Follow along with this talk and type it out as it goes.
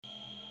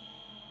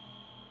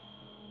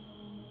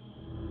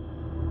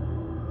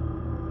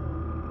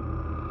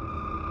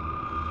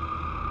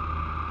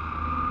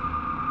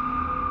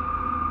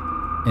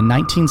In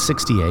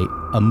 1968,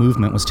 a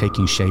movement was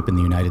taking shape in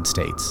the United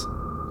States,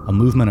 a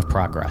movement of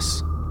progress,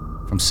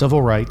 from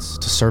civil rights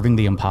to serving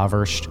the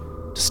impoverished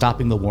to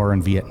stopping the war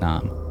in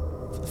Vietnam.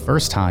 For the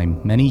first time,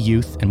 many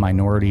youth and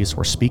minorities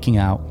were speaking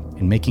out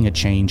and making a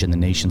change in the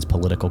nation's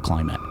political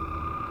climate.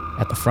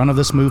 At the front of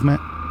this movement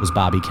was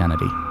Bobby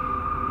Kennedy.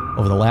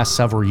 Over the last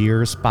several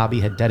years, Bobby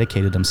had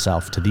dedicated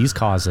himself to these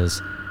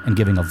causes and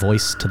giving a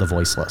voice to the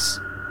voiceless.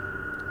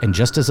 And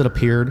just as it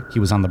appeared he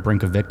was on the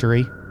brink of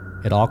victory,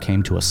 it all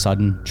came to a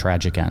sudden,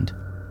 tragic end.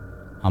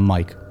 I'm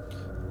Mike.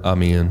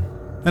 I'm Ian.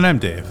 And I'm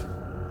Dave.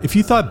 If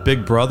you thought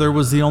Big Brother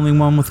was the only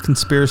one with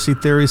conspiracy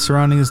theories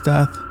surrounding his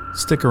death,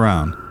 stick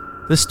around.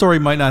 This story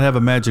might not have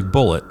a magic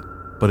bullet,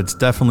 but it's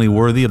definitely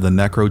worthy of the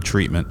necro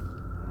treatment.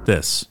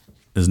 This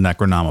is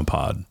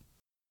Necronomipod.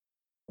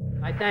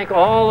 I thank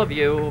all of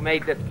you who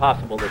made this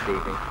possible this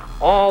evening.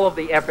 All of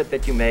the effort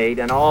that you made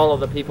and all of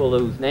the people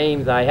whose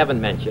names I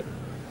haven't mentioned,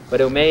 but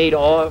who did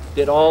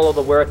all of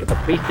the work at the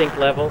precinct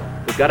level,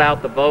 who got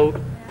out the vote,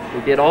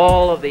 who did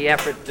all of the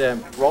effort,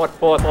 brought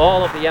forth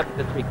all of the effort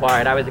that's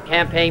required. I was a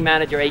campaign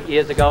manager 8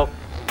 years ago.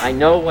 I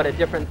know what a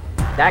difference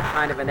that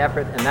kind of an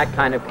effort and that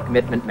kind of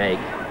commitment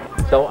makes.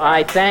 So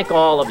I thank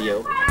all of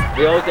you,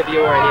 those of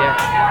you who are here.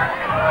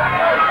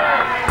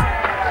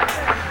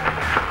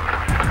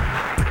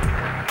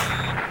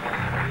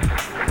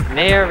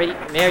 Mayor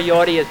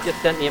Yorty has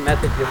just sent me a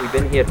message that we've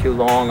been here too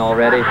long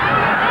already.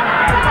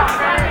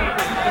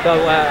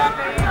 So,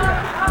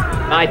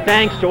 my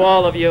thanks to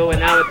all of you,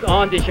 and now it's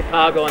on to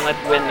Chicago, and let's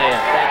win there.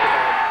 Thank you.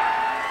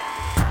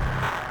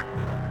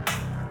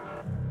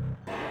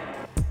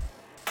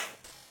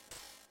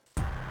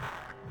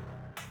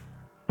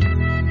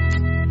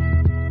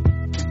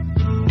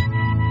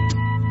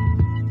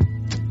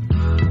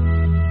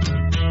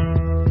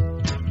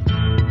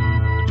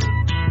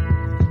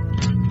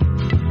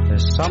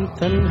 There's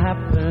something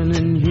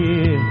happening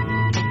here,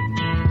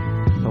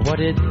 but what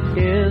it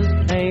is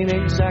ain't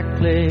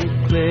exactly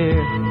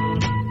clear.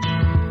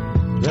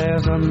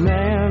 There's a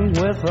man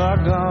with a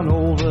gun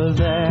over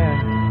there,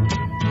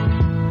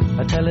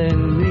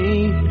 telling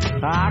me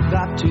I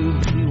got to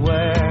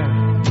beware.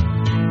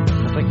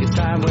 I think it's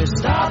time we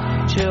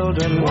stop,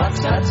 children.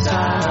 What's that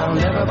sound?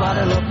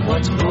 Everybody look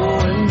what's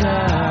going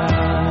down.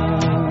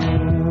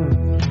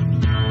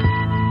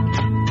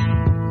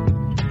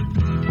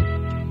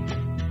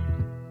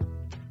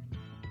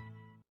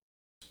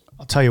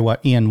 I'll tell you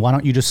what, Ian, why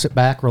don't you just sit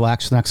back,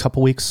 relax for the next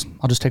couple weeks?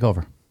 I'll just take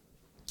over.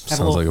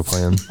 Sounds like a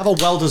plan. Have a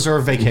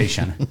well-deserved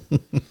vacation.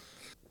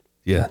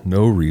 Yeah,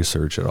 no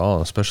research at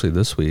all, especially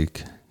this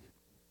week.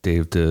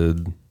 Dave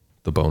did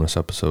the bonus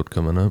episode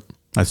coming up.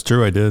 That's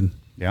true, I did.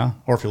 Yeah,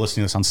 or if you're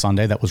listening to this on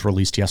Sunday, that was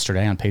released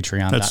yesterday on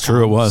Patreon. That's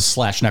true, it was.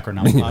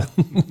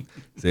 /Necronomicon.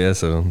 Yeah,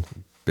 so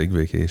big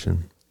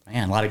vacation.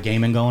 Man, a lot of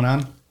gaming going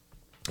on.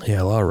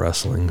 Yeah, a lot of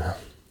wrestling.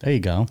 There you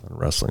go.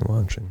 Wrestling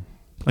watching.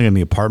 Like in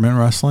the apartment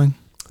wrestling?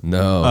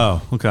 No.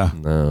 Oh, okay.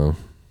 No.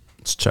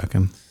 It's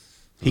checking.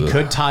 He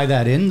could tie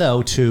that in,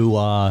 though,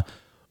 to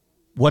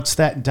what's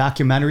that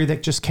documentary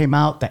that just came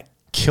out? That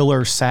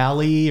Killer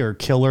Sally or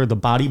Killer, the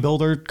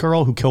bodybuilder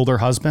girl who killed her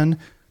husband.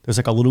 There's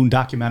like a little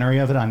documentary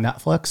of it on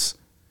Netflix.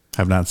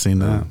 Have not seen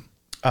that.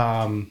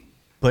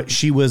 But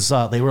she was,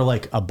 they were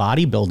like a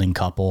bodybuilding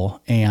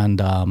couple,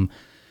 and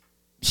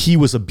he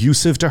was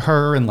abusive to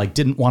her and like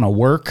didn't want to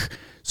work.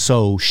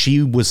 So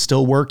she was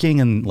still working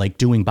and like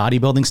doing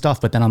bodybuilding stuff,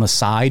 but then on the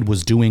side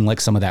was doing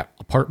like some of that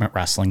apartment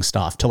wrestling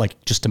stuff to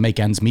like just to make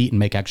ends meet and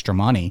make extra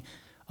money.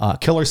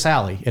 Killer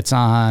Sally. It's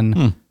on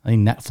I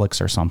think Netflix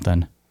or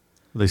something. Are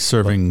they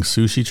serving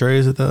sushi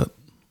trays at that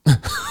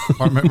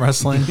apartment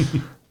wrestling?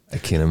 I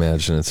can't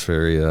imagine. It's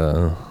very,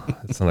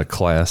 it's not a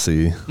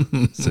classy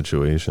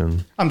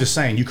situation. I'm just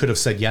saying you could have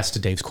said yes to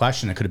Dave's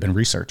question. It could have been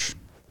research.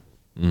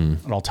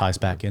 It all ties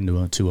back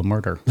into a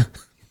murder.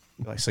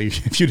 So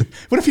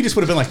what if you just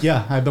would have been like,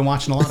 yeah, I've been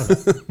watching a lot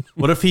of it.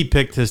 What if he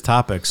picked his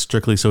topics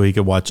strictly so he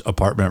could watch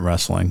apartment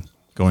wrestling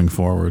going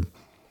forward?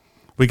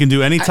 We can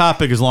do any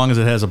topic as long as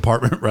it has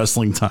apartment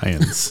wrestling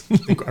tie-ins. I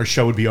think our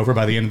show would be over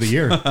by the end of the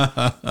year.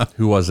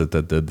 Who was it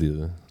that did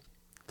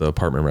the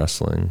apartment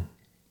wrestling?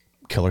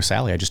 Killer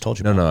Sally, I just told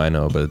you. No, I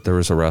know, but there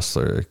was a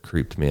wrestler that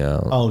creeped me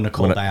out. Oh,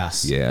 Nicole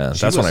Bass. Yeah,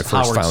 that's when I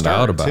first found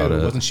out about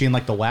it. Wasn't she in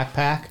like the Whack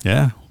Pack?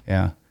 Yeah.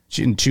 Yeah.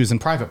 She was in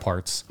Private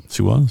Parts.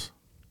 She was.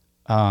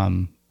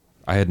 I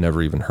had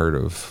never even heard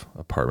of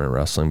apartment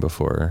wrestling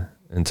before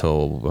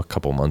until a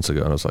couple months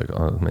ago. And I was like,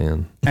 oh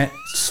man,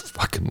 it's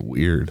fucking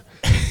weird.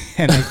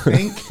 And I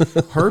think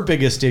her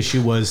biggest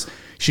issue was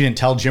she didn't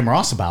tell Jim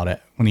Ross about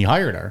it when he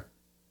hired her.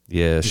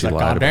 Yeah, She's she like,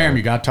 lied God damn, about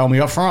you got to tell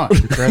me up front.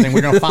 Is there anything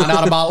we're going to find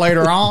out about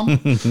later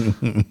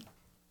on?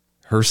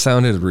 Her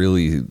sounded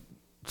really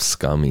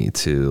scummy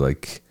too.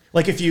 Like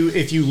if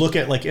you look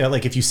at like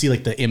if you see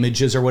like the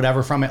images or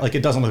whatever from it, like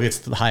it doesn't look it's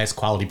the highest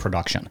quality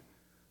production.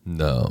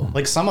 No.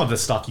 Like some of the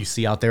stuff you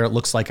see out there, it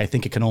looks like I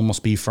think it can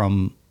almost be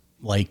from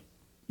like,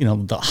 you know,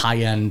 the high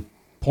end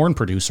porn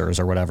producers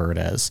or whatever it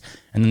is.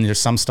 And then there's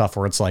some stuff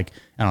where it's like,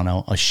 I don't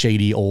know, a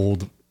shady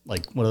old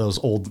like one of those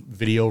old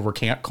video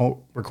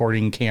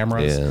recording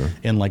cameras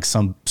in like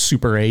some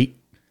Super 8.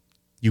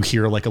 You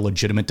hear like a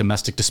legitimate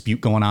domestic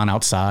dispute going on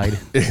outside.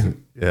 Yeah,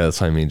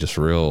 that's what I mean. Just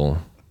real,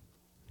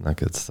 not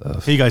good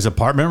stuff. Hey, you guys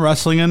apartment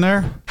wrestling in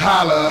there?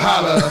 Holla,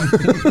 holla.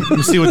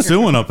 You see what's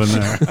doing up in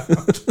there.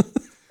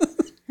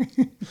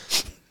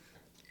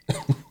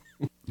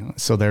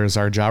 So there's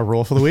our jaw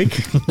rule for the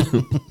week.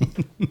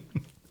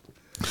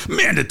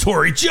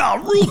 Mandatory jaw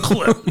rule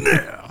clip.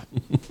 Yeah.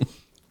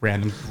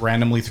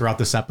 Randomly throughout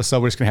this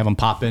episode, we're just going to have them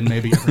pop in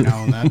maybe every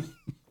now and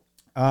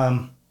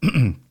then.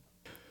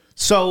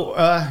 So,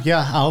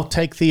 I'll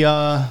take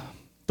the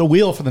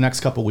wheel for the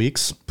next couple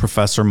weeks.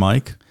 Professor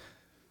Mike.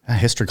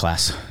 History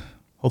class.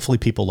 Hopefully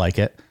people like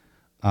it.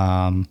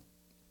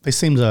 They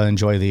seem to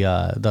enjoy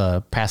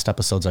the past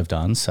episodes I've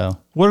done. So,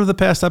 what are the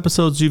past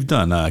episodes you've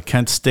done?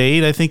 Kent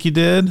State, I think you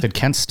did. Did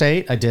Kent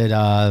State. I did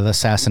the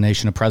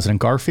assassination of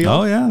President Garfield.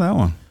 Oh, yeah, that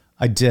one.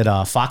 I did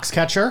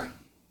Foxcatcher.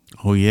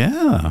 Oh,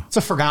 yeah. It's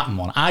a forgotten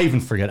one. I even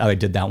forget how I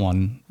did that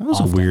one. That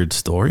was a weird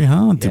story,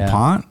 huh?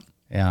 DuPont?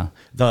 Yeah.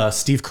 The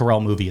Steve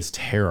Carell movie is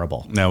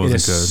terrible. That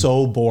wasn't good.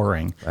 So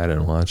boring. I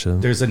didn't watch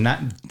it.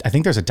 I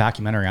think there's a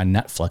documentary on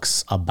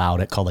Netflix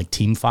about it called like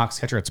Team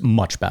Foxcatcher. It's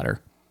much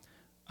better.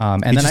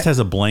 And he just has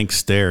a blank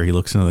stare. He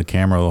looks into the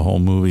camera the whole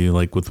movie,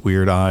 like with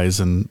weird eyes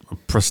and a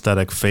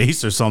prosthetic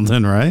face or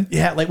something, right?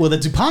 Yeah, like the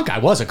DuPont guy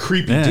was a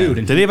creepy dude.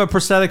 And did he have a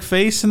prosthetic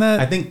face in that?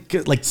 I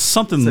think like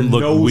something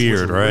looked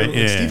weird, right?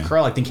 Yeah. Steve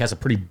Carell, I think, has a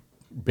pretty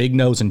big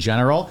nose in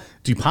general.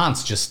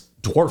 DuPont's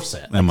just dwarfs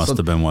it. That must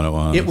have been what it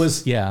was. It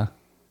was, yeah.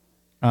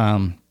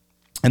 And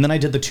then I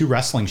did the 2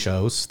 wrestling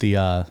shows,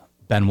 the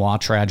Benoit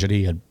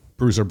tragedy and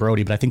Bruiser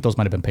Brody, but I think those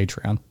might have been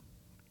Patreon.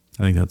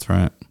 I think that's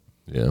right.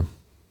 Yeah.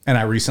 And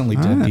I recently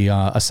did the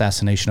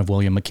assassination of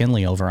William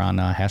McKinley over on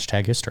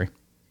 #history.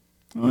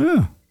 Oh,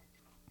 yeah.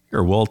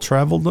 You're a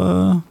well-traveled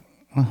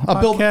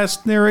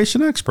podcast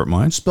narration expert,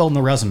 Mike. Just building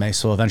the resume,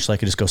 so eventually I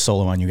could just go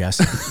solo on you guys.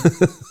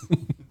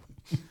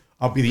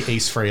 I'll be the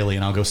Ace Frehley,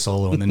 and I'll go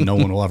solo, and then no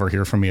one will ever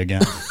hear from me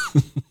again.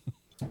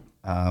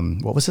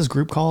 What was his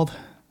group called?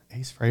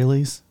 Ace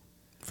Frehley's?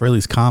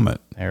 Frehley's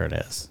Comet. There it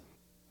is.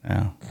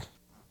 Yeah.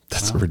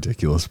 That's a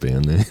ridiculous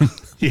band name.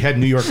 He had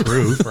New York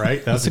Groove,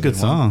 right? That's a good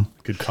song.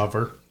 Good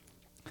cover.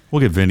 We'll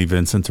get Vinnie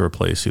Vincent to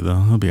replace you, though.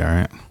 He'll be all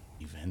right.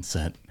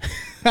 Vincent.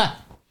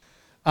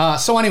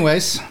 So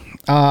anyways,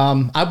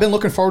 I've been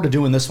looking forward to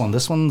doing this one.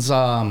 This one's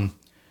been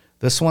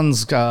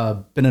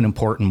an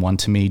important one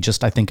to me.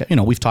 Just, I think,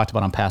 we've talked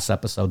about on past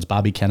episodes,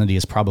 Bobby Kennedy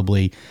is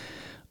probably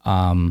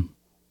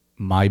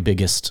my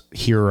biggest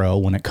hero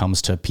when it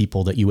comes to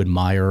people that you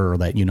admire, or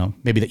that,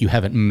 maybe that you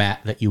haven't met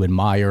that you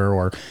admire,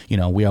 or,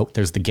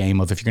 there's the game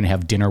of if you're going to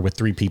have dinner with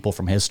 3 people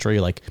from history,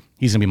 like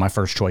he's gonna be my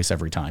first choice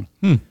every time.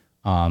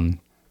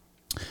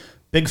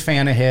 Big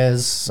fan of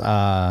his,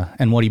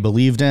 and what he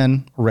believed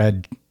in.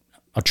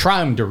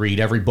 Trying to read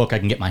every book I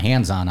can get my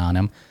hands on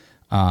him.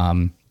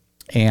 And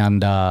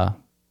would have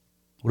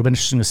been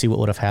interesting to see what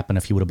would have happened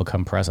if he would have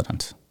become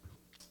president.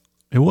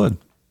 It would.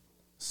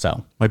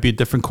 So might be a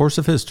different course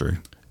of history.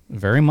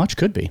 Very much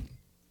could be.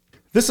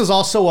 This is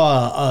also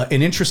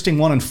an interesting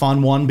one and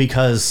fun one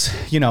because,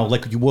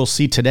 like you will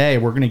see today,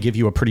 we're going to give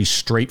you a pretty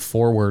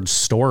straightforward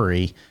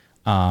story,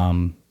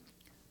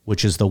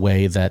 which is the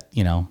way that,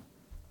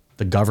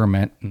 the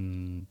government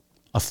and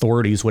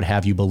authorities would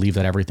have you believe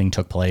that everything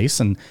took place.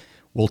 And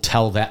we'll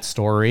tell that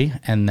story.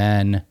 And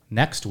then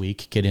next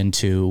week, get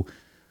into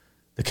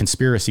the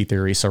conspiracy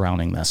theory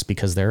surrounding this,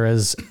 because there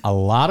is a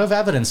lot of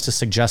evidence to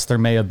suggest there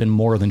may have been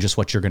more than just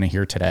what you're going to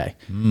hear today.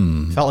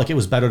 Felt like it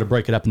was better to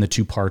break it up into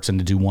 2 parts and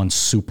to do one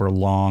super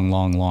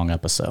long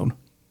episode.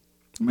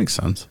 That makes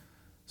sense.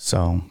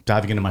 So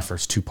diving into my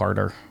first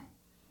 2-parter.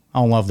 I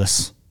don't love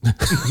this.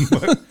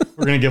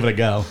 We're going to give it a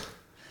go.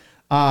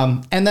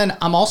 And then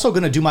I'm also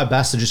going to do my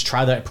best to just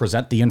try to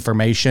present the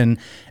information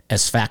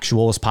as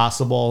factual as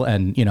possible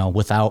and,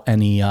 without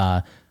any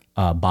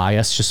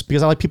bias, just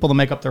because I like people to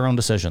make up their own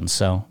decisions.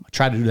 So I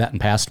try to do that in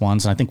past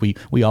ones. And I think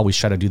we always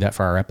try to do that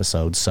for our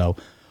episodes. So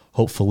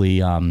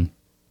hopefully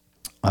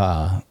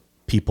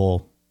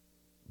people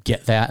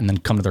get that and then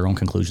come to their own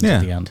conclusions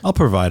at the end. I'll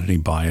provide any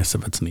bias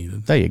if it's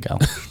needed. There you go.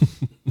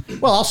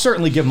 Well, I'll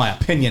certainly give my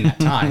opinion at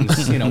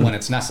times, when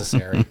it's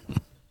necessary.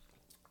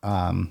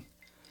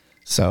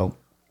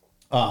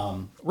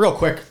 Real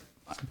quick,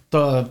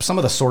 some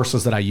of the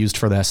sources that I used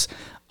for this,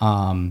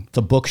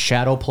 the book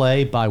Shadow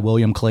Play by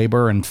William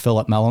Klaber and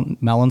Philip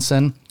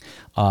Melanson,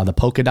 the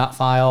Polka Dot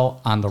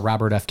File on the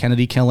Robert F.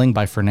 Kennedy killing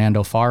by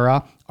Fernando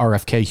Fara,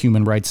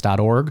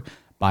 rfkhumanrights.org,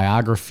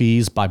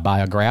 biographies by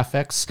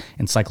Biographics,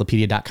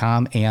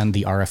 encyclopedia.com, and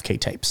the RFK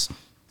tapes.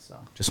 So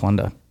just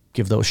wanted to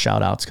give those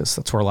shout outs because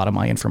that's where a lot of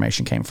my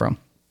information came from.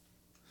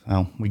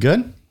 So we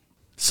good?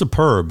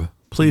 Superb.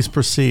 Please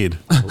proceed.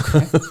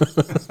 Okay.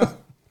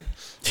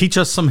 Teach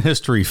us some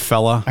history,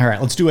 fella. All right,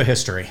 let's do a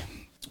history.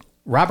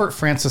 Robert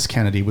Francis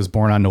Kennedy was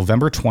born on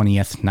November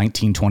 20th,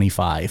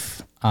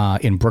 1925,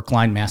 in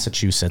Brookline,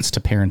 Massachusetts, to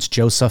parents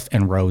Joseph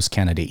and Rose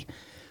Kennedy.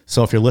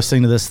 So if you're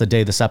listening to this the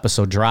day this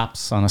episode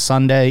drops on a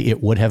Sunday,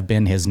 it would have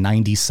been his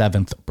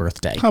 97th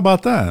birthday. How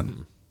about that?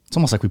 It's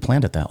almost like we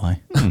planned it that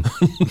way.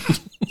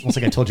 It's almost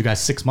like I told you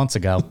guys 6 months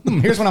ago.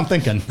 Here's what I'm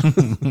thinking.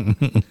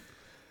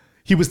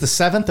 He was the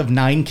 7th of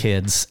 9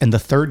 kids and the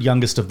 3rd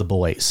youngest of the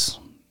boys.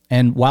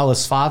 And while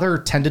his father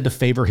tended to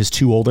favor his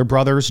 2 older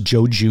brothers,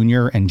 Joe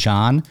Jr. and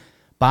John,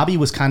 Bobby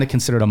was kind of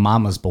considered a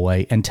mama's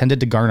boy and tended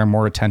to garner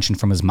more attention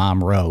from his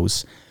mom,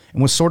 Rose,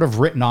 and was sort of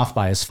written off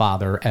by his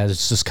father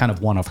as just kind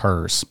of one of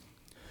hers.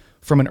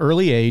 From an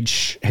early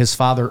age, his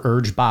father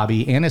urged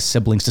Bobby and his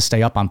siblings to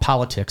stay up on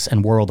politics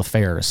and world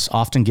affairs,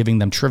 often giving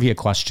them trivia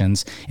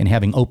questions and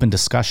having open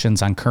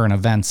discussions on current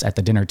events at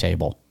the dinner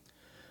table.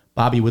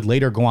 Bobby would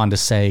later go on to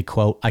say,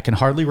 quote, "I can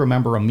hardly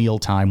remember a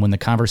mealtime when the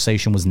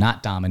conversation was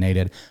not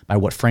dominated by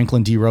what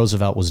Franklin D.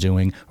 Roosevelt was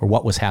doing or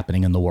what was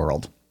happening in the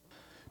world."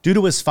 Due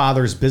to his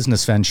father's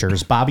business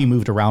ventures, Bobby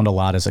moved around a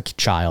lot as a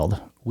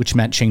child, which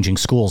meant changing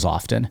schools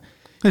often.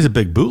 He's a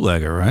big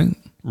bootlegger, right?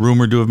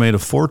 Rumored to have made a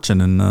fortune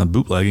in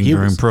bootlegging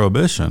during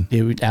Prohibition.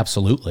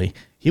 Absolutely.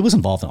 He was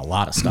involved in a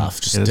lot of stuff.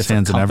 Just his different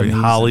hands in every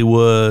companies.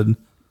 Hollywood.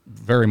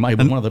 Very much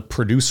one of the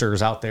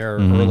producers out there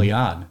early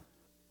on.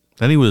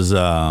 Then he was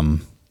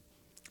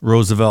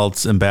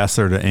Roosevelt's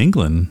ambassador to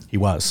England. He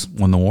was.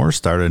 When the war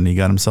started, and he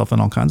got himself in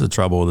all kinds of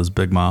trouble with his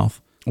big mouth.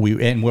 We're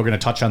going to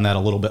touch on that a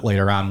little bit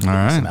later on with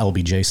some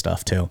LBJ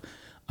stuff too.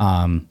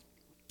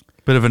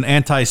 Bit of an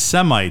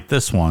anti-Semite,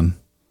 this one,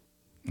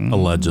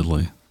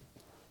 allegedly.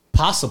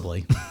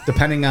 Possibly,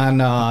 depending on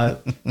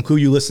who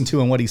you listen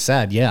to and what he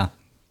said. Yeah.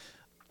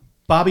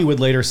 Bobby would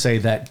later say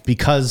that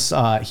because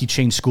he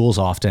changed schools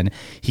often,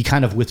 he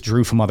kind of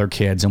withdrew from other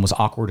kids and was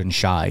awkward and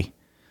shy.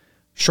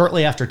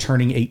 Shortly after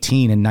turning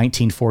 18 in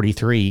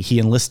 1943, he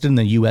enlisted in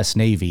the U.S.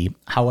 Navy.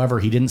 However,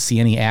 he didn't see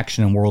any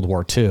action in World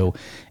War II.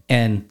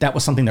 And that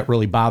was something that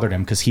really bothered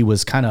him because he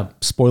was kind of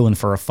spoiling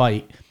for a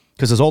fight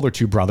because his older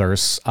 2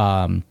 brothers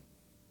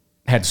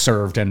had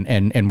served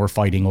and were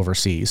fighting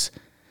overseas.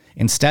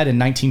 Instead, in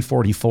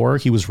 1944,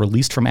 he was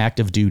released from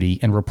active duty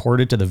and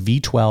reported to the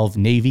V-12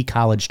 Navy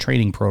College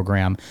Training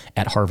Program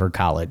at Harvard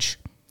College.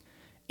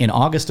 In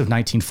August of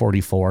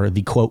 1944,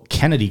 the, quote,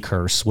 Kennedy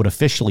curse would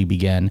officially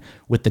begin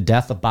with the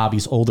death of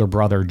Bobby's older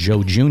brother,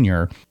 Joe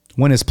Jr.,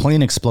 when his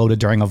plane exploded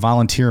during a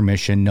volunteer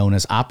mission known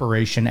as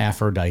Operation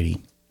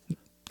Aphrodite.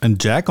 And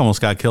Jack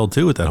almost got killed,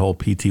 too, with that whole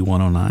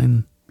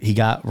PT-109. He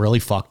got really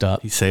fucked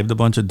up. He saved a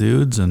bunch of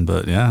dudes,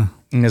 but yeah.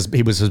 And his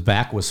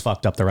back was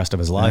fucked up the rest of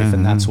his life,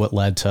 and that's what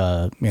led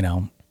to,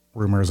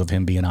 rumors of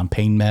him being on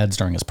pain meds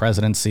during his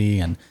presidency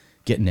and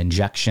getting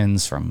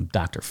injections from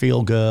Dr.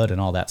 Feelgood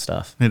and all that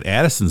stuff. And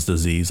Addison's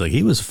disease,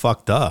 he was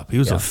fucked up. He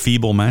was a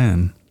feeble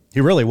man.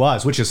 He really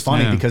was, which is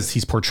funny because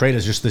he's portrayed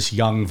as just this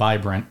young,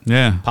 vibrant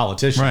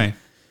politician. Right.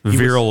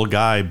 Virile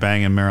guy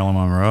banging Marilyn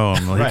Monroe.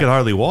 He could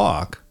hardly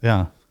walk.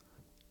 Yeah.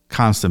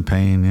 Constant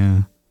pain,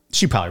 yeah.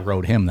 She probably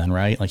rode him then,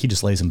 right? He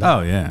just lays in bed.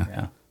 Oh,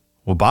 yeah.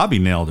 Well, Bobby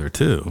nailed her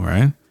too,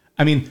 right?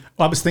 I mean,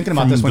 I was thinking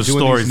about this when doing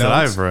stories these notes.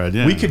 that I've read.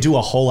 Yeah. We could do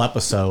a whole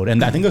episode,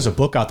 and I think there's a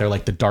book out there,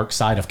 The Dark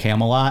Side of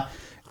Camelot,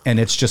 and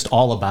it's just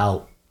all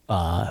about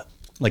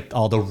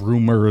all the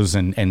rumors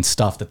and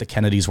stuff that the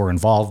Kennedys were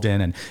involved in,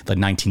 and the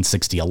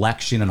 1960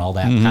 election and all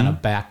that kind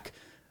of back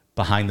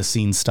behind the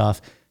scenes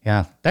stuff.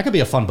 Yeah, that could be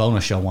a fun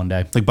bonus show one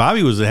day.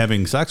 Bobby was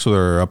having sex with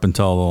her up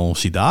until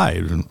she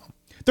died.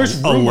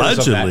 There's rumors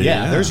of that.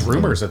 Yeah, there's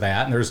rumors of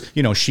that. And there's,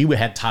 she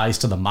had ties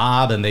to the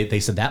mob, and they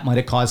said that might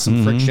have caused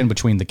some friction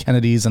between the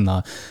Kennedys and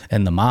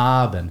the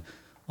mob and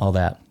all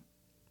that.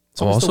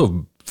 So I'm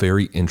also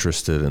very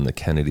interested in the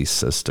Kennedy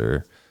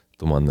sister,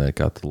 the one that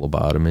got the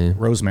lobotomy.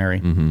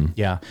 Rosemary. Mm-hmm.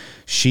 Yeah.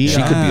 She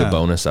could be a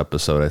bonus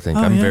episode, I think.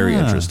 I'm very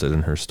interested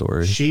in her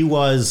story. She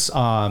was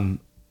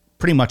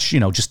pretty much,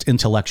 just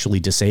intellectually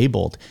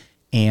disabled.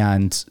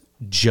 And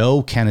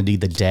Joe Kennedy,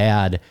 the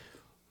dad,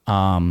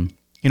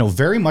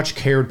 very much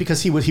cared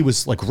because he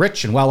was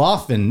rich and well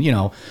off and,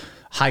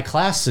 high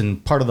class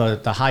and part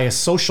of the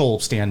highest social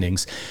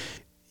standings.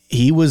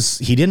 He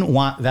didn't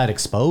want that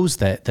exposed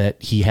that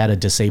he had a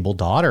disabled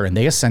daughter, and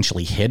they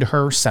essentially hid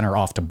her, sent her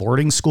off to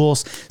boarding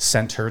schools,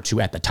 sent her to,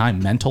 at the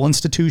time, mental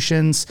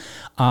institutions.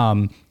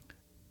 The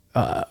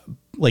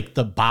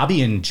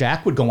Bobby and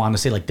Jack would go on to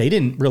say they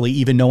didn't really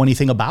even know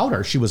anything about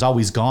her. She was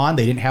always gone.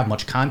 They didn't have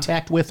much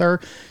contact with her.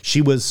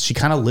 She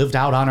kind of lived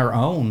out on her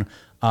own.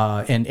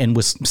 And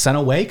was sent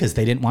away because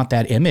they didn't want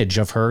that image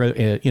of her,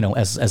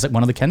 as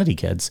one of the Kennedy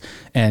kids.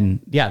 And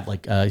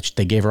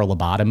they gave her a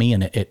lobotomy,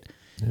 and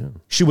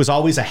she was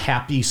always a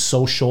happy,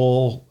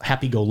 social,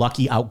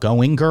 happy-go-lucky,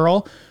 outgoing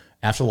girl.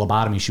 After the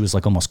lobotomy, she was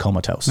almost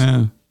comatose.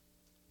 Yeah.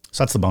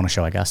 So that's the bonus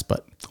show, I guess.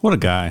 But what a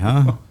guy,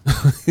 huh?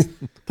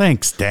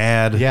 Thanks,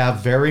 Dad. Yeah,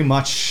 very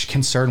much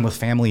concerned with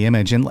family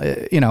image, and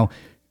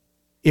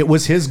it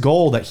was his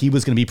goal that he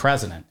was going to be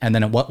president. And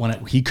then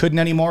when he couldn't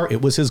anymore,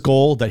 it was his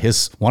goal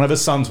that one of his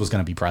sons was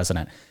going to be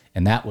president.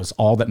 And that was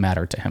all that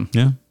mattered to him.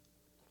 Yeah.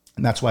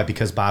 And that's why,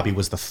 because Bobby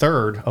was the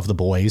 3rd of the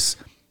boys,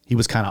 he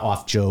was kind of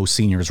off Joe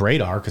Sr.'s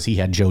radar because he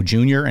had Joe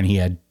Jr. and he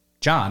had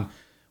John.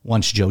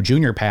 Once Joe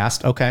Jr.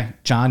 passed, okay,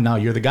 John, now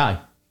you're the guy.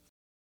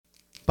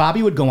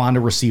 Bobby would go on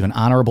to receive an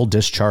honorable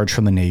discharge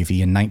from the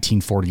Navy in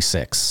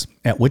 1946,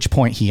 at which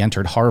point he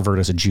entered Harvard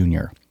as a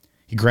junior.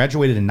 He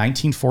graduated in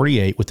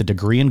 1948 with a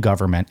degree in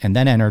government and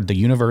then entered the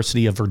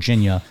University of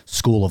Virginia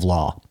School of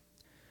Law.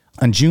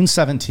 On June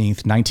 17,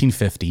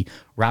 1950,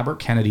 Robert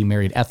Kennedy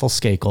married Ethel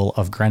Skakel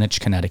of Greenwich,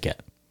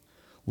 Connecticut.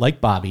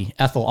 Like Bobby,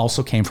 Ethel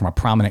also came from a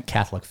prominent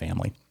Catholic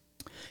family.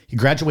 He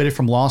graduated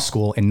from law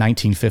school in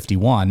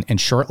 1951,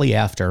 and shortly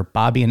after,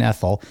 Bobby and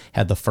Ethel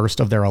had the first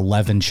of their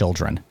 11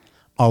 children.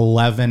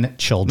 11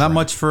 children. Not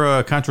much for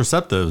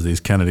contraceptives, these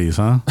Kennedys,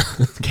 huh?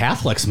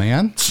 Catholics,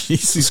 man.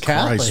 Jesus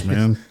Christ,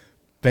 man.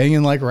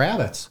 Banging like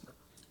rabbits.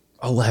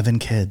 11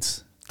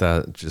 kids.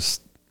 It's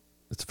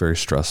very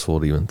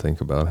stressful to even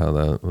think about how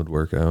that would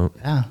work out.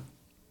 Yeah.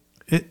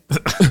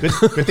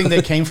 Good thing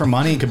they came from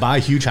money and could buy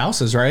huge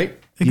houses, right?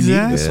 Exactly.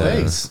 You need the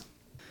space.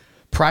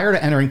 Prior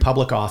to entering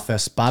public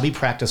office, Bobby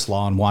practiced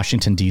law in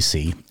Washington,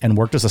 D.C. and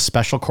worked as a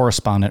special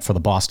correspondent for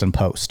the Boston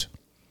Post,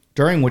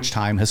 during which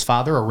time his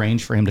father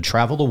arranged for him to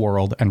travel the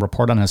world and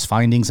report on his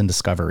findings and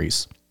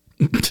discoveries.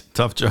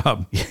 Tough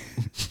job.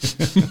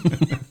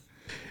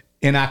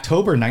 In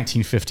October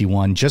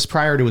 1951, just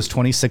prior to his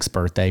 26th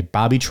birthday,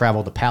 Bobby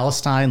traveled to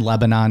Palestine,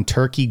 Lebanon,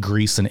 Turkey,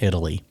 Greece, and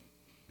Italy.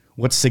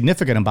 What's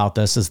significant about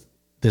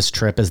this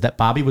trip is that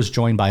Bobby was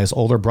joined by his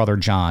older brother,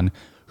 John,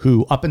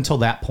 who, up until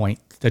that point,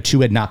 the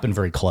two had not been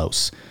very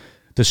close.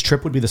 This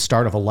trip would be the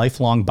start of a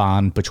lifelong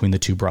bond between the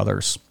two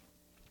brothers.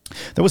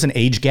 There was an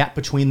age gap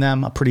between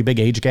them, a pretty big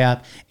age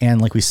gap.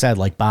 And like we said,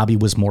 like Bobby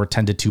was more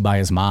tended to by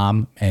his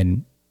mom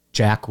and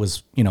Jack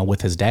was,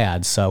 with his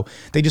dad. So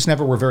they just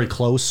never were very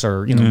close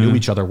or, knew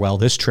each other well.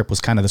 This trip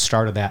was kind of the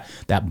start of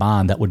that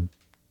bond that would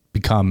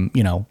become,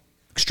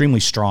 extremely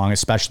strong,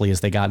 especially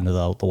as they got into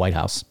the White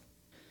House.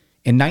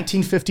 In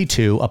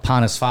 1952,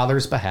 upon his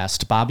father's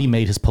behest, Bobby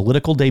made his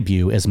political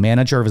debut as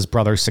manager of his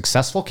brother's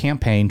successful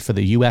campaign for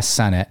the U.S.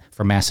 Senate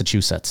for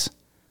Massachusetts.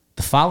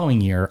 The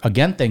following year,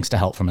 again thanks to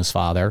help from his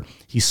father,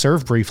 he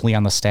served briefly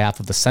on the staff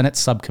of the Senate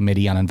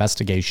Subcommittee on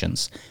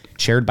Investigations,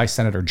 chaired by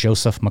Senator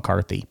Joseph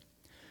McCarthy.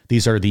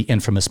 These are the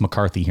infamous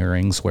McCarthy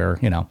hearings where,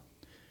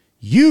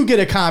 you get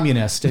a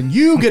communist and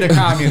you get a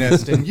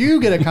communist and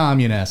you get a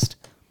communist.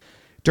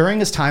 During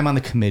his time on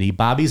the committee,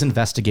 Bobby's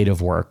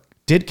investigative work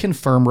did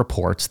confirm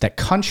reports that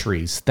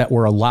countries that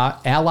were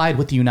allied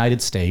with the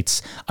United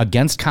States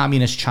against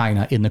communist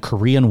China in the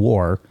Korean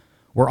War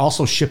were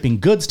also shipping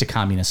goods to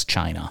communist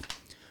China.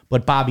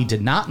 But Bobby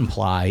did not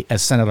imply,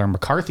 as Senator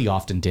McCarthy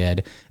often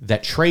did,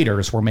 that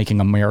traitors were making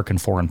American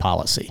foreign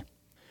policy.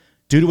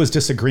 Due to his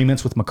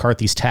disagreements with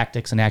McCarthy's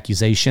tactics and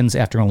accusations,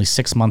 after only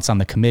 6 months on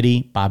the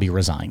committee, Bobby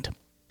resigned.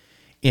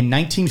 In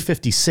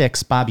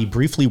 1956, Bobby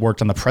briefly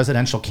worked on the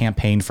presidential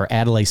campaign for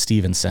Adlai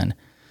Stevenson.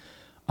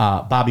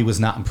 Bobby was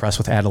not impressed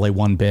with Adlai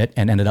one bit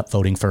and ended up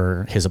voting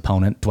for his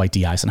opponent, Dwight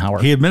D.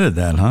 Eisenhower. He admitted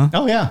that, huh?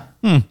 Oh, yeah.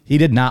 He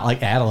did not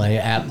like Adlai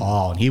at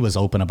all, and he was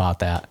open about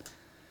that.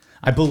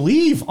 I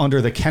believe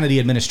under the Kennedy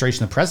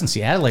administration, the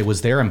presidency, Adlai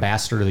was their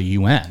ambassador to the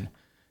UN.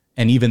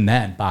 And even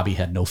then, Bobby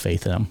had no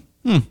faith in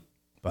him.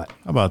 But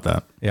how about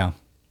that? Yeah.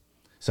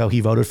 So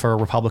he voted for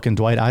Republican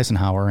Dwight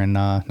Eisenhower in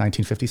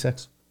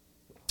 1956.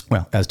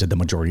 Well, as did the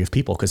majority of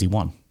people because he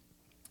won.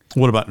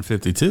 What about in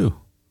 52?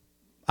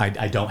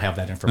 I don't have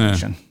that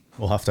information. Yeah.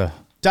 We'll have to...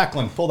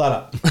 Declan, pull that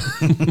up.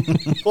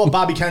 Pull up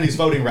Bobby Kennedy's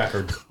voting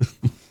record.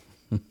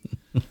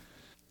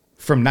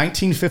 From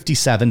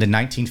 1957 to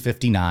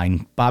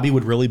 1959, Bobby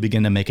would really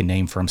begin to make a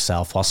name for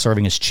himself while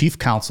serving as chief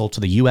counsel to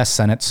the U.S.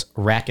 Senate's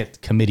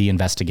Racket Committee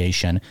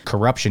investigation,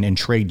 corruption in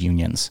trade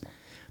unions.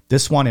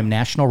 This won him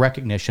national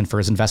recognition for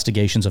his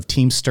investigations of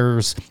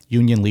Teamsters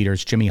union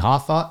leaders Jimmy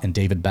Hoffa and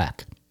David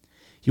Beck.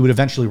 He would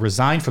eventually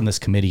resign from this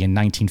committee in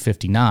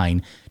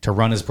 1959 to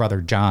run his brother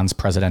John's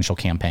presidential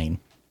campaign.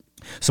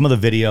 Some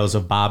of the videos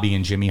of Bobby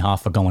and Jimmy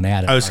Hoffa going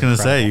at it. I was going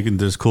to say,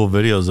 there's cool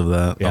videos of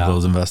that,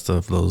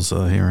 of those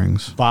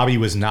hearings. Bobby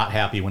was not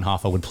happy when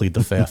Hoffa would plead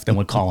the fifth and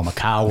would call him a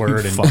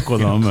coward and fuck with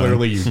him.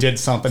 Clearly you did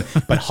something.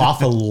 But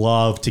Hoffa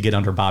loved to get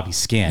under Bobby's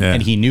skin. Yeah.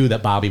 And he knew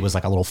that Bobby was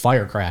like a little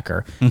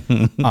firecracker.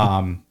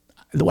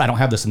 I don't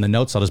have this in the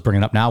notes. I'll just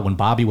bring it up now. When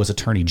Bobby was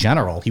attorney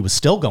general, he was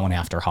still going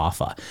after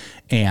Hoffa.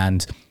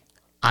 And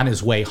on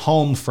his way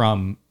home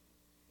from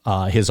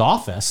his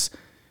office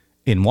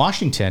in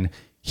Washington,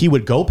 he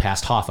would go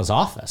past Hoffa's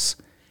office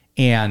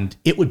and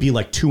it would be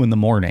like 2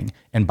 a.m.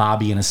 and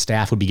Bobby and his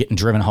staff would be getting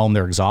driven home.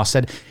 They're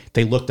exhausted.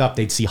 They looked up,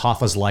 they'd see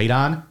Hoffa's light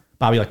on.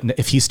 Bobby, like,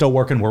 if he's still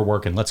working, we're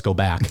working. Let's go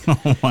back.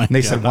 And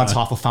they said once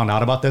Hoffa found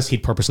out about this,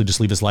 he'd purposely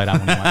just leave his light on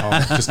when he went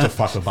home just to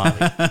fuck with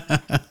Bobby.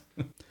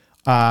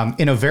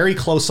 In a very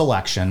close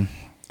election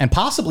and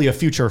possibly a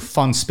future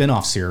fun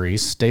spin-off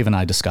series, Dave and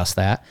I discussed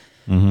that.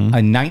 In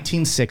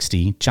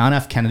 1960, John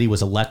F. Kennedy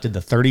was elected the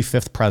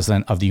 35th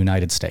president of the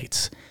United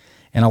States.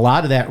 And a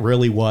lot of that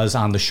really was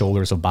on the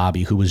shoulders of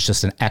Bobby, who was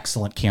just an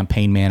excellent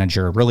campaign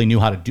manager, really knew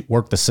how to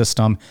work the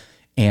system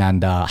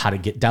and how to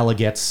get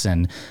delegates,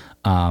 and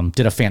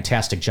did a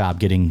fantastic job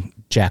getting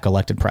Jack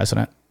elected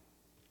president.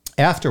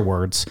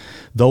 Afterwards,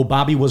 though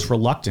Bobby was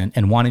reluctant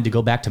and wanting to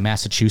go back to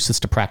Massachusetts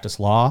to practice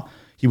law,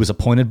 He was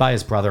appointed by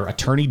his brother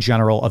Attorney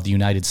General of the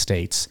United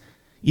States,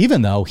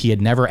 even though he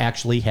had never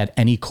actually had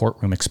any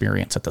courtroom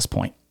experience at this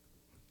point.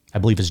 I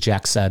believe, as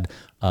Jack said,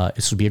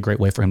 this would be a great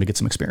way for him to get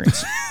some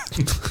experience.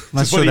 I'm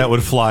not sure that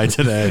would fly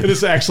today. It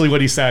is actually what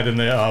he said in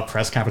the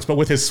press conference, but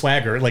with his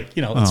swagger, like,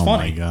 you know, it's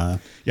funny. Oh, my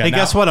God. Yeah, hey,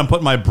 guess what? I'm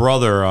putting my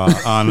brother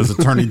on as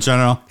Attorney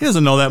General. He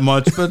doesn't know that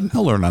much, but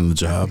he'll learn on the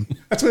job.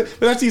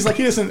 He's like,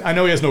 he doesn't, I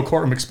know he has no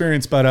courtroom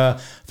experience, but I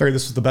figured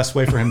this was the best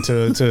way for him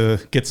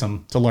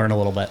to learn a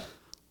little bit.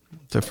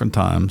 Different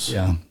times.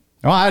 Yeah.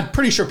 Well, I'm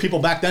pretty sure people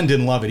back then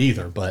didn't love it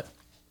either, but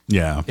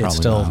yeah,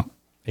 probably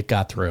it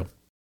got through.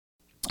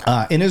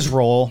 In his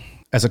role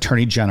as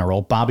Attorney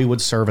General, Bobby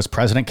would serve as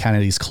President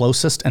Kennedy's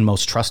closest and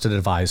most trusted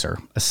advisor,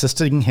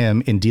 assisting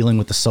him in dealing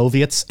with the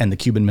Soviets and the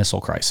Cuban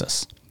Missile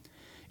Crisis.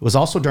 It was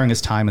also during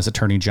his time as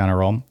Attorney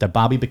General that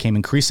Bobby became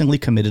increasingly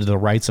committed to the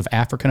rights of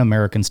African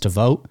Americans to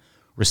vote,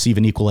 receive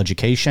an equal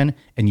education,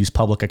 and use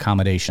public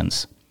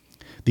accommodations.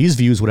 These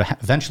views would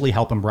eventually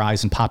help him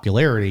rise in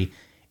popularity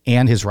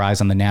and his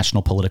rise on the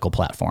national political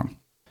platform.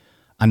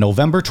 On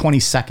November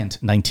 22nd,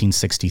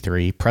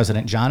 1963,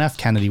 President John F.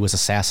 Kennedy was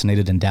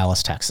assassinated in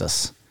Dallas,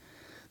 Texas.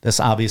 This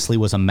obviously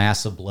was a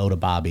massive blow to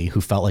Bobby,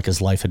 who felt like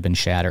his life had been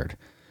shattered.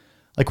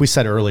 Like we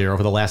said earlier,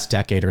 over the last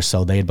decade or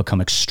so, they had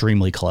become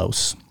extremely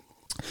close.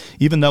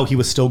 Even though he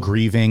was still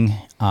grieving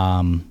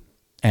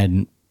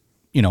and,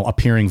 you know,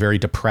 appearing very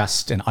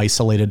depressed and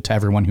isolated to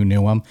everyone who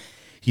knew him,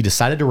 he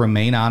decided to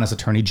remain on as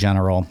Attorney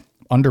General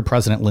under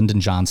President Lyndon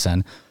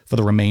Johnson for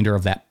the remainder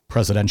of that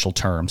presidential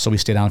term. So he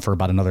stayed on for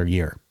about another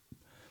year.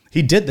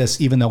 He did this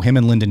even though him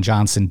and Lyndon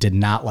Johnson did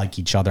not like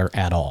each other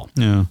at all.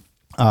 Yeah.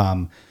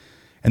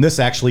 And this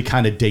actually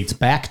kind of dates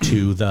back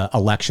to the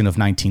election of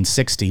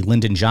 1960.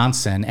 Lyndon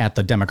Johnson at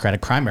the Democratic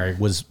primary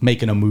was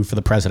making a move for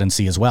the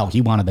presidency as well.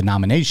 He wanted the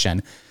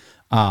nomination.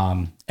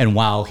 And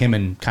while him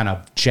and kind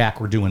of Jack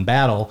were doing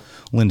battle,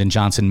 Lyndon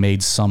Johnson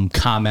made some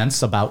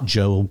comments about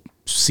Joe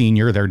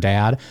Sr., their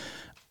dad,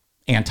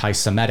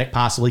 anti-Semitic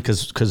possibly,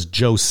 because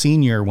Joe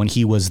Sr., when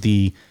he was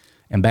the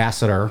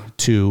ambassador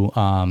to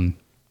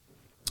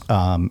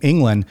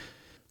England,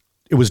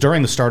 it was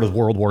during the start of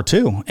World War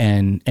II,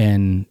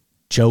 and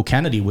Joe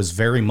Kennedy was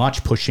very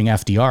much pushing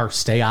FDR,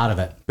 stay out of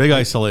it. Big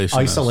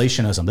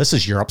isolationism. This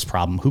is Europe's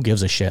problem. Who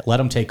gives a shit? Let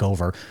them take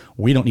over.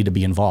 We don't need to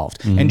be involved.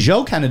 Mm-hmm. And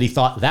Joe Kennedy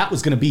thought that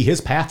was going to be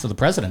his path to the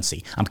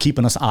presidency. I'm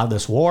keeping us out of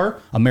this war.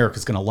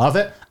 America's going to love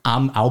it.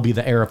 I'll be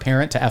the heir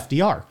apparent to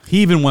FDR.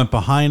 He even went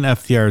behind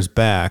FDR's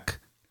back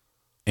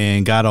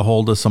and got a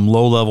hold of some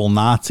low-level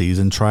Nazis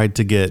and tried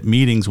to get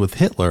meetings with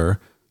Hitler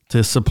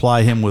to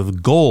supply him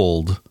with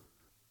gold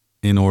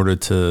in order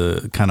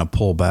to kind of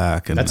pull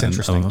back. And that's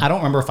interesting. I don't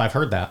remember if I've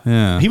heard that.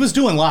 Yeah. He was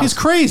doing lots. He's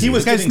crazy. He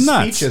was getting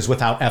nuts. speeches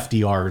without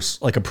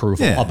FDR's like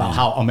approval about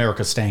how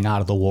America's staying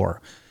out of the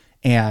war.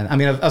 And I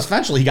mean,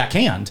 eventually he got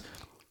canned.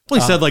 Well,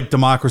 he said like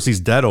democracy's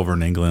dead over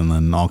in England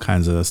and all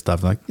kinds of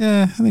stuff. Like,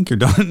 yeah, I think you're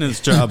done in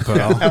this job,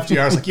 pal.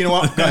 FDR's like, you know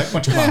what?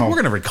 We're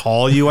going to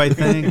recall you, I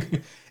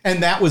think.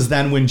 And that was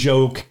then when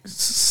Joe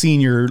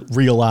Sr.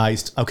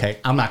 realized, okay,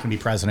 I'm not going to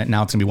be president.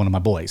 Now it's going to be one of my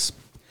boys.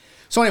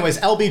 So anyways,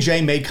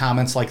 LBJ made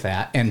comments like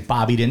that, and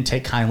Bobby didn't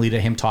take kindly to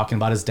him talking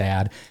about his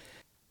dad.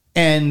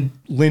 And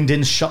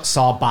Lyndon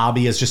saw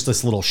Bobby as just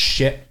this little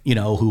shit, you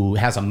know, who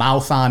has a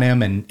mouth on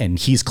him, and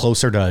he's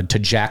closer to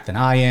Jack than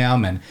I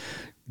am. And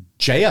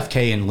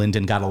JFK and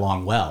Lyndon got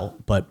along well,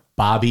 but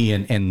Bobby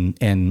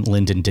and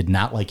Lyndon did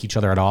not like each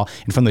other at all.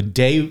 And from the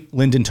day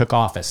Lyndon took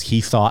office,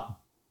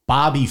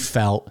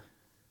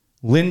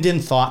 Lyndon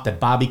thought that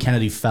Bobby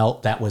Kennedy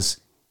felt that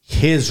was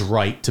his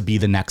right to be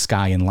the next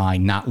guy in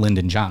line, not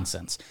Lyndon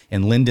Johnson's.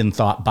 And Lyndon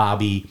thought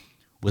Bobby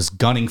was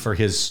gunning for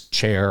his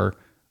chair,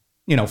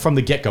 you know, from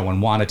the get-go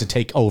and wanted to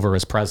take over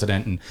as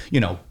president and, you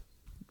know,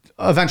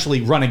 eventually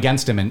run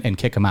against him and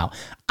kick him out.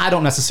 I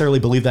don't necessarily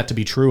believe that to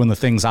be true in the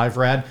things I've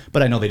read,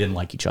 but I know they didn't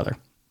like each other.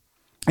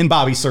 And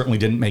Bobby certainly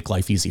didn't make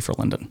life easy for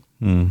Lyndon.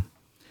 Mm.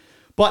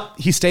 But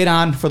he stayed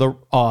on for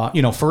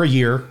for a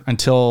year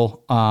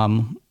until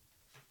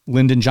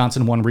Lyndon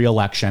Johnson won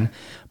re-election.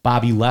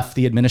 Bobby left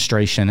the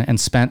administration and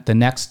spent the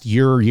next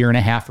year and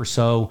a half or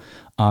so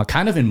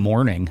kind of in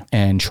mourning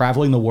and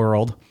traveling the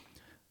world,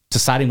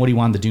 deciding what he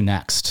wanted to do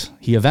next.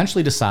 He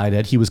eventually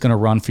decided he was going to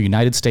run for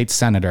United States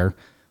Senator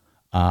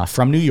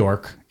from New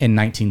York in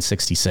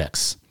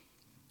 1966.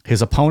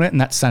 His opponent in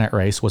that Senate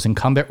race was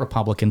incumbent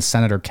Republican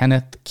Senator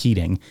Kenneth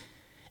Keating.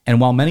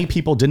 And while many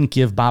people didn't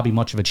give Bobby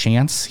much of a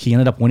chance, he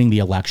ended up winning the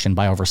election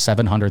by over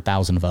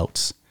 700,000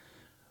 votes.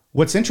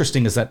 What's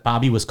interesting is that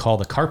Bobby was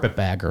called a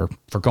carpetbagger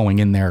for going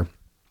in there.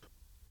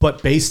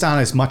 But based on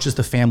as much as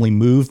the family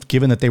moved,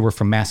 given that they were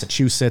from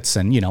Massachusetts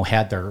and, you know,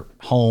 had their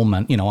home,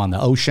 on the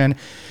ocean,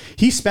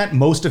 he spent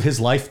most of his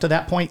life to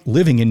that point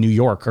living in New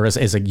York or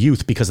as a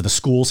youth because of the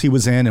schools he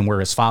was in and where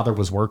his father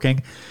was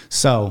working.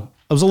 So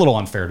it was a little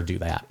unfair to do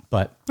that.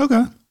 But,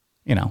 okay,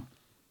 you know,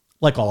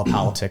 like all of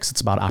politics,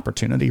 it's about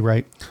opportunity,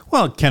 right?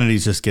 Well,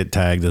 Kennedys just get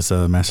tagged as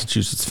a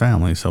Massachusetts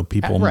family, so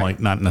people might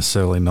not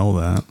necessarily know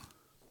that.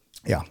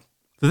 Yeah.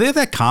 Do they have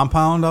that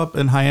compound up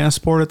in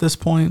Hyannisport at this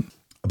point?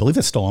 I believe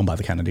it's still owned by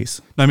the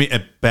Kennedys. I mean,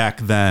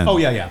 back then. Oh,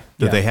 yeah.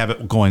 Did they have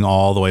it going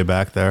all the way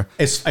back there?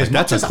 As that's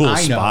much a as cool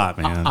I know, spot,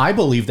 man. I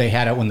believe they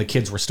had it when the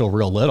kids were still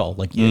real little.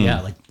 Like,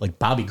 like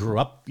Bobby grew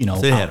up, They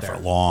out had it there for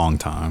a long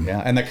time.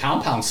 Yeah, and the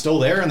compound's still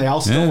there, and they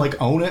all still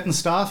like own it and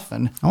stuff.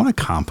 And I want a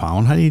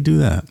compound. How do you do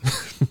that?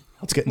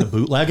 let's get into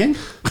bootlegging.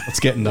 Let's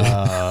get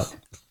into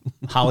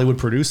Hollywood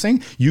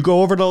producing. You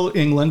go over to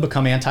England,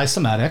 become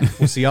anti-Semitic.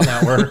 We'll see how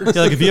that works.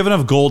 Yeah, like if you have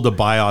enough gold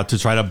to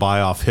try to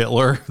buy off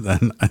Hitler,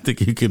 then I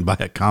think you can buy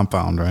a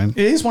compound, right? It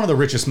is one of the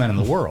richest men in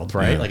the world,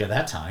 right? Like at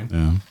that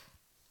time.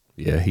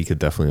 Yeah, he could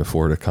definitely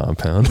afford a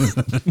compound.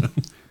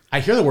 I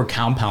hear the word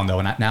compound though,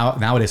 and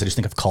nowadays I just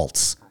think of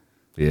cults.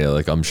 Yeah,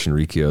 like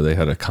Shinrikyo, they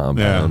had a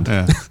compound.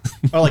 Yeah.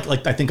 Or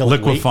like I think of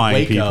liquefying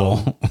Waco,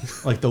 people,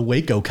 like the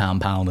Waco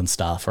compound and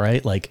stuff,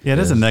 right? Like it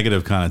has a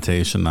negative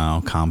connotation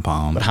now.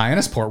 Compound, but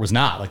Hyannisport was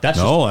not like that's.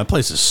 No, that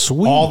place is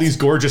sweet. All these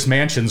gorgeous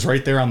mansions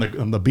right there on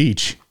the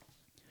beach.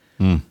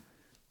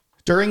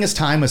 During his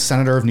time as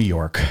senator of New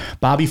York,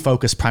 Bobby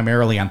focused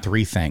primarily on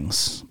three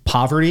things: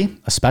 poverty,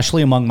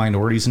 especially among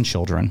minorities and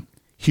children;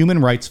 human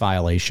rights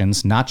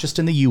violations, not just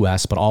in the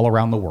U.S. but all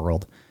around the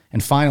world;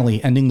 and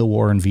finally, ending the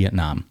war in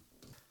Vietnam.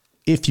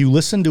 If you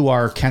listen to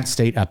our Kent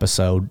State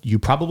episode, you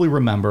probably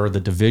remember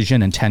the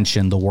division and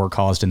tension the war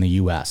caused in the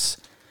U.S.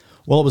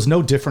 Well, it was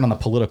no different on the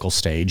political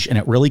stage, and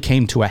it really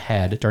came to a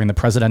head during the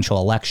presidential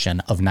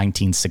election of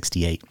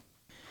 1968.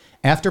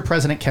 After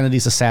President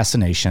Kennedy's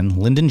assassination,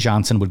 Lyndon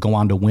Johnson would go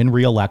on to win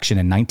re-election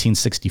in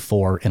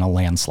 1964 in a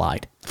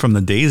landslide. From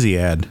the Daisy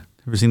ad.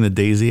 Ever seen the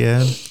Daisy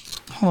ad?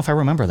 I don't know if I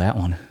remember that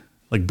one.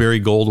 Like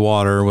Barry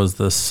Goldwater was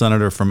the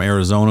senator from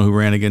Arizona who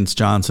ran against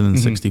Johnson in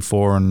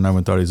 64, and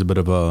everyone thought he was a bit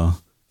of a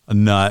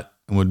nut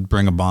and would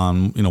bring a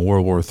bomb,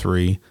 World War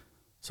III.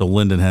 So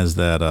Lyndon has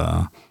that,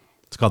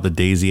 it's called the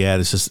Daisy ad.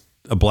 It's just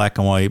a black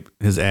and white,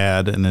 his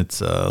ad, and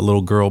it's a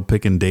little girl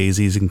picking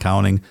daisies and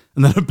counting,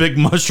 and then a big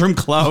mushroom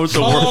cloud with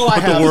the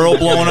world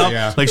blowing up.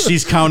 Yeah. Like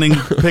she's picking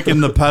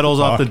the petals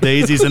off the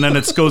daisies, and then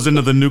it goes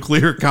into the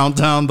nuclear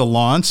countdown to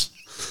launch.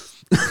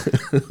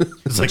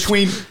 It's like,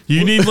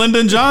 you need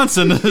Lyndon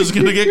Johnson. It's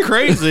going to get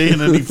crazy.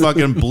 And then he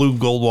fucking blew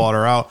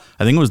Goldwater out.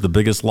 I think it was the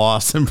biggest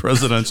loss in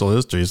presidential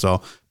history.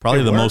 So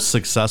probably the most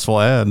successful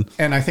ad.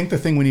 And I think the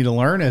thing we need to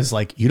learn is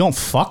like, you don't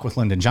fuck with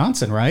Lyndon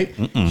Johnson, right?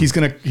 He's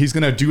going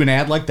to do an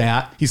ad like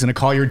that. He's going to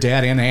call your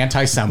dad an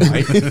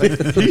anti-Semite.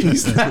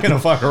 He's not going to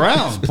fuck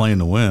around. He's playing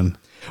to win.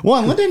 Well,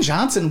 and Lyndon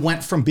Johnson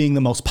went from being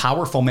the most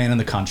powerful man in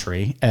the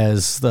country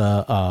as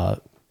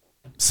the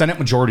Senate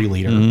Majority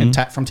Leader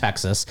from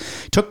Texas,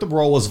 took the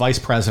role as vice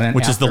president.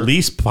 Which is the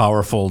least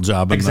powerful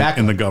job in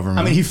the government.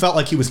 I mean, he felt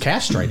like he was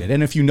castrated.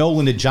 And if you know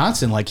Lyndon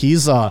Johnson, like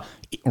he's a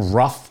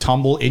rough,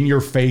 tumble, in your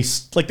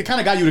face, like the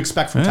kind of guy you'd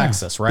expect from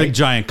Texas, right? Big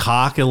giant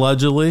cock,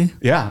 allegedly.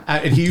 Yeah.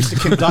 And he used to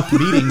conduct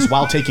meetings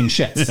while taking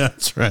shits. Yeah,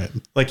 that's right.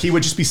 Like he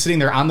would just be sitting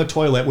there on the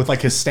toilet with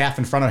like his staff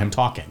in front of him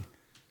talking.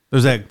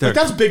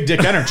 That's big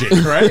dick energy,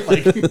 right?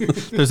 Like,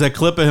 there's that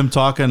clip of him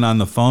talking on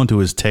the phone to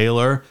his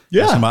tailor.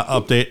 Yeah,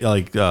 about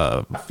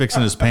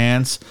fixing his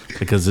pants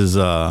because his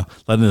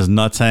letting his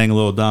nuts hang a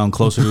little down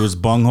closer to his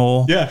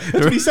bunghole. Yeah,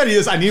 that's what he said.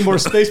 I need more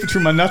space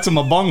between my nuts and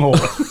my bunghole.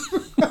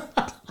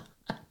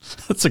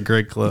 That's a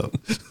great clip.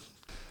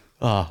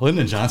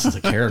 Lyndon Johnson's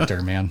a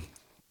character, man.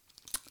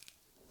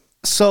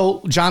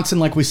 So Johnson,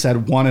 like we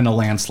said, won in a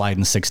landslide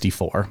in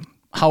 64.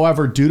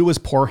 However, due to his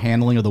poor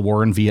handling of the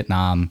war in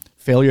Vietnam,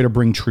 failure to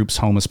bring troops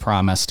home as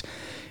promised,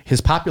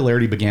 his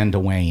popularity began to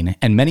wane,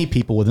 and many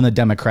people within the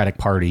Democratic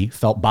Party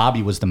felt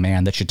Bobby was the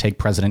man that should take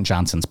President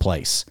Johnson's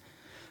place.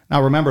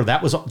 Now, remember,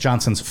 that was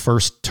Johnson's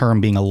first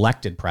term being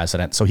elected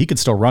president, so he could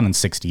still run in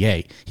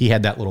 68. He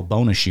had that little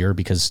bonus year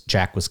because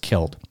Jack was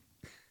killed.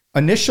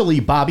 Initially,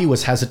 Bobby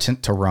was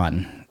hesitant to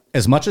run.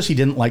 As much as he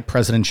didn't like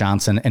President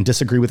Johnson and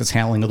disagree with his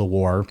handling of the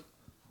war,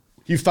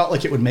 he felt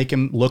like it would make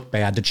him look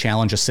bad to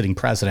challenge a sitting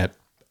president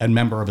and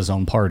member of his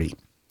own party.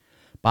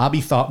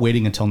 Bobby thought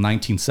waiting until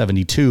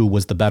 1972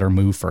 was the better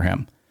move for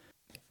him.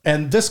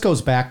 And this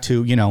goes back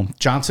to,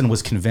 Johnson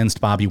was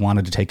convinced Bobby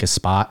wanted to take his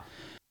spot.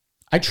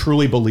 I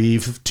truly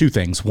believe two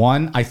things.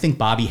 One, I think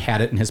Bobby had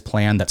it in his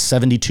plan that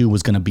 72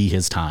 was going to be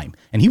his time.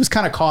 And he was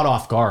kind of caught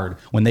off guard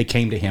when they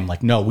came to him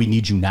like, no, we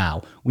need you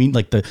now. We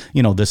like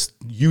this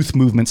youth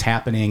movement's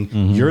happening.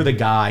 You're the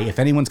guy. If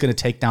anyone's going to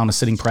take down a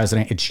sitting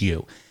president, it's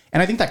you.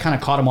 And I think that kind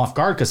of caught him off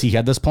guard because he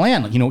had this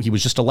plan. He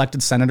was just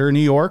elected senator in New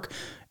York.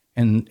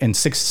 And in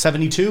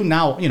 672,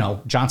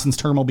 now, Johnson's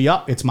term will be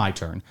up. It's my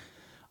turn.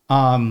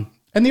 And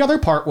the other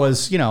part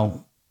was,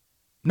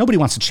 nobody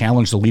wants to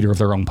challenge the leader of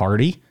their own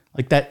party.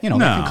 Like that, that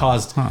can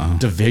cause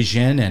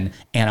division and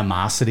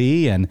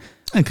animosity. And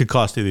could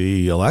cost you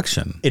the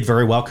election. It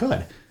very well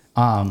could.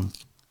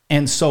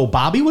 And so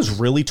Bobby was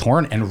really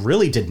torn and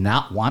really did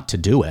not want to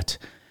do it.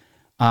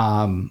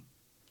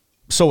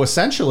 So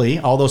essentially,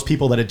 all those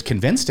people that had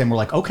convinced him were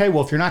like, okay,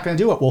 well, if you're not going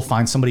to do it, we'll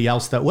find somebody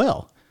else that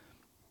will.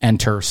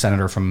 Enter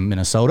Senator from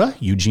Minnesota,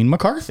 Eugene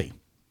McCarthy,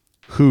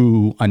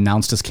 who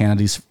announced his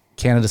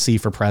candidacy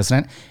for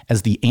president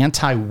as the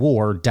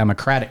anti-war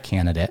Democratic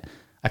candidate,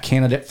 a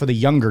candidate for the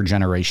younger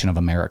generation of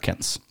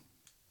Americans.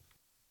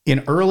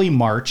 In early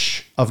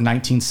March of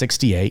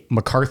 1968,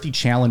 McCarthy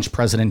challenged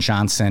President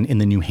Johnson in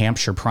the New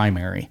Hampshire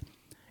primary.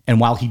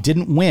 And while he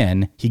didn't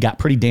win, he got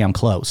pretty damn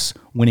close,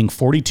 winning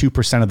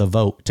 42% of the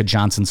vote to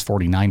Johnson's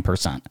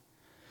 49%.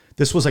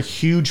 This was a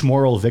huge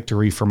moral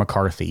victory for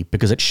McCarthy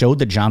because it showed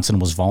that Johnson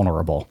was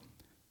vulnerable.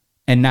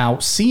 And now,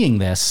 seeing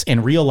this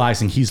and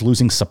realizing he's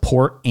losing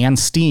support and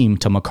steam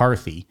to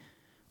McCarthy,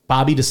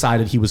 Bobby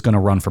decided he was going to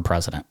run for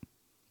president.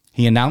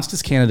 He announced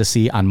his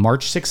candidacy on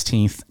March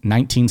 16th,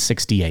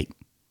 1968.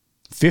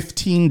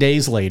 15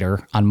 days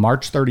later, on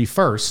March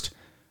 31st,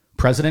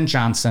 President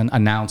Johnson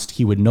announced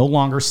he would no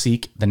longer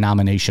seek the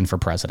nomination for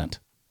president.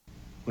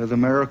 With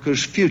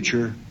America's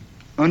future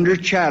under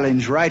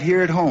challenge right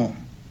here at home,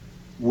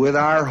 with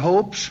our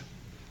hopes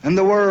and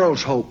the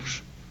world's hopes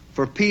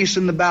for peace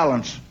and the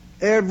balance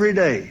every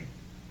day,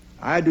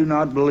 I do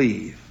not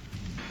believe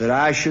that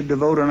I should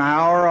devote an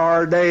hour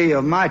or a day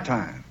of my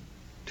time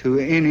to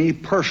any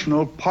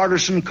personal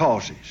partisan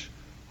causes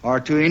or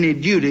to any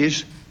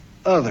duties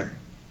other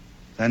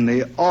than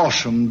the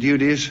awesome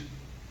duties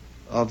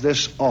of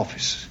this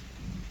office,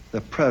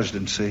 the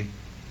presidency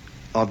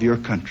of your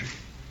country.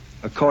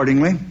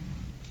 Accordingly,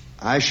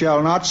 I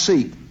shall not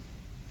seek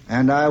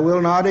and I will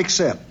not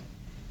accept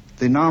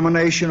the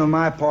nomination of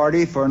my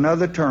party for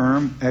another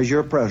term as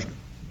your president.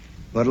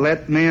 But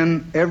let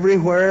men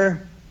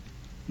everywhere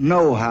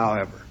know,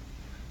 however,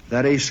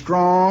 that a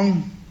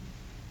strong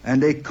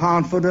and a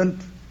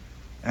confident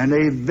and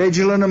a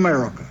vigilant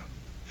America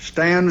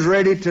stands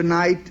ready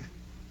tonight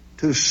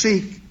to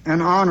seek an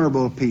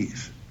honorable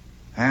peace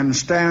and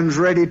stands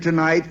ready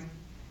tonight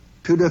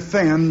to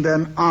defend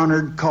an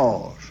honored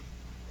cause,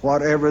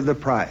 whatever the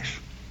price,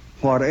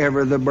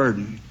 whatever the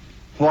burden,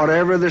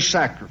 whatever the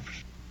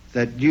sacrifice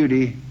that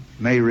duty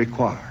may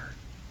require.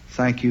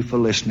 Thank you for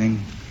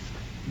listening.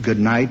 Good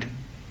night,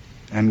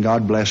 and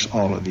God bless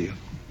all of you.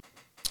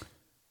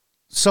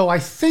 So I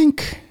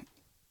think,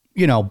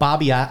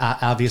 Bobby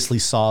obviously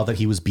saw that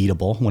he was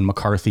beatable when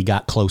McCarthy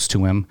got close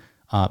to him.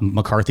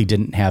 McCarthy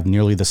didn't have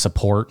nearly the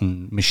support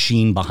and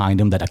machine behind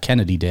him that a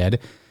Kennedy did.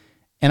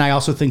 And I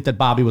also think that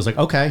Bobby was like,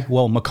 okay,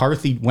 well,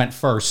 McCarthy went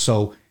first,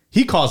 so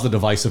he caused the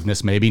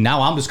divisiveness maybe.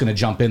 Now I'm just going to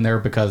jump in there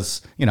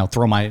because,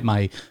 throw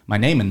my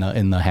name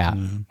in the hat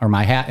or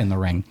my hat in the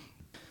ring.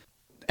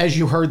 As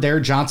you heard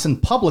there, Johnson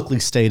publicly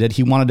stated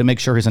he wanted to make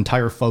sure his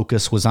entire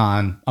focus was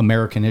on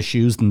American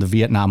issues and the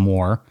Vietnam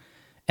War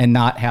and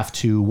not have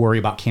to worry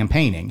about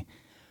campaigning.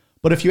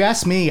 But if you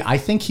ask me, I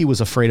think he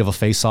was afraid of a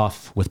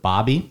face-off with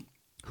Bobby,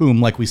 whom,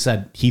 like we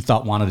said, he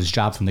thought wanted his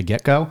job from the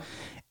get-go.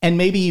 And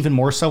maybe even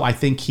more so, I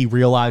think he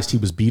realized he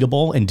was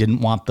beatable and didn't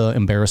want the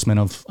embarrassment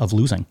of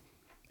losing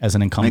as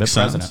an incumbent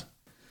president.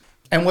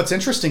 And what's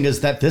interesting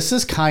is that this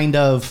is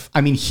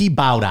he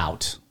bowed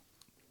out,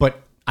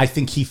 but I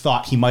think he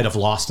thought he might have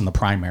lost in the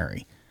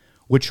primary,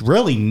 which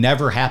really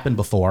never happened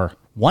before.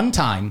 One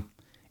time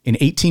in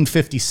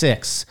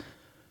 1856,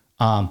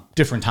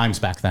 different times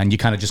back then, you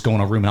kind of just go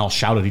in a room and all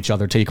shout at each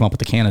other till you come up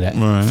with a candidate.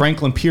 Right.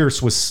 Franklin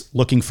Pierce was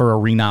looking for a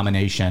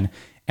renomination,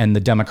 and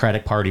the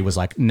Democratic Party was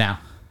like, nah,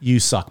 you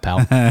suck, pal.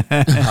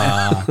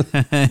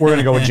 We're going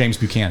to go with James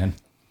Buchanan.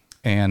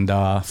 And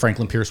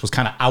Franklin Pierce was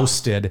kind of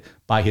ousted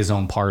by his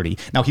own party.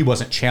 Now, he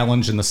wasn't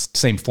challenged in the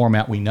same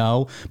format we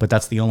know, but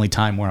that's the only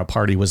time where a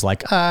party was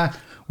like, we're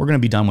going to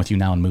be done with you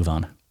now and move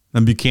on.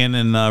 And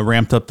Buchanan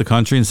ramped up the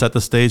country and set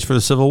the stage for the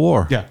Civil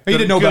War. Yeah, he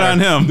did no better. On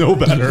him. No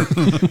better.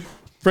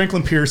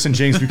 Franklin Pierce and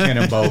James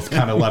Buchanan both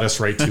kind of led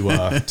us right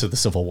to the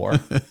Civil War.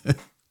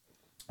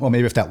 Well,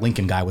 maybe if that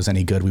Lincoln guy was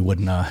any good, we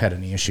wouldn't have had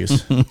any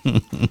issues.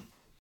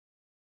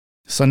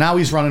 So now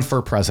he's running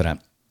for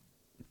president.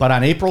 But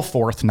on April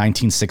 4th,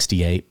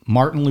 1968,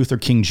 Martin Luther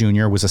King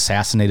Jr. was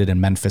assassinated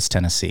in Memphis,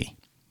 Tennessee.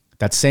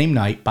 That same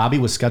night, Bobby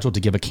was scheduled to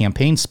give a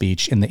campaign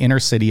speech in the inner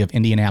city of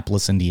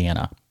Indianapolis,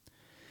 Indiana.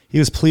 He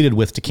was pleaded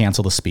with to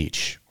cancel the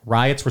speech.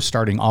 Riots were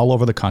starting all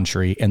over the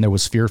country, and there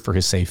was fear for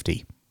his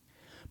safety.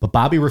 But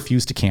Bobby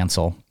refused to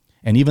cancel,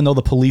 and even though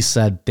the police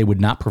said they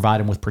would not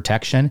provide him with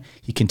protection,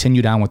 he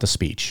continued on with the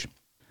speech.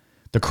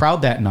 The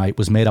crowd that night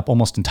was made up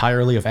almost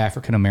entirely of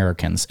African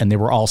Americans, and they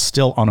were all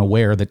still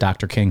unaware that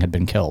Dr. King had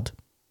been killed.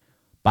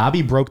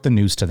 Bobby broke the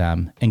news to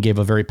them and gave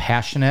a very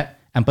passionate,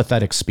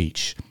 empathetic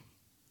speech.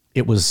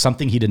 It was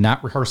something he did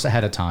not rehearse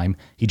ahead of time.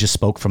 He just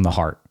spoke from the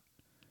heart.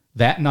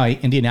 That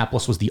night,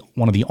 Indianapolis was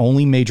one of the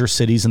only major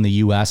cities in the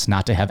U.S.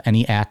 not to have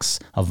any acts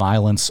of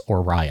violence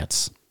or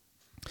riots.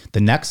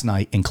 The next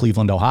night in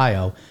Cleveland,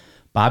 Ohio,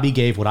 Bobby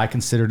gave what I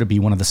consider to be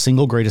one of the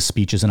single greatest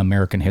speeches in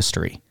American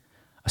history,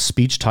 a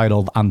speech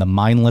titled On the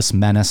Mindless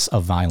Menace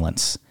of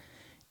Violence.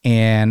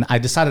 And I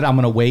decided I'm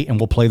going to wait and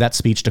we'll play that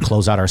speech to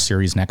close out our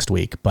series next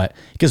week. But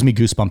it gives me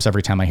goosebumps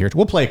every time I hear it.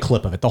 We'll play a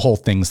clip of it. The whole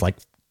thing's like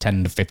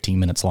 10 to 15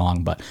 minutes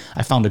long, but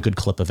I found a good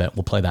clip of it.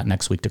 We'll play that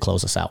next week to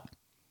close us out.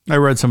 I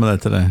read some of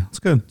that today. It's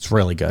good. It's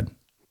really good.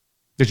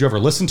 Did you ever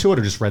listen to it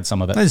or just read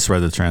some of it? I just read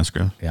the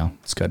transcript. Yeah,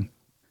 it's good.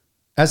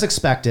 As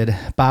expected,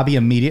 Bobby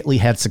immediately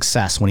had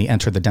success when he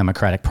entered the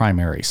Democratic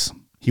primaries.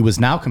 He was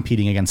now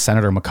competing against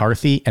Senator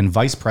McCarthy and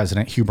Vice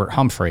President Hubert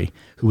Humphrey,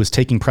 who was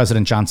taking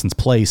President Johnson's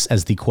place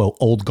as the, quote,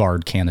 old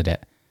guard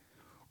candidate.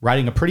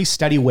 Riding a pretty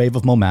steady wave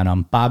of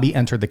momentum, Bobby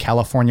entered the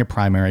California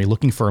primary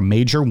looking for a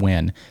major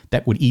win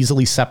that would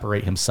easily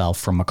separate himself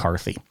from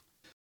McCarthy.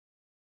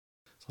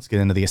 Let's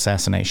get into the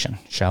assassination,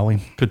 shall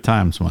we? Good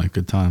times, Mike.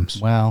 Good times.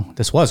 Well,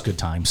 this was good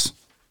times.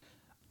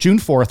 June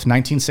 4th,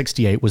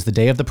 1968 was the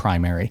day of the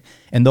primary,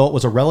 and though it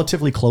was a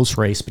relatively close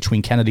race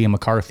between Kennedy and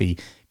McCarthy,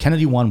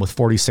 Kennedy won with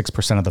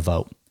 46% of the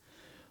vote.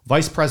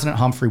 Vice President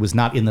Humphrey was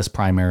not in this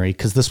primary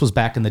because this was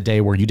back in the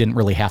day where you didn't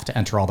really have to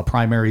enter all the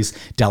primaries.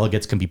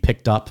 Delegates can be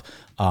picked up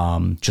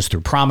just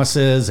through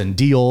promises and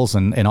deals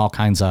and all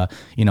kinds of,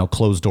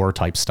 closed door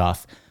type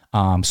stuff.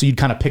 So you'd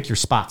kind of pick your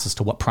spots as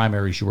to what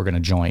primaries you were going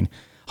to join.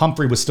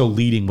 Humphrey was still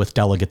leading with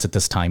delegates at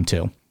this time,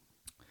 too.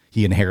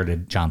 He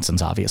inherited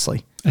Johnson's,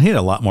 obviously. And he had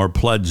a lot more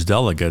pledged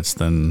delegates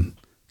than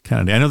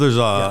Kennedy. I know there's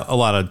a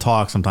lot of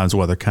talk sometimes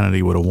whether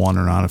Kennedy would have won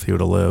or not if he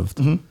would have lived.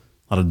 Mm-hmm.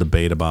 A lot of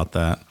debate about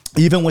that.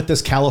 Even with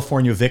this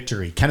California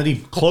victory, Kennedy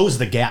closed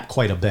the gap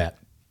quite a bit,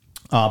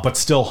 but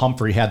still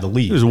Humphrey had the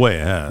lead. He was way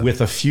ahead.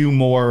 With a few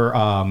more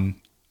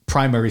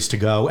primaries to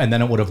go, and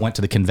then it would have went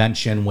to the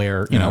convention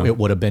where, it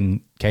would have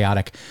been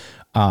chaotic.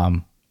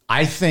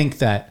 I think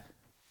that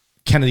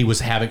Kennedy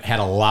had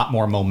a lot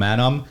more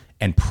momentum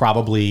and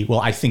probably,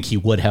 I think he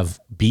would have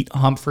beat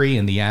Humphrey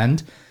in the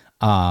end.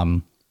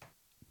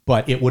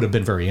 But it would have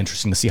been very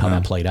interesting to see how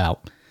that played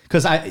out.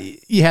 Because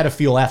you had to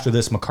feel after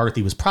this,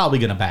 McCarthy was probably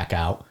going to back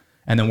out.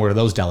 And then where do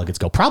those delegates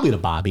go? Probably to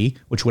Bobby,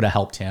 which would have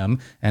helped him.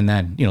 And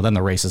then, then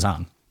the race is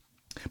on.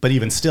 But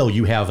even still,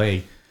 you have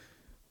a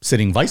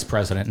sitting vice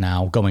president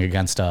now going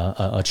against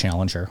a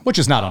challenger, which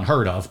is not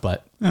unheard of,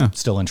 but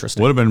still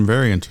interesting. Would have been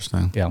very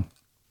interesting. Yeah.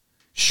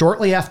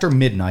 Shortly after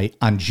midnight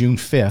on June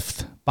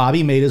 5th,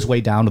 Bobby made his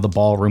way down to the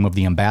ballroom of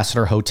the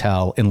Ambassador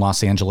Hotel in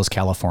Los Angeles,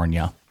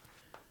 California.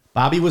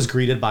 Bobby was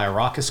greeted by a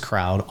raucous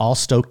crowd, all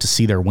stoked to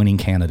see their winning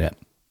candidate.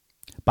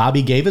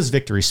 Bobby gave his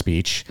victory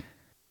speech,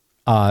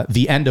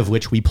 the end of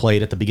which we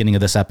played at the beginning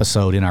of this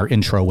episode in our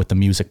intro with the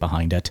music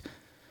behind it.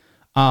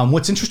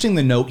 What's interesting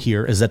to note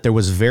here is that there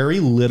was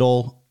very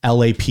little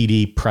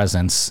LAPD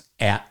presence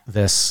at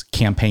this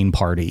campaign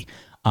party.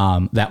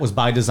 That was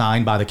by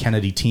design by the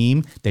Kennedy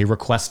team. They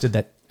requested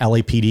that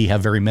LAPD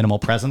have very minimal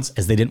presence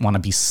as they didn't want to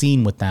be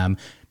seen with them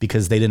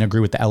because they didn't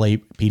agree with the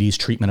LAPD's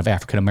treatment of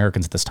African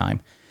Americans at this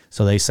time.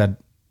 So they said,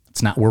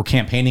 we're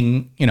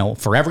campaigning,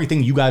 for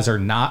everything you guys are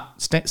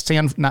not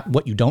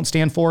what you don't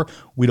stand for.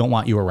 We don't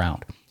want you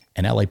around.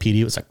 And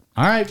LAPD was like,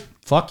 all right,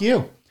 fuck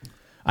you.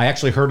 I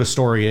actually heard a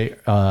story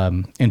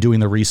in doing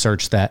the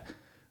research that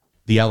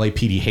the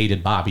LAPD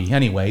hated Bobby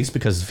anyways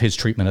because of his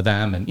treatment of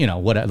them and,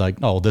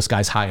 this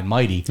guy's high and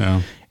mighty.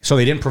 Yeah. So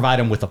they didn't provide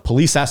him with a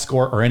police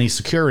escort or any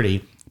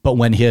security. But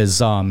when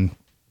his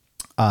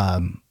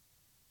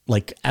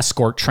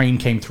escort train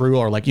came through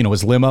or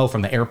his limo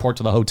from the airport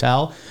to the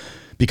hotel,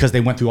 because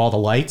they went through all the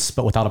lights,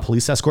 but without a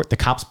police escort, the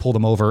cops pulled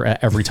him over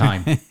every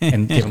time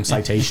and gave him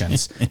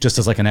citations just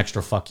as an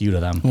extra fuck you to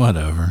them.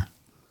 Whatever.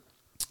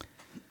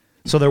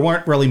 So there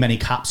weren't really many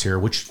cops here,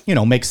 which,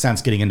 makes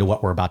sense getting into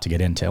what we're about to get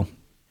into.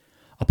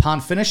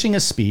 Upon finishing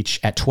his speech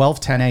at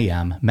 12:10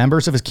 a.m.,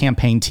 members of his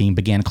campaign team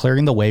began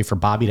clearing the way for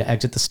Bobby to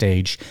exit the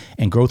stage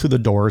and go through the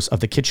doors of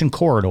the kitchen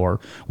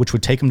corridor, which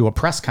would take him to a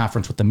press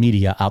conference with the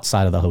media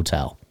outside of the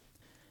hotel.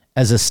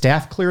 As his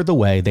staff cleared the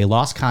way, they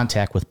lost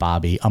contact with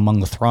Bobby among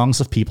the throngs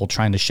of people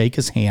trying to shake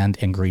his hand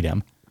and greet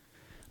him.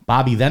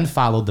 Bobby then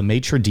followed the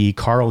maitre d',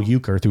 Carl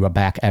Euchre, through a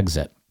back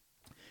exit.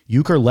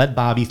 Euchre led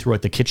Bobby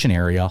throughout the kitchen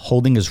area,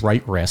 holding his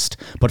right wrist,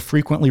 but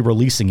frequently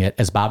releasing it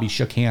as Bobby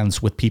shook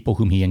hands with people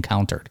whom he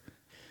encountered.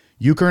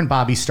 Euchre and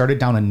Bobby started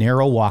down a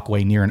narrow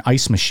walkway near an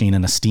ice machine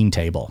and a steam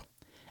table.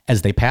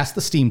 As they passed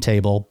the steam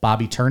table,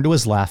 Bobby turned to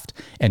his left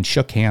and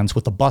shook hands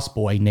with a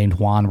busboy named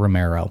Juan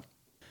Romero.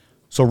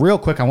 So real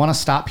quick, I want to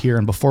stop here.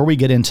 And before we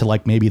get into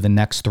maybe the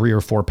next 3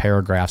 or 4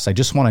 paragraphs, I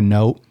just want to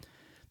note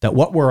that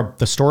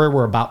the story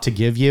we're about to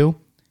give you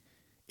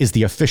is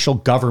the official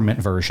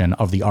government version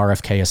of the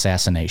RFK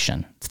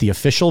assassination. It's the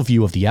official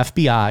view of the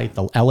FBI,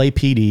 the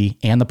LAPD,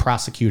 and the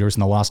prosecutors in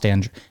the Los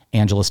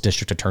Angeles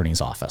District Attorney's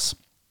Office.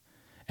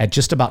 At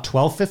just about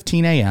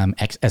 12:15 a.m.,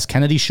 as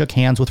Kennedy shook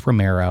hands with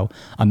Romero,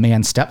 a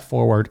man stepped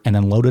forward and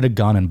then loaded a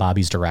gun in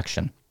Bobby's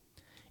direction.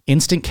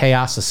 Instant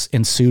chaos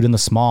ensued in the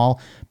small,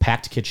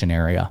 packed kitchen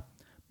area.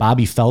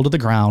 Bobby fell to the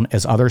ground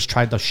as others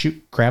tried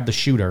to grab the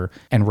shooter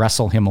and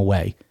wrestle him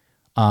away.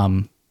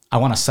 I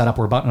want to set up,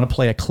 we're about to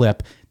play a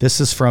clip. This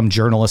is from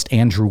journalist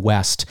Andrew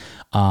West,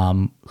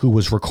 who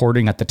was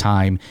recording at the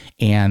time,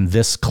 and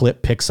this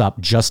clip picks up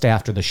just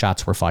after the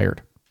shots were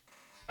fired.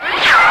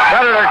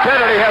 Senator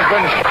Kennedy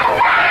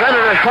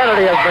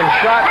has been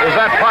shot. Is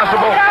that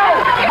possible?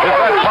 Is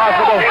that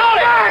possible?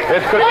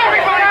 Is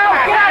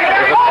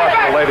it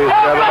possible, ladies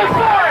and gentlemen?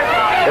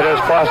 It is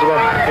possible.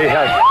 He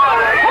has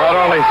not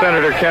only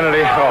Senator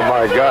Kennedy, oh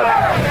my God.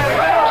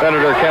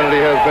 Senator Kennedy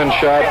has been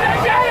shot.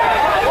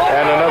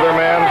 And another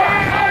man,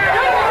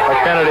 a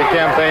Kennedy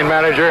campaign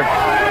manager,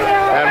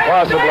 and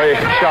possibly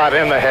shot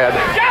in the head.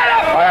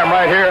 I am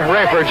right here.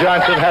 Rayford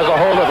Johnson has a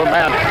hold of a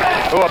man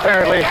who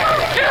apparently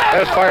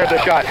has fired the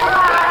shot.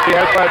 He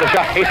has fired the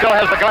shot. He still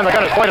has the gun. The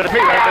gun is pointed at me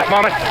right at this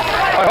moment.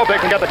 I hope they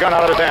can get the gun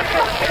out of his hand.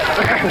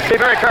 Be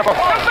very careful.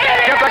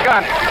 Get the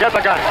gun. Get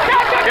the gun.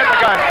 Get the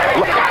gun.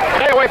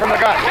 Stay away from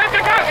the gun.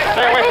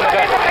 Stay away from the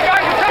gun.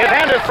 His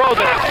hand is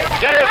frozen.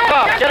 Get his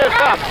thumb. Get his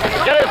thumb.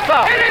 Get his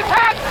thumb.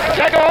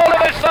 Take a hold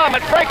of his thumb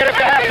and break it if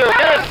you have to.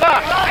 Get his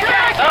thumb.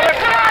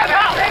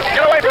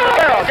 Get away from the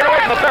barrel. Get away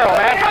from the barrel,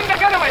 man.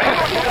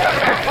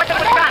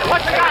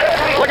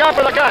 Look out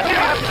for the gun.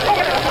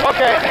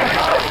 Okay.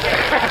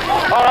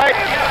 All right.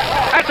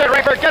 That's it,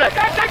 Raper. Get it.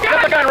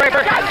 Get the gun,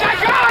 Raper.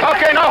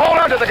 Okay, now hold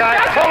on to the guy.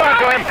 Hold on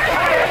to him.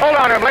 Hold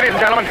on to him, ladies and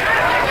gentlemen.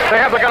 They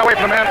have the gun away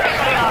from the man.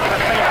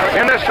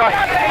 In this car.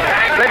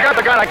 They've got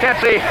the gun. I can't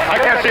see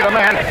the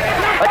man.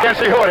 I can't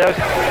see who it is.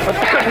 But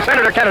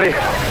Senator Kennedy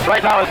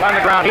right now is on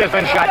the ground. He has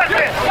been shot.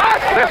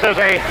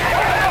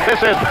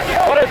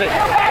 What is it?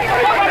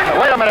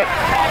 Wait a minute.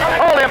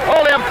 Hold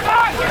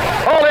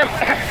him.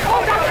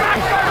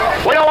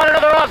 We don't want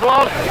another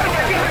Oswald.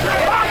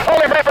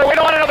 Hold him, Raper. We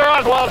don't want another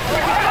Oswald.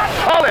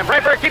 Hold him,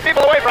 Raper. Keep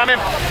people away from him.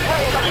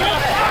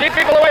 Keep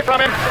people away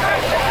from him.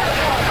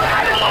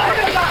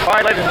 All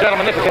right, ladies and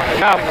gentlemen, this is it.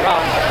 Now,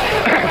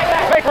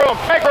 make room.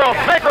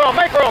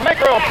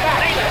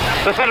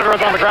 The senator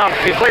is on the ground.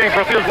 He's bleeding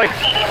profusely.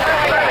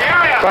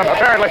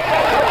 Apparently,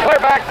 clear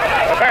back.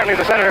 Apparently,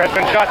 the senator has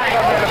been shot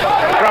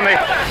from the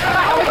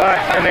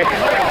in the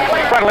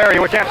frontal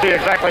area. We can't see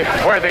exactly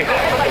where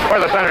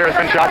the senator has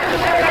been shot.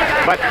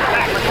 But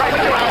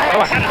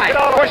come on,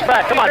 push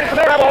back. Come on,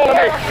 grab a hold of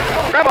me.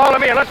 Grab a hold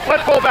of me, and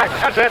let's pull back.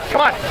 That's it.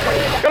 Come on,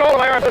 get a hold of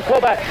my arms. Let's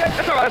pull back.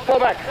 Let's pull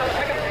back.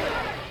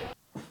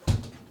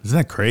 Isn't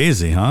that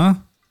crazy, huh?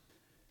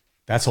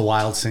 That's a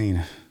wild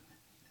scene.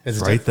 It's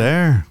right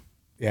there.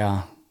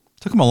 Yeah.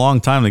 Took him a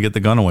long time to get the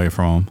gun away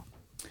from him.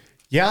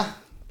 Yeah.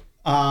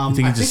 You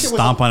think he'd just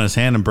stomp on his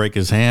hand and break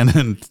his hand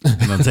and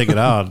take it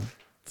out?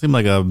 Seemed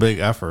like a big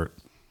effort.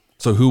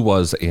 So who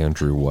was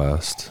Andrew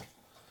West?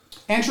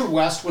 Andrew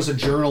West was a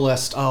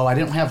journalist. Oh, I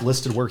didn't have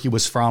listed where he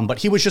was from, but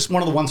he was just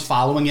one of the ones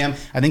following him.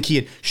 I think he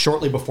had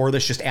shortly before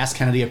this just asked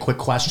Kennedy a quick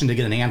question to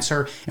get an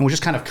answer and was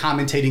just kind of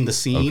commentating the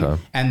scene.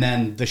 Okay. And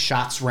then the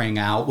shots rang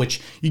out,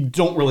 which you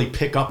don't really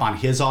pick up on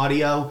his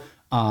audio.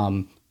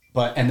 And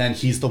then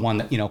he's the one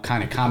that,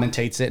 kind of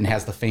commentates it and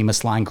has the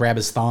famous line, grab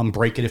his thumb,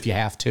 break it if you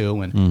have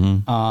to.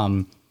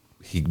 And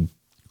he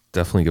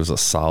definitely gives a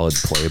solid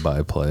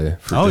play-by-play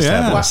for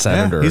having a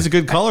senator. Yeah. He's a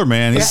good color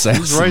man. He's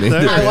right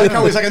there. I like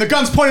how he's like, and the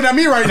gun's pointed at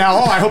me right now.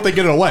 Oh, I hope they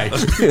get it away.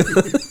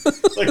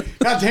 Like,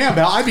 God damn,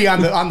 Val, I'd be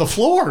on the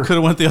floor. Could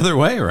have went the other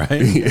way, right?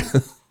 Yeah.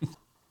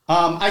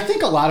 I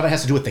think a lot of it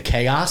has to do with the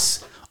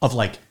chaos of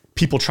like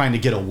people trying to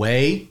get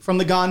away from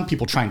the gun,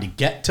 people trying to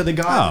get to the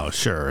gun. Oh,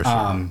 sure.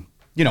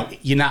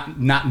 You're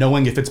not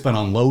knowing if it's been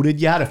unloaded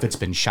yet, if it's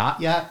been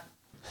shot yet.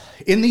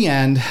 In the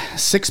end,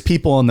 6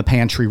 people in the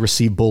pantry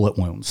received bullet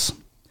wounds.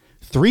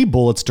 3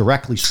 bullets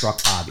directly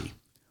struck Bobby.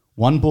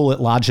 1 bullet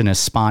lodged in his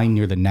spine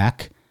near the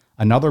neck.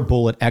 Another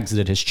bullet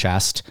exited his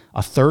chest. A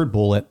 3rd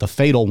bullet, the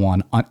fatal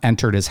one,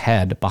 entered his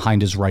head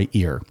behind his right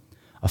ear.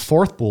 A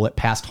 4th bullet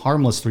passed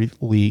harmlessly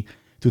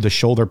through the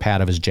shoulder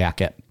pad of his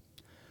jacket.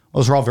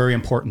 Those are all very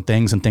important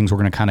things and things we're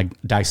going to kind of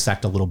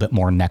dissect a little bit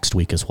more next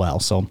week as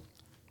well. So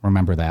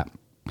remember that.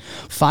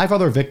 5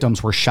 other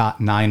victims were shot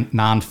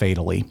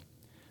non-fatally.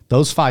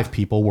 Those 5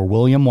 people were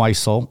William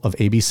Weissel of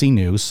ABC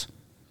News,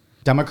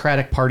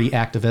 Democratic Party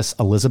activist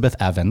Elizabeth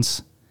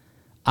Evans,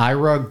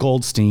 Ira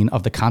Goldstein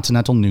of the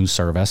Continental News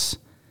Service,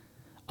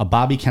 a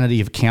Bobby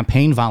Kennedy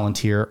campaign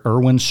volunteer,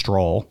 Erwin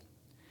Stroll,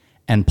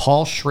 and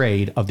Paul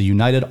Schrade of the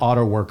United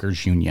Auto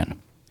Workers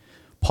Union.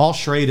 Paul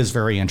Schrade is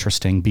very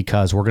interesting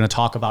because we're going to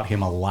talk about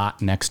him a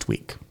lot next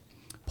week.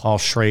 Paul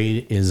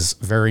Schrade is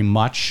very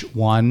much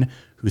one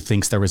who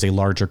thinks there was a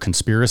larger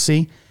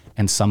conspiracy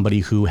and somebody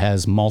who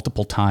has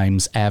multiple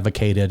times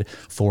advocated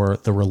for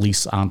the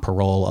release on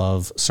parole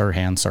of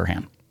Sirhan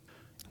Sirhan.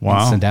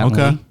 Wow.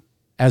 Incidentally, okay.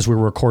 As we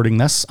were recording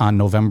this on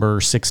November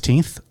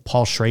 16th,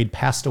 Paul Schrade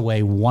passed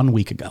away 1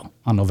 week ago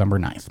on November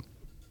 9th.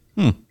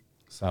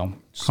 So,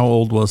 how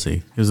old was he?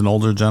 He was an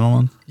older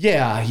gentleman?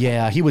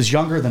 Yeah. He was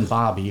younger than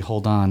Bobby.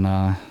 Hold on.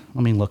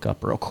 Let me look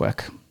up real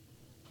quick.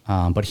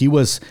 But he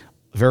was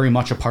very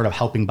much a part of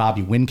helping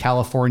Bobby win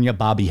California.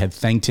 Bobby had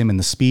thanked him in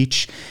the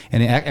speech.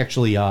 And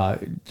actually, I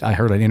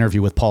heard an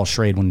interview with Paul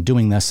Schrade when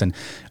doing this. And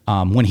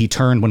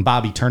when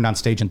Bobby turned on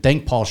stage and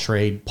thanked Paul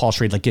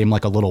Schrade like gave him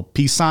like a little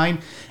peace sign.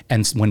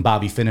 And when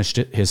Bobby finished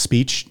his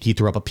speech, he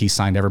threw up a peace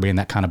sign to everybody. And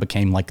that kind of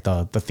became like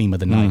the theme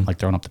of the night, like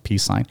throwing up the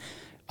peace sign.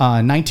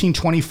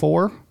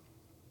 1924.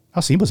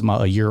 Oh, so he was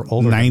a year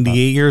older. 98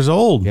 years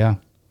old. Yeah.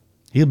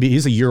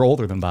 He's a year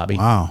older than Bobby.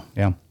 Wow.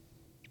 Yeah.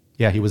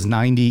 Yeah, he was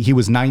 90. He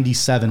was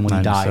 97 when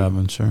he died.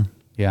 97, sure.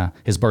 Yeah,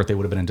 his birthday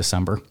would have been in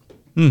December.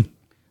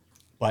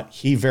 But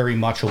he very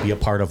much will be a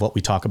part of what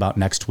we talk about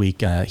next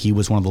week. He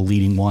was one of the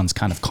leading ones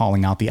kind of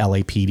calling out the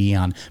LAPD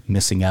on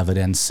missing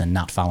evidence and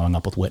not following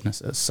up with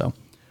witnesses. So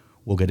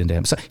we'll get into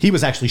him. So he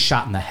was actually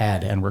shot in the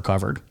head and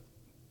recovered.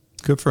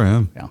 Good for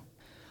him. Yeah.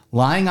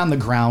 Lying on the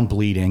ground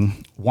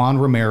bleeding, Juan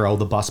Romero,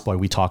 the busboy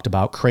we talked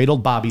about,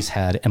 cradled Bobby's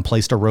head and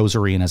placed a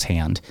rosary in his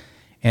hand.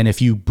 And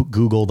if you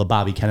Google the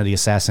Bobby Kennedy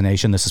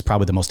assassination, this is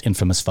probably the most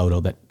infamous photo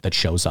that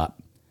shows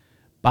up.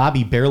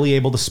 Bobby, barely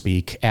able to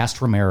speak,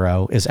 asked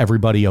Romero, "Is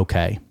everybody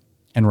okay?"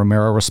 And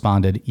Romero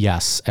responded,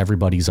 "Yes,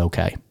 everybody's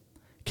okay."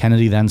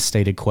 Kennedy then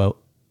stated,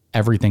 quote,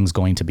 "Everything's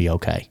going to be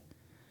okay."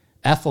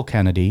 Ethel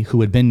Kennedy,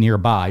 who had been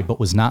nearby but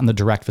was not in the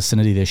direct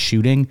vicinity of this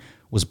shooting,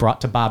 was brought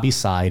to Bobby's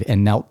side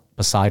and knelt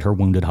beside her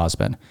wounded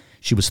husband.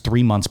 She was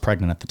 3 months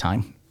pregnant at the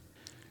time.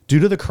 Due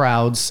to the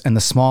crowds and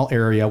the small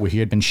area where he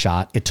had been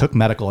shot, it took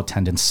medical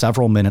attendants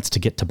several minutes to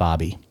get to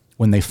Bobby.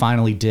 When they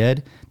finally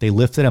did, they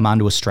lifted him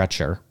onto a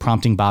stretcher,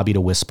 prompting Bobby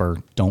to whisper,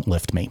 "Don't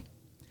lift me."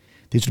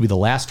 These would be the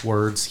last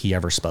words he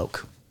ever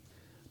spoke.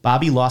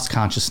 Bobby lost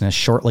consciousness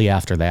shortly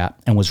after that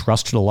and was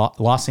rushed to the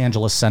Los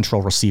Angeles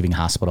Central Receiving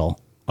Hospital,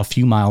 a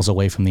few miles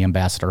away from the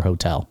Ambassador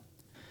Hotel.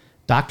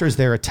 Doctors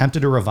there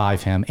attempted to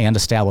revive him and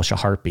establish a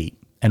heartbeat,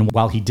 and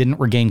while he didn't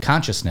regain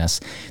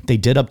consciousness, they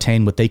did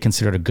obtain what they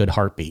considered a good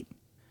heartbeat.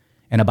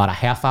 And about a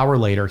half hour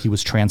later, he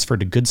was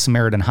transferred to Good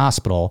Samaritan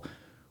Hospital,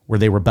 where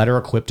they were better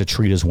equipped to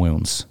treat his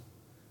wounds.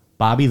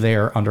 Bobby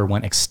there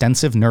underwent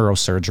extensive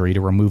neurosurgery to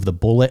remove the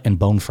bullet and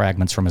bone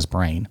fragments from his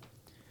brain.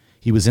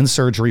 He was in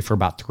surgery for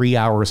about 3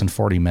 hours and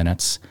 40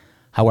 minutes.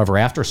 However,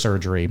 after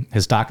surgery,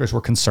 his doctors were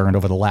concerned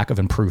over the lack of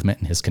improvement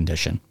in his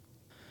condition.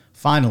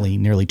 Finally,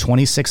 nearly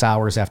 26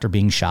 hours after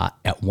being shot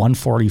at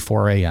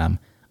 1:44 a.m.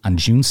 on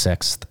June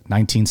 6,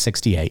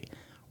 1968,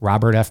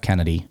 Robert F.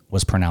 Kennedy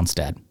was pronounced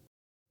dead.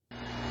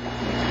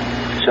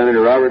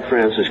 Senator Robert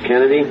Francis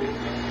Kennedy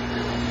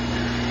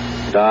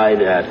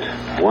died at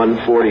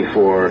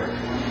 1:44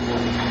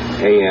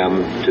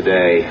 a.m.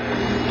 today,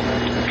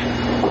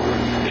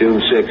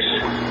 June 6,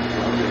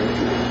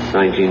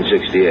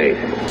 1968.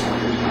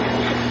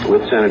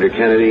 With Senator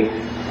Kennedy,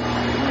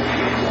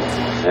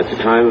 at the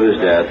time of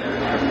his death,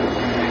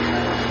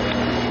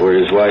 were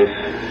his wife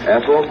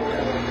Ethel,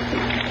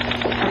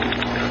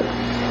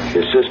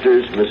 his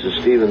sisters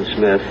Mrs. Stephen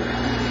Smith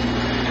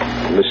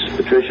and Mrs.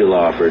 Patricia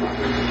Lawford,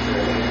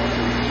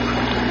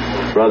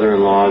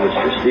 brother-in-law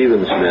Mr.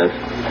 Stephen Smith,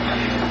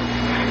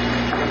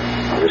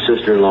 and his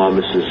sister-in-law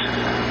Mrs.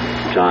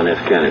 John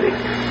F. Kennedy.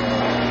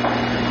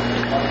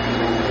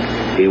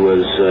 He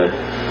was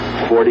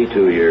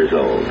 42 years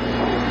old.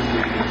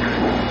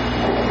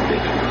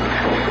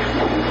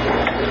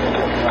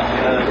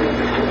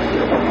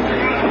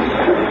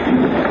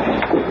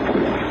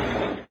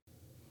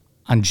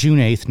 On June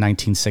 8th,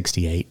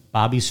 1968,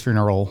 Bobby's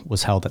funeral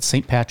was held at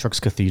St.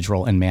 Patrick's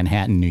Cathedral in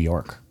Manhattan, New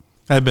York.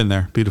 I've been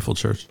there. Beautiful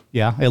church.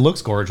 Yeah, it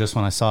looks gorgeous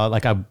when I saw it.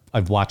 Like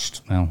I've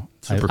watched, I'm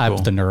cool.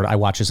 the nerd. I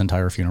watched his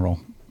entire funeral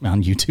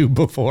on YouTube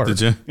before.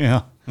 Did you?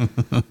 Yeah.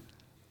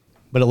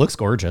 But it looks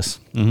gorgeous.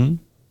 Mm-hmm.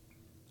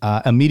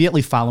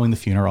 Immediately following the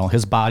funeral,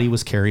 his body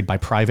was carried by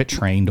private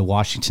train to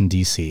Washington,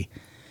 D.C.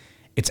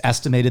 It's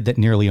estimated that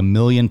nearly 1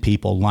 million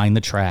people lined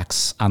the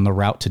tracks on the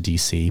route to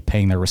D.C.,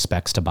 paying their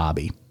respects to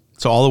Bobby.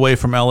 So all the way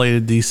from L.A. to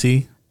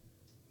D.C.?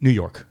 New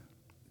York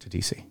to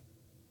D.C.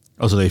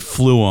 Oh, so they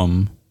flew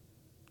him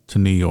to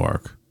New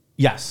York.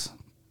 Yes.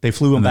 They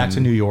flew him back to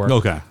New York.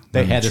 Okay.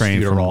 They had his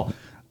funeral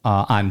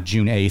on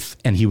June 8th,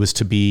 and he was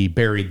to be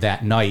buried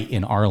that night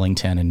in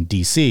Arlington in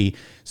D.C.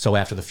 So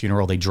after the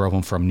funeral, they drove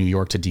him from New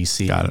York to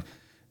D.C. Got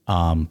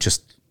it.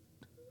 Just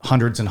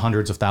hundreds and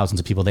hundreds of thousands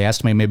of people. They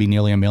estimate maybe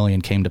nearly 1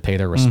 million came to pay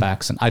their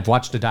respects. And I've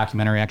watched a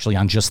documentary actually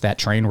on just that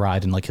train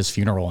ride and like his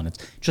funeral, and it's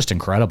just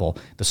incredible.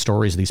 The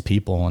stories of these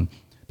people, and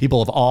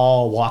people of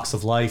all walks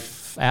of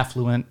life,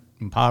 affluent,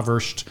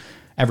 impoverished,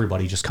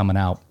 everybody just coming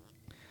out.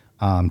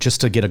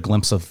 Just to get a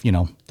glimpse of,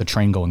 the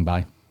train going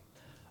by.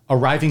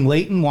 Arriving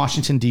late in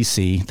Washington,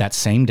 D.C. that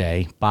same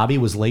day, Bobby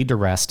was laid to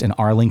rest in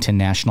Arlington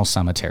National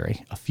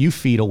Cemetery, a few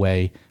feet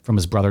away from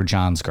his brother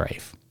John's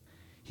grave.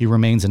 He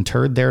remains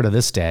interred there to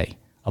this day.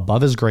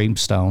 Above his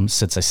gravestone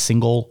sits a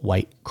single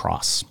white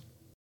cross.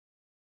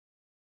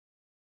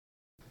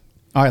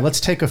 All right,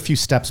 let's take a few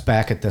steps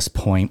back at this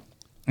point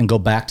and go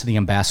back to the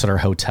Ambassador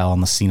Hotel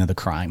and the scene of the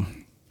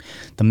crime.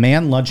 The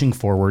man lunging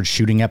forward,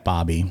 shooting at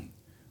Bobby,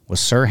 was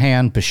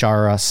Sirhan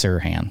Bishara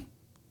Sirhan.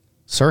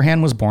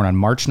 Sirhan was born on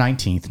March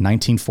 19th,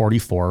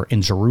 1944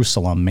 in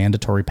Jerusalem,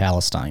 Mandatory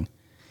Palestine.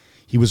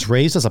 He was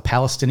raised as a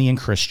Palestinian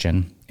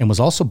Christian and was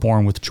also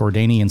born with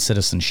Jordanian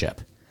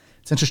citizenship.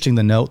 It's interesting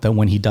to note that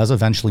when he does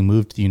eventually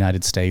move to the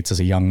United States as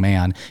a young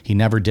man, he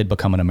never did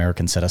become an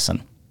American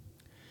citizen.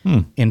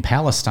 In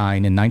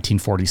Palestine in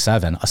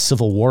 1947, a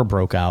civil war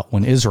broke out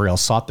when Israel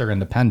sought their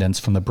independence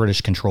from the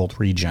British-controlled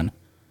region.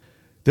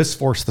 This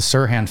forced the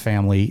Sirhan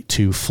family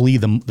to flee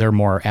their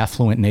more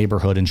affluent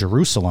neighborhood in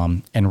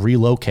Jerusalem and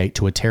relocate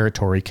to a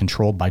territory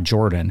controlled by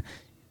Jordan.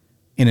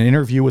 In an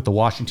interview with the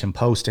Washington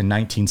Post in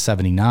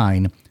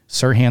 1979,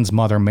 Sirhan's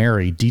mother,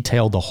 Mary,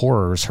 detailed the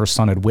horrors her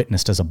son had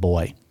witnessed as a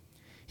boy.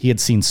 He had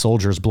seen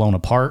soldiers blown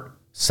apart,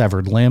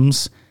 severed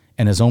limbs,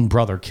 and his own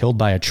brother killed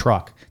by a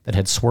truck that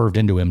had swerved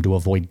into him to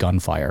avoid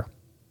gunfire.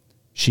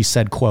 She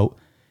said, quote,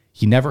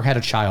 "He never had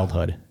a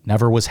childhood,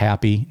 never was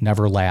happy,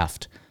 never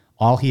laughed.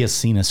 All he has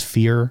seen is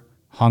fear,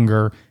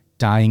 hunger,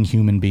 dying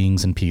human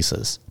beings in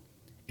pieces.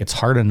 It's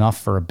hard enough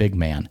for a big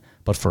man,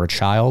 but for a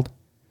child,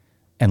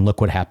 and look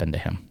what happened to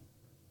him.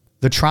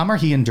 The trauma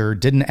he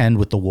endured didn't end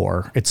with the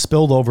war. It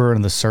spilled over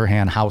into the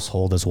Sirhan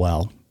household as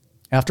well.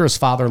 After his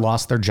father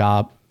lost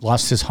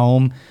his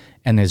home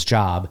and his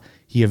job,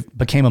 he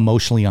became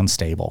emotionally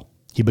unstable.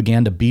 He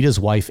began to beat his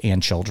wife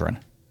and children.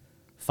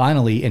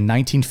 Finally, in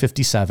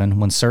 1957,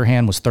 when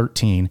Sirhan was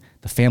 13,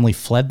 the family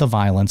fled the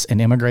violence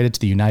and immigrated to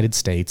the United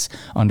States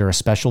under a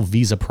special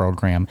visa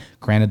program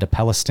granted to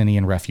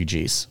Palestinian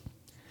refugees.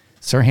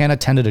 Sirhan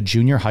attended a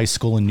junior high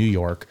school in New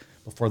York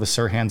before the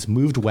Sirhans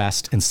moved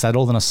west and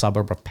settled in a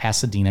suburb of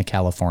Pasadena,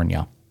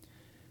 California.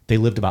 They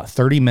lived about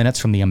 30 minutes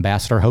from the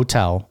Ambassador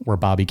Hotel, where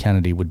Bobby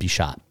Kennedy would be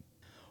shot.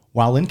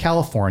 While in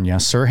California,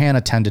 Sirhan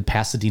attended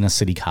Pasadena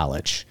City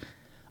College.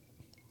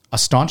 A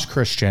staunch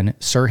Christian,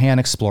 Sirhan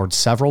explored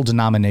several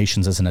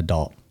denominations as an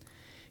adult.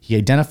 He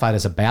identified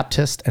as a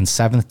Baptist and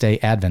Seventh-day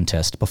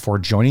Adventist before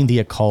joining the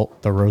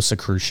occult, the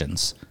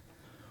Rosicrucians.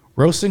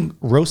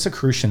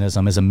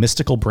 Rosicrucianism is a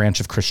mystical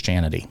branch of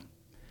Christianity.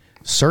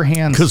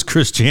 Sirhan's... Because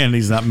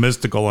Christianity's not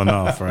mystical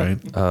enough, right?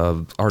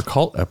 Our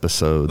cult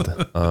episode,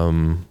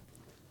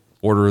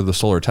 Order of the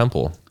Solar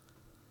Temple.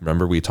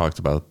 Remember we talked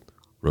about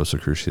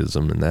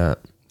Rosicrucianism and that.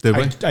 Did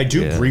we? I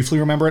do briefly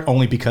remember it,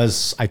 only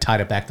because I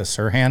tied it back to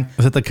Sirhan.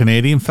 Is it the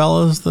Canadian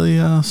fellows,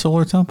 the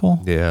Solar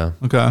Temple? Yeah.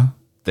 Okay.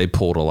 They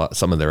pulled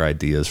some of their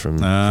ideas from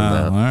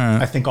that. All right.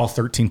 I think all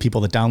 13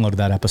 people that downloaded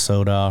that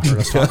episode heard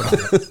us talk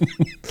about it.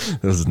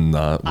 It was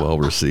not well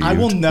received. I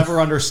will never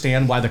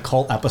understand why the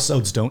cult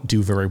episodes don't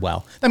do very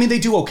well. I mean, they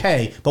do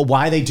okay, but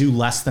why they do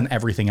less than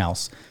everything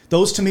else.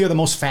 Those, to me, are the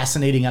most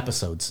fascinating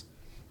episodes.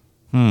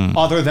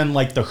 Other than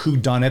like the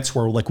whodunits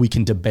where like we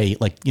can debate,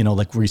 like, you know,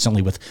 like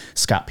recently with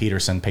Scott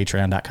Peterson,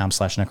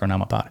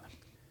 patreon.com/Necronomipod.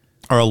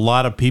 Are a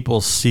lot of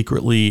people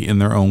secretly in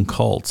their own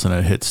cults and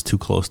it hits too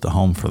close to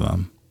home for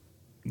them?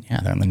 Yeah,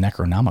 they're in the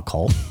Necronoma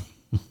cult.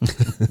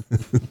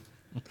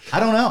 I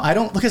don't know. I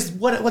don't, because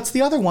what's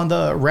the other one?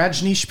 The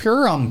Rajneesh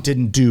Puram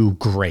didn't do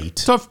great.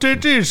 Tough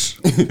titties.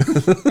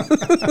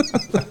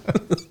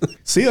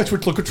 See, look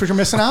what you're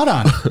missing out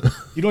on.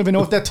 You don't even know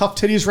what that tough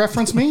titties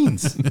reference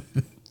means.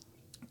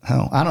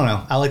 Oh, I don't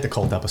know. I like the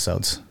cult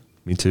episodes.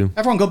 Me too.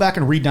 Everyone go back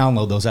and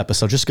re-download those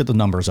episodes. Just get the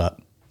numbers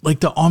up. Like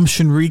the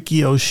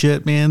Shinrikyo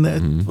shit, man.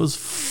 That was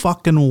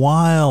fucking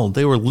wild.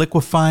 They were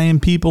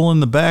liquefying people in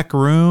the back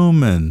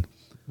room and...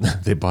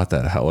 They bought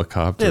that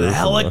helicopter. Yeah, the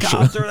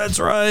helicopter, that's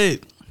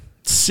right.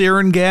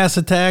 Sarin gas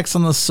attacks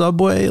on the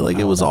subway. Like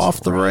it was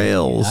off the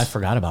rails. Yeah, I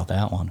forgot about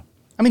that one.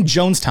 I mean,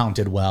 Jonestown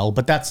did well,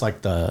 but that's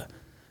like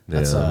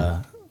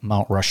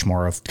Mount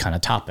Rushmore of kind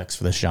of topics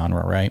for this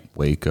genre, right?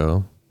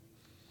 Waco.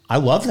 I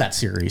love that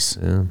series.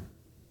 Yeah.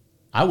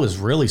 I was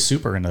really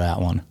super into that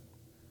one.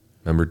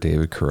 Remember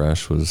David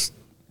Koresh was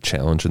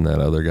challenging that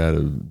other guy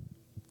to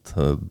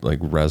like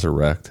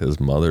resurrect his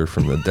mother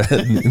from the dead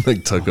and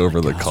like took over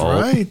the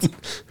cult. Right.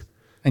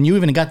 And you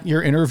even got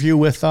your interview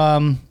with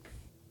David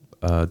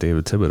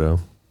Thibodeau.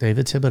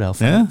 David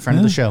Thibodeau, friend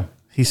of the show.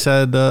 He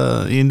said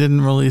Ian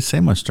didn't really say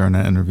much during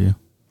that interview.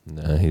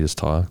 Nah, he just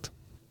talked.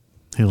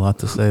 He had a lot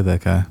to say,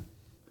 that guy.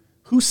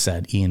 Who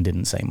said Ian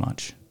didn't say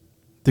much?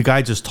 The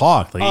guy just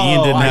talked. Like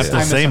Ian didn't have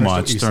to say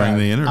much during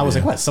the interview. I was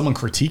like, what? Someone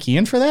critique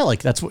Ian for that?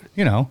 Like, that's what,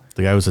 you know.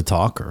 The guy was a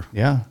talker.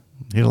 Yeah.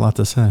 He had a lot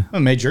to say. It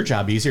made your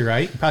job easier,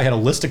 right? You probably had a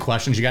list of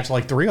questions. You got to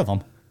like 3 of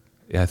them.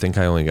 Yeah, I think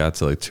I only got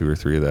to like 2 or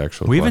 3 of the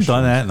actual We questions.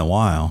 haven't done that in a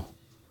while.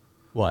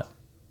 What?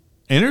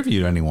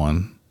 Interviewed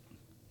anyone.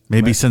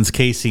 Maybe since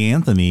Casey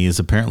Anthony is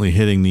apparently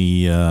hitting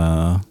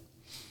the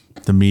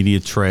media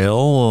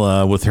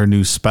trail with her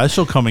new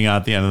special coming out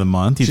at the end of the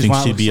month. Do you think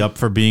she'd be up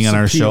for being on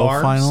our show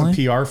finally?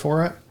 Some PR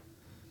for it?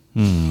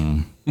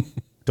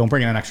 Don't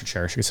bring in an extra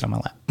chair. She can sit on my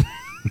lap.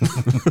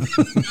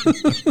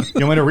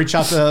 You want me to reach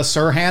out to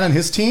Sirhan and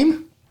his team?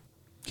 Can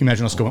you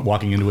imagine us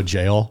walking into a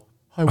jail?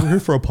 Hi, we're here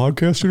for a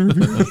podcast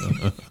interview.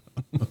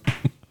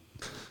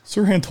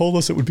 Sirhan told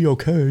us it would be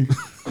okay.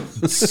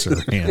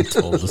 Sirhan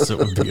told us it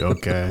would be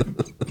okay.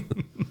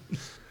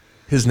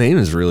 His name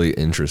is really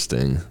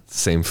interesting.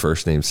 Same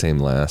first name, same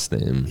last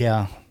name.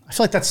 Yeah. I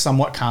feel like that's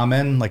somewhat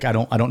common. Like I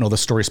don't know the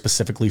story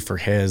specifically for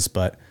his,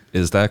 but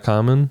is that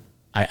common?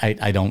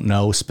 I don't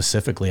know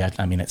specifically.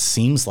 I mean, it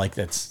seems like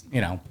that's, you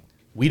know,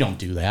 we don't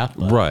do that.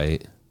 But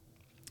right.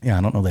 Yeah,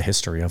 I don't know the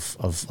history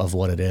of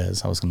what it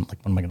is. I was gonna, like,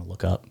 what am I going to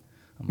look up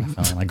on my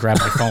phone? I grab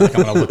my phone like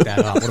I'm going to look that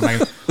up. What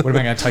am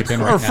I going to type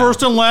in right now? Our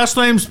first and last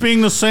names being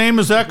the same,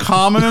 is that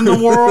common in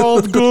the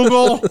world,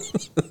 Google?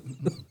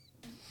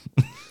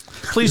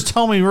 Please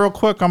tell me real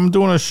quick. I'm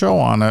doing a show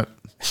on it.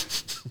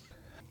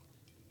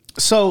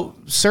 So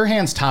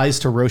Sirhan's ties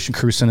to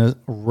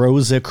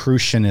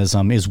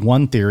Rosicrucianism is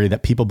one theory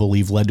that people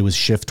believe led to his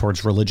shift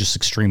towards religious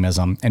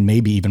extremism and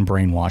maybe even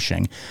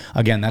brainwashing.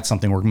 Again, that's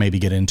something we're maybe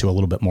get into a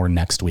little bit more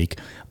next week.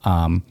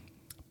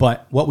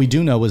 But what we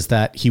do know is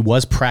that he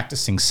was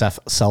practicing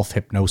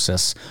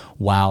self-hypnosis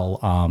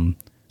while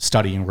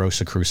studying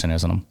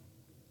Rosicrucianism.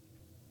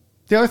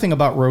 The other thing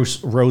about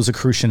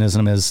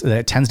Rosicrucianism is that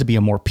it tends to be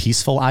a more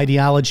peaceful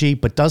ideology,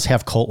 but does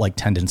have cult-like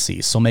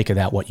tendencies. So make of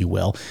that what you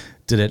will.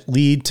 Did it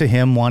lead to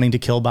him wanting to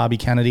kill Bobby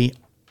Kennedy?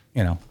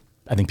 You know,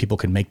 I think people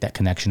can make that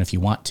connection if you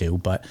want to,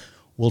 but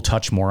we'll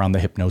touch more on the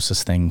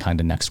hypnosis thing kind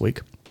of next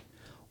week.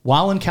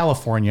 While in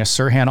California,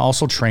 Sirhan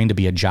also trained to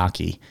be a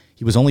jockey.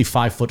 He was only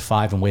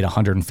 5'5" and weighed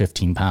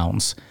 115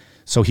 pounds.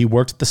 So he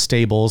worked at the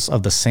stables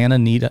of the Santa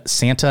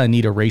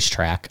Anita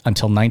racetrack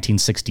until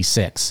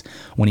 1966,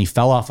 when he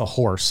fell off a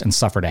horse and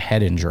suffered a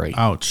head injury.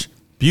 Ouch.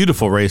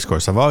 Beautiful race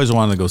course. I've always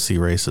wanted to go see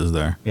races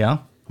there. Yeah?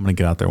 I'm going to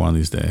get out there one of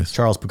these days.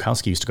 Charles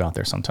Bukowski used to go out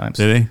there sometimes.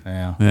 Did he?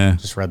 Yeah. Yeah.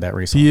 Just read that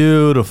recently.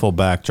 Beautiful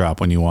backdrop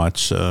when you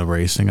watch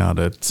racing out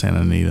at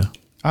Santa Anita. All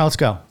right, let's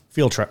go.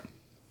 Field trip.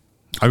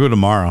 I'll go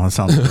tomorrow. That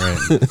sounds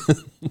great.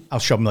 I'll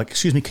show him, like,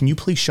 excuse me, can you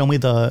please show me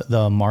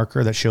the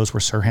marker that shows where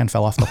Sirhan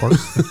fell off the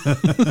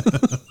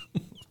horse?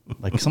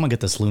 Like, someone get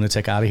this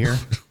lunatic out of here.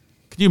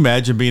 Can you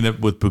imagine being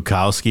with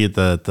Bukowski at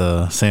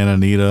the Santa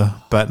Anita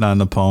betting on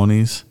the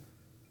ponies?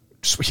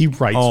 He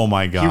writes. Oh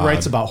my God. He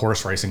writes about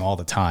horse racing all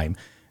the time.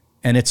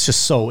 And it's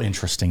just so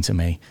interesting to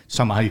me.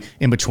 Somehow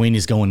in between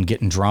he's going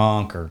getting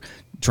drunk or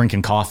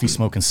drinking coffee,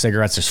 smoking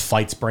cigarettes. There's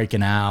fights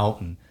breaking out.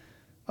 And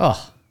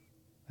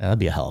that'd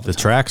be a hell of a The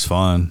time. track's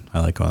fun. I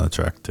like going on the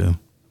track too.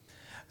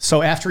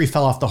 So after he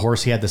fell off the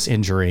horse, he had this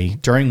injury,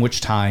 during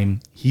which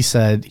time he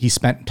said he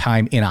spent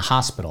time in a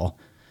hospital.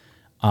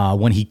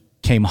 When he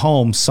came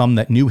home, some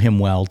that knew him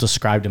well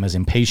described him as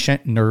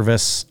impatient,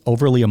 nervous,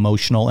 overly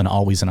emotional, and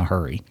always in a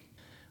hurry.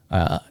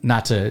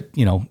 Not to,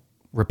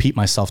 repeat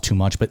myself too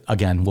much, but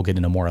again, we'll get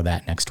into more of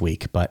that next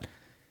week. But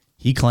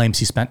he claims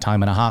he spent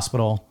time in a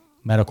hospital.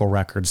 Medical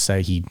records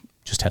say he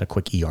just had a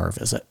quick ER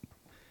visit.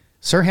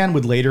 Sirhan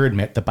would later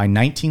admit that by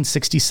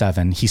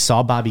 1967, he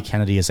saw Bobby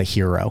Kennedy as a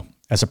hero,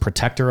 as a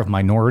protector of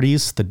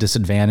minorities, the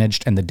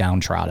disadvantaged, and the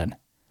downtrodden.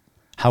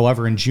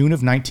 However, in June of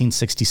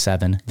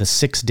 1967, the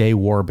Six-Day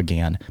War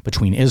began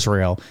between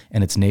Israel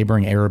and its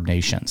neighboring Arab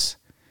nations,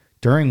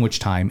 during which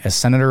time, as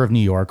Senator of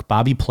New York,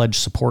 Bobby pledged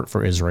support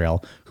for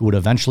Israel, who would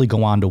eventually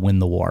go on to win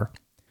the war.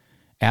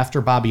 After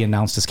Bobby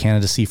announced his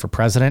candidacy for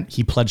president,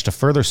 he pledged to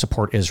further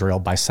support Israel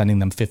by sending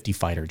them 50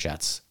 fighter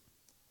jets.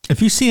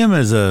 If you see him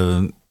as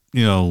a,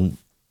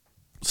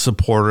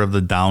 supporter of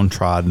the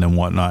downtrodden and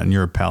whatnot, and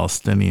you're a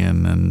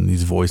Palestinian and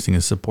he's voicing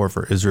his support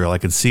for Israel, I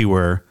could see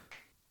where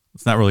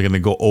it's not really going to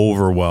go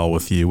over well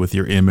with you, with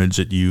your image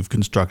that you've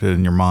constructed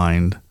in your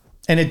mind.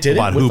 And it did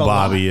about who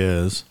Bobby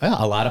is. Yeah,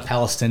 a lot of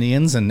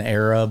Palestinians and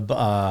Arab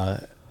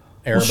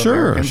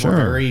Americans were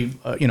very,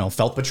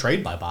 felt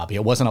betrayed by Bobby.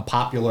 It wasn't a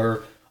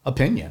popular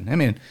opinion. I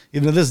mean,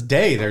 even to this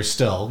day, there's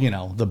still,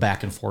 the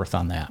back and forth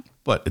on that.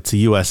 But it's a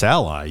U.S.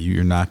 ally.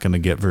 You're not going to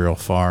get very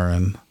far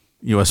in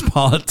U.S.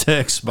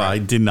 politics by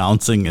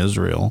denouncing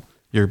Israel.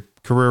 Your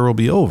career will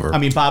be over. I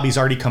mean, Bobby's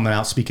already coming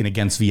out speaking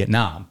against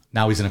Vietnam.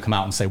 Now he's going to come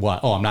out and say, what?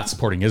 Oh, I'm not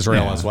supporting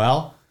Israel as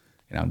well?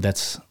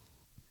 That's...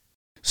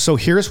 So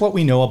here's what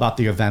we know about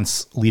the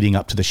events leading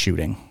up to the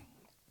shooting.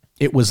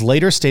 It was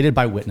later stated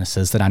by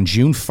witnesses that on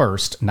June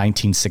 1st,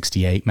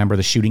 1968, remember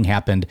the shooting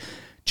happened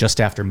just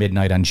after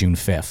midnight on June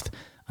 5th.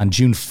 On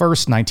June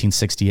 1st,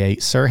 1968,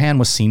 Sirhan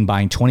was seen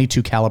buying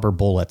 .22 caliber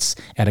bullets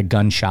at a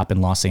gun shop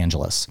in Los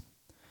Angeles.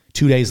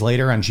 2 days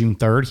later, on June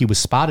 3rd, he was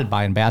spotted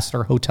by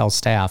Ambassador Hotel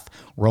staff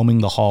roaming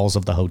the halls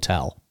of the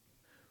hotel.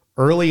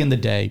 Early in the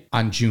day,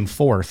 on June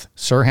 4th,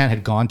 Sirhan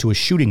had gone to a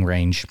shooting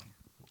range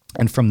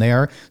and from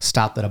there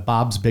stopped at a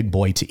Bob's Big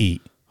Boy to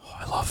eat. Oh,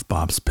 I love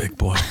Bob's Big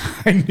Boy.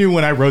 I knew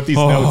when I wrote these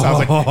notes, I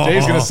was like,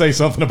 Dave's going to say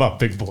something about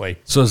Big Boy.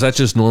 So is that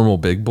just normal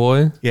Big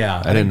Boy? Yeah.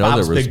 I didn't know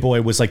Bob's there was... Big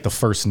Boy was like the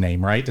first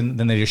name, right? And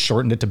then they just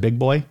shortened it to Big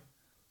Boy.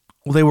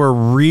 Well, they were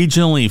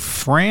regionally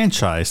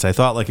franchised. I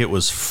thought like it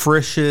was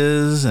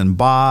Frisch's and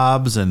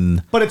Bob's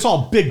and... But it's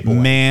all Big Boy.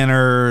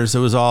 Manners. It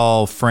was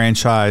all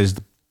franchised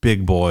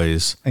Big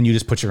Boys. And you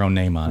just put your own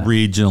name on it.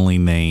 Regionally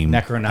named.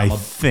 Necronama, I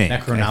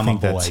think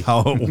Boy. that's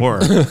how it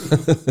works.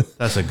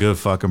 That's a good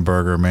fucking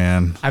burger,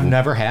 man. I've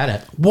never had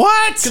it.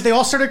 What? Because they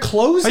all started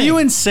closing. Are you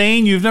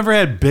insane? You've never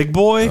had Big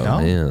Boy? Oh,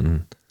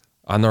 man.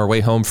 On our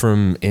way home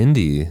from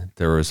Indy,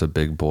 there was a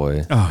Big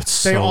Boy. Oh,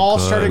 it's They so all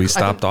good. started- We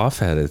stopped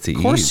off at it to eat.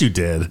 Of course you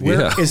did.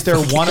 Yeah. Is there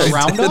one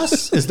around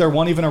us? Is there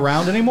one even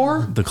around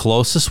anymore? The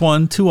closest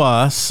one to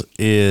us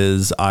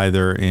is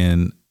either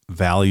in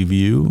Valley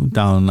View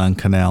down on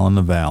Canal in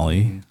the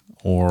Valley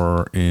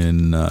or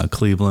in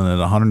Cleveland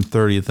at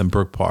 130th and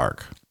Brook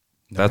Park.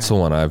 That's the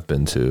one I've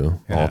been to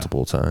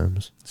multiple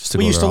times. Just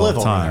We go used to there all live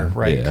the over time. there,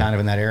 right? Yeah. Kind of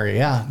in that area.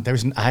 Yeah.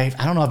 I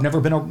don't know. I've never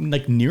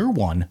been near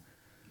one.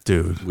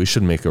 Dude, We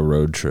should make a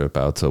road trip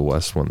out to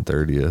West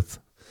 130th.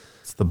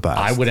 it's the best.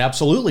 I would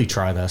absolutely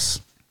try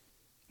this.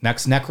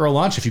 Next Necro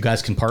lunch, if you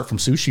guys can part from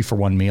sushi for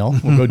one meal,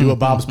 we'll go do a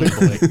Bob's Big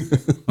Boy.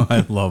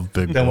 I love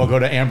Big Boy. Then we'll go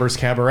to Amber's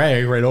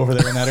Cabaret right over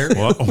there in that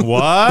area.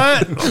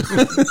 What?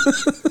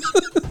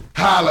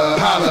 Holla,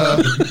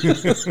 holla.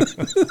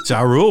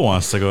 Ja Rule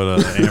wants to go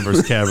to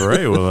Amber's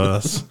Cabaret with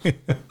us.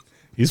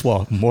 He's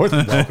more than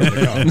welcome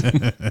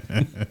to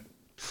come.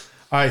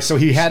 All right, so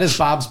he had his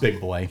Bob's Big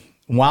Boy.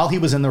 While he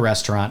was in the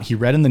restaurant, he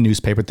read in the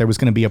newspaper that there was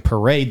going to be a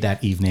parade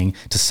that evening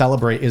to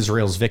celebrate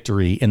Israel's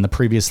victory in the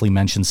previously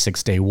mentioned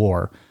Six-Day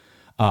War,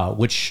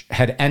 which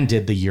had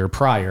ended the year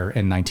prior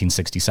in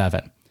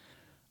 1967.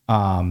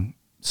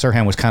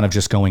 Sirhan was kind of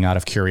just going out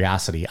of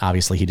curiosity.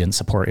 Obviously, he didn't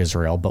support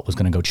Israel, but was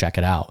going to go check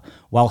it out.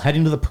 While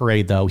heading to the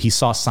parade, though, he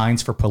saw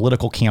signs for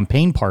political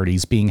campaign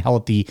parties being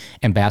held at the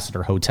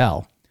Ambassador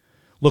Hotel.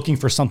 Looking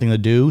for something to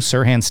do,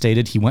 Sirhan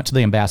stated he went to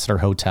the Ambassador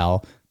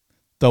Hotel,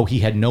 though he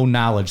had no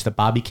knowledge that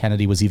Bobby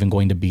Kennedy was even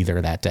going to be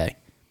there that day.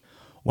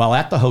 While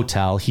at the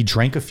hotel, he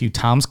drank a few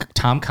Tom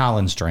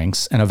Collins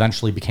drinks and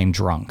eventually became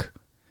drunk.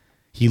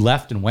 He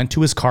left and went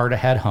to his car to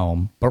head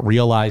home, but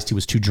realized he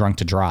was too drunk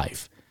to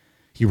drive.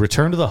 He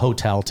returned to the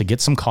hotel to get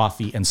some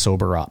coffee and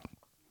sober up.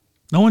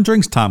 No one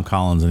drinks Tom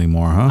Collins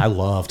anymore, huh? I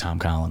love Tom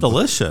Collins.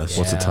 Delicious.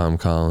 What's a Tom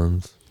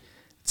Collins?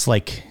 It's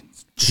like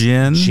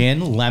gin,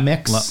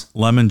 Lemix,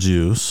 lemon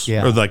juice,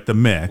 Yeah. or like the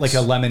mix, like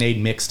a lemonade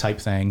mix type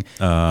thing.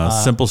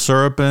 simple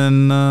syrup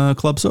and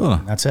club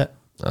soda. That's it.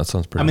 That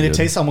sounds pretty I mean, good. it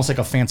tastes almost like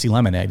a fancy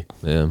lemonade.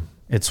 Yeah.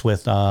 It's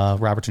with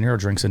Robert De Niro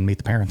drinks in Meet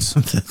the Parents.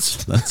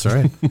 That's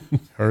right.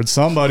 Heard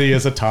somebody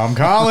is a Tom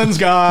Collins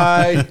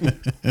guy.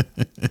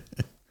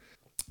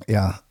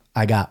 Yeah,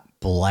 I got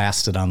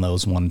blasted on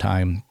those one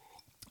time.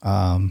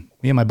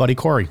 Me and my buddy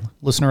Corey,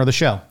 listener of the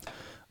show.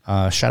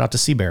 Shout out to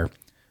Seabear.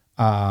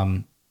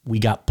 We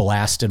got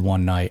blasted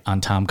one night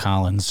on Tom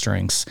Collins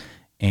drinks.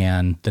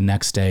 And the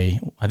next day,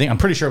 I'm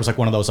pretty sure it was like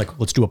one of those, like,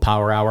 let's do a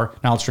power hour.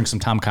 Now let's drink some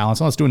Tom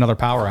Collins. Let's do another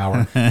power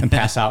hour and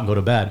pass out and go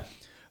to bed.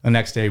 The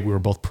next day, we were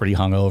both pretty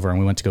hungover and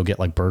we went to go get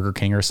like Burger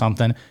King or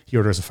something. He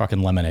orders a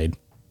fucking lemonade.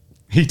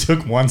 He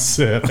took one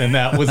sip and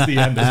that was the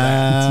end of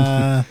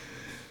that.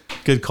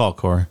 Good call,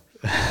 Corey.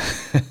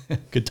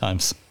 Good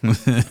times.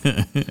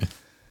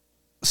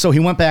 So he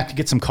went back to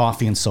get some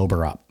coffee and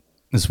sober up,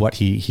 is what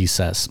he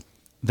says.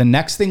 The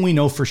next thing we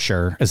know for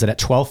sure is that at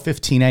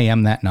 12:15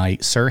 a.m. that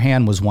night,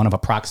 Sirhan was one of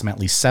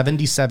approximately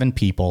 77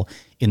 people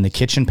in the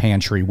kitchen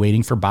pantry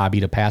waiting for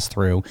Bobby to pass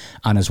through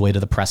on his way to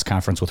the press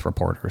conference with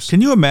reporters. Can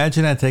you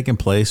imagine that taking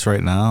place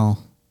right now?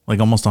 Like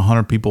almost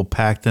 100 people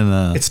packed in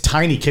a... It's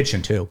tiny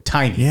kitchen too.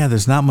 Tiny. Yeah,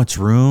 there's not much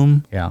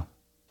room. Yeah.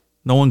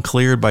 No one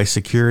cleared by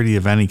security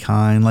of any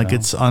kind. Like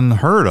it's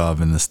unheard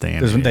of in this day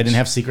and age. They didn't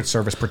have Secret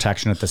Service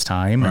protection at this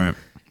time. Right.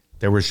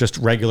 There was just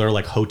regular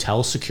like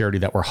hotel security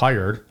that were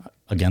hired.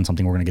 Again,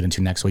 something we're going to get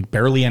into next week.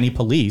 Barely any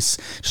police,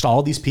 just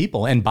all these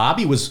people. And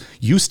Bobby was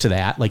used to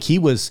that. Like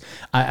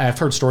I've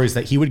heard stories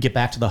that he would get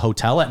back to the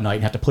hotel at night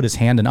and have to put his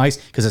hand in ice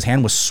because his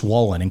hand was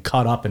swollen and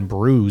cut up and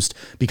bruised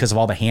because of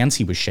all the hands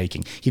he was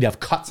shaking. He'd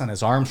have cuts on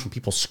his arms from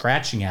people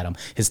scratching at him.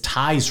 His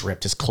ties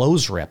ripped, his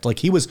clothes ripped. Like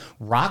he was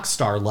rock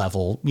star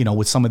level,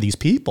 with some of these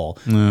people.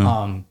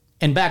 Yeah.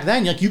 And back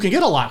then, like you can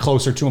get a lot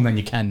closer to him than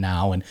you can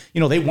now. And,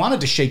 they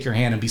wanted to shake your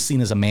hand and be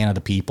seen as a man of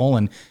the people.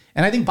 And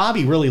I think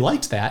Bobby really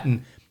liked that.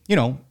 And,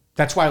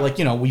 that's why,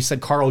 we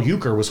said Carl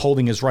Euchre was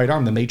holding his right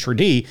arm, the maitre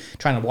d',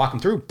 trying to walk him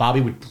through.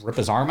 Bobby would rip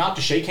his arm out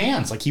to shake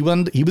hands. Like he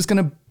was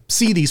going to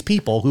see these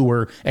people who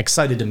were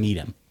excited to meet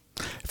him.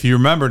 If you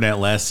remember that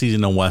last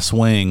season of West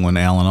Wing when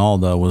Alan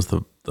Alda was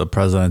the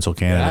presidential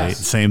candidate,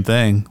 Yes. Same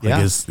thing. Like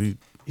Yeah. his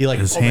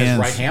His hands.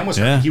 right hand was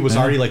Yeah, he was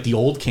yeah. already like the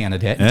old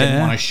candidate and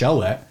didn't want to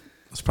show it.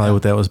 That's probably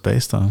what that was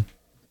based on.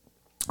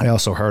 I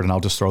also heard, and I'll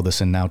just throw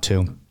this in now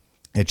too,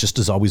 it just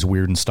is always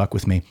weird and stuck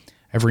with me.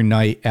 Every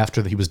night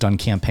after he was done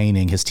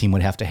campaigning, his team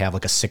would have to have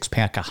like a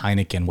 6-pack of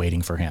Heineken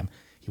waiting for him.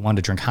 He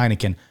wanted to drink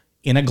Heineken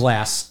in a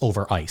glass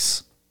over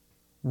ice.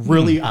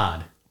 Really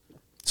odd.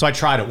 So I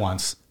tried it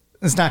once.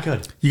 It's not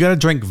good. You got to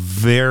drink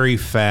very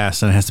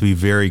fast, and it has to be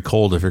very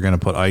cold if you're going to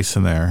put ice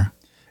in there,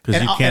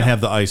 because you can't have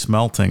the ice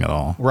melting at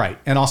all. Right.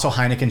 And also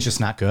Heineken's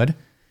just not good.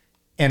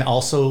 And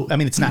also,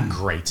 it's not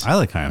great. I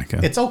like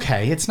Heineken. It's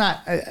okay. It's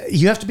not,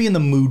 you have to be in the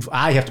mood.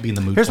 I have to be in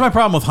the mood. Here's my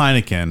problem with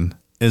Heineken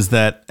is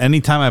that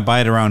anytime I buy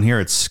it around here,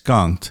 it's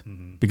skunked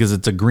because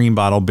it's a green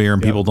bottle beer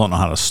and people don't know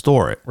how to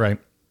store it. Right.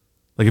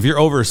 Like if you're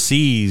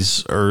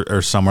overseas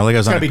or somewhere, like I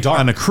was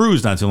on a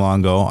cruise not too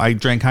long ago, I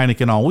drank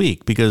Heineken all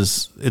week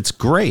because it's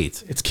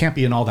great. It can't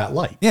be in all that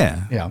light.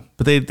 Yeah. Yeah.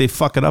 But they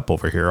fuck it up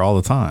over here all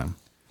the time.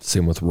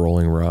 Same with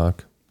Rolling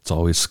Rock. It's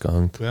always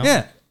skunked.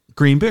 Yeah.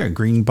 Green beer,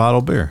 green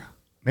bottle beer.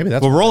 Maybe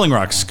that's well, Rolling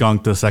Rock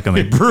skunked the second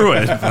they brew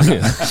it.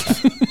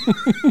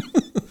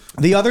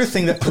 The other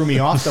thing that threw me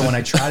off though when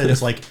I tried it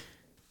is like,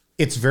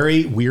 it's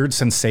very weird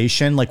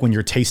sensation, like when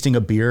you're tasting a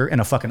beer and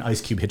a fucking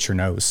ice cube hits your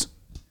nose.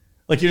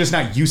 Like you're just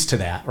not used to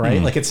that,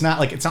 right? Like it's not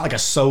like a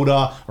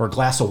soda or a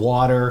glass of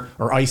water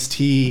or iced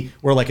tea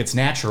where like it's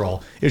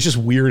natural. It's just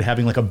weird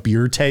having like a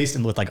beer taste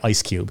and with like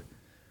ice cube.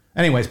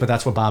 Anyways, but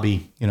that's what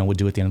Bobby, would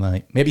do at the end of the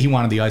night. Maybe he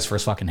wanted the ice for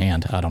his fucking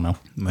hand. I don't know.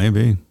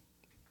 Maybe.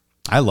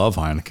 I love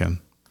Heineken.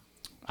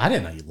 I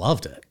didn't know you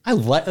loved it. I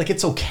like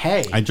it's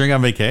okay. I drink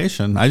on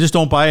vacation. I just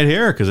don't buy it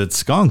here because it's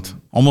skunked.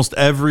 Almost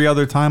every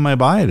other time I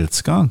buy it, it's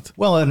skunked.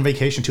 Well, on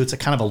vacation too, it's a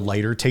kind of a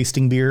lighter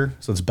tasting beer,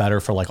 so it's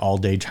better for like all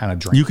day kind of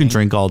drinking. You can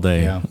drink all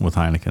day with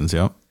Heinekens,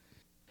 yep.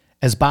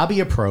 As Bobby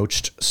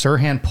approached,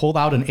 Sirhan pulled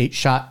out an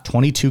 8-shot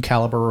 22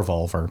 caliber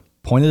revolver,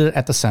 pointed it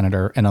at the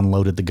senator, and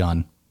unloaded the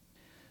gun.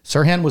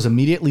 Sirhan was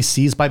immediately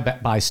seized by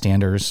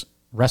bystanders,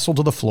 wrestled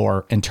to the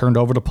floor, and turned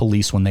over to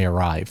police when they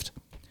arrived.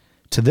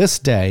 To this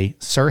day,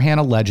 Sirhan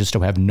alleges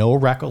to have no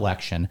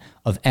recollection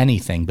of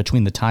anything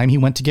between the time he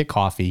went to get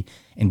coffee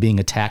and being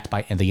attacked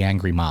by the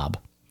angry mob.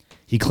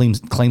 He claims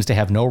to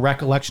have no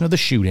recollection of the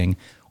shooting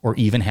or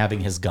even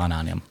having his gun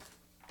on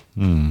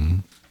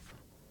him.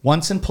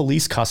 Once in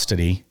police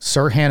custody,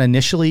 Sirhan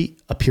initially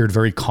appeared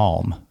very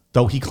calm.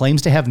 Though he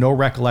claims to have no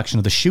recollection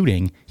of the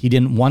shooting, he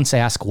didn't once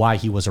ask why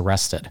he was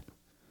arrested.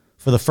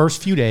 For the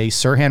first few days,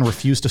 Sirhan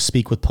refused to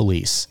speak with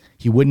police.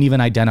 He wouldn't even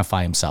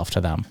identify himself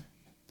to them.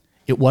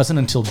 It wasn't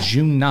until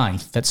June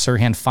 9th that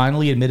Sirhan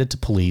finally admitted to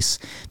police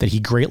that he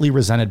greatly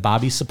resented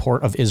Bobby's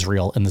support of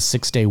Israel in the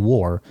Six-Day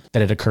War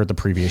that had occurred the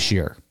previous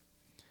year.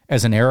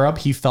 As an Arab,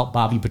 he felt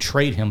Bobby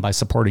betrayed him by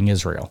supporting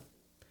Israel.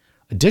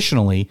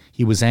 Additionally,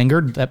 he was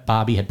angered that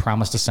Bobby had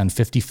promised to send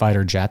 50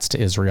 fighter jets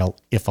to Israel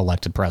if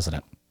elected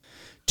president.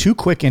 Two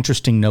quick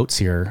interesting notes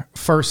here.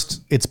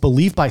 First, it's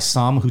believed by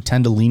some who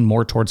tend to lean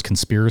more towards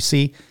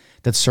conspiracy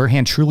that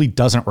Sirhan truly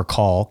doesn't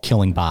recall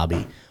killing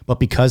Bobby, but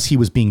because he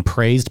was being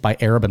praised by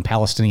Arab and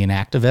Palestinian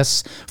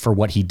activists for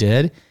what he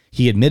did,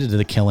 he admitted to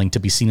the killing to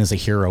be seen as a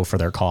hero for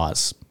their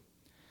cause.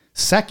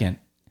 Second,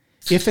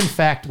 if in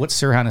fact what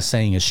Sirhan is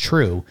saying is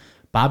true,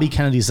 Bobby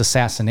Kennedy's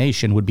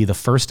assassination would be the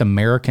first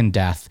American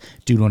death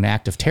due to an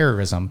act of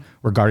terrorism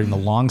regarding the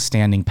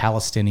long-standing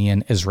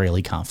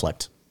Palestinian-Israeli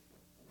conflict.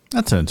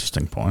 That's an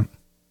interesting point.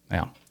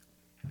 Yeah.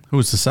 Who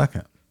was the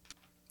second?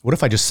 What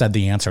if I just said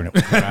the answer and it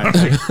was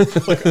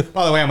correct? Like,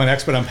 by the way, I'm an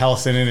expert on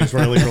Palestinian and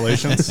Israeli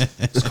relations.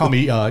 Just call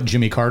me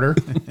Jimmy Carter.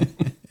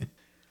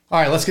 All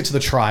right, let's get to the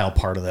trial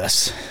part of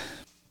this.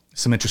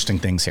 Some interesting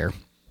things here.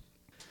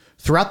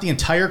 Throughout the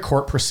entire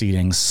court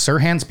proceedings,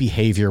 Sirhan's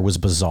behavior was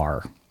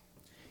bizarre.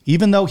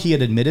 Even though he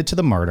had admitted to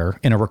the murder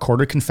in a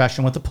recorded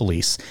confession with the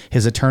police,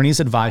 his attorneys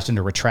advised him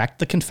to retract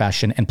the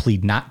confession and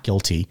plead not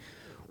guilty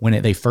when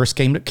they first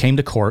came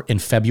to court in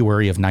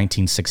February of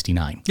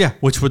 1969. Yeah,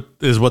 which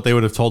is what they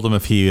would have told him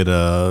if he had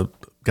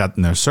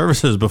gotten their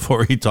services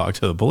before he talked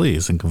to the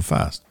police and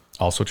confessed.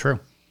 Also true.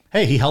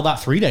 Hey, he held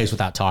out 3 days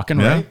without talking,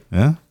 right?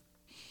 Yeah.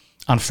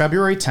 On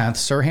February 10th,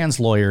 Sirhan's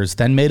lawyers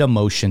then made a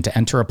motion to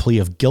enter a plea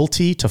of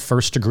guilty to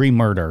first-degree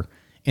murder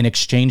in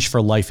exchange for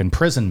life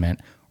imprisonment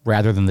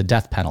rather than the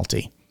death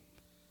penalty.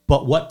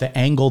 But what the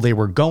angle they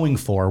were going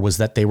for was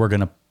that they were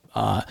going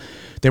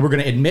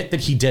to admit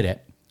that he did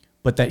it,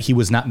 but that he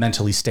was not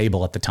mentally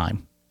stable at the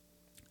time.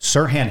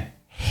 Sirhan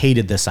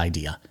hated this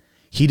idea.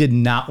 He did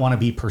not want to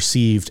be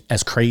perceived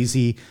as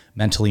crazy,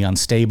 mentally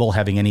unstable,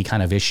 having any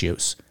kind of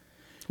issues.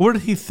 What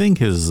did he think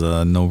his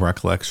no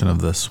recollection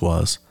of this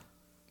was?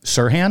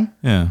 Sirhan?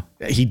 Yeah.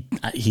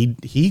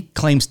 He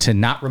claims to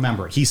not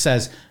remember. He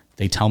says,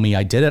 they tell me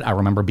I did it. I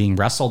remember being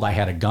wrestled. I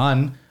had a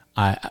gun.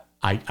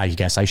 I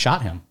guess I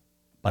shot him,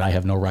 but I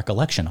have no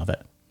recollection of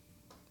it.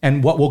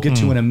 And what we'll get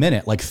to in a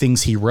minute, like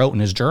things he wrote in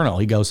his journal,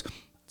 he goes,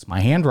 it's my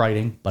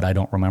handwriting, but I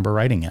don't remember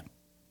writing it.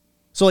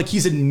 So like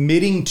he's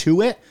admitting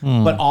to it,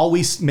 but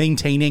always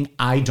maintaining,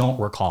 I don't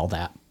recall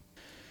that.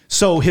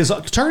 So his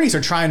attorneys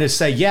are trying to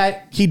say,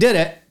 yeah, he did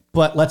it,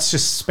 but let's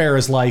just spare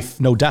his life,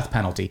 no death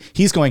penalty.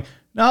 He's going,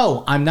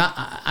 no, I'm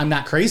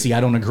not crazy. I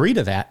don't agree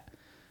to that.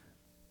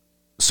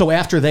 So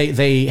after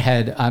they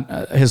had,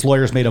 his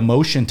lawyers made a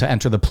motion to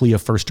enter the plea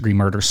of first-degree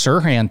murder,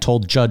 Sirhan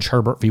told Judge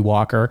Herbert V.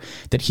 Walker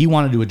that he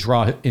wanted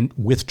to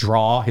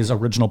withdraw his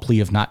original plea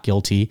of not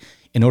guilty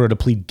in order to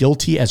plead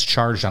guilty as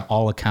charged on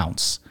all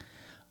accounts.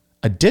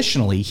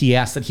 Additionally, he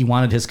asked that he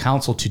wanted his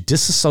counsel to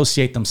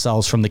disassociate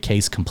themselves from the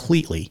case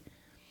completely.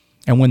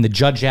 And when the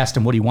judge asked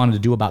him what he wanted to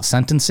do about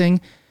sentencing,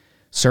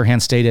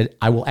 Sirhan stated,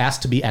 I will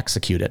ask to be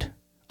executed.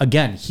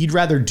 Again, he'd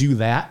rather do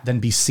that than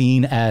be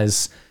seen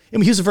as, I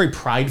mean, he was a very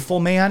prideful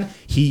man.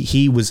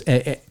 He was,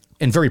 and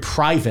very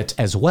private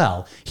as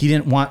well. He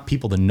didn't want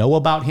people to know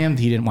about him.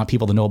 He didn't want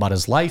people to know about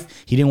his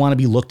life. He didn't want to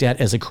be looked at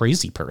as a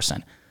crazy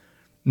person.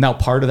 Now,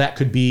 part of that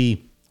could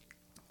be,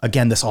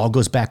 again, this all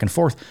goes back and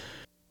forth.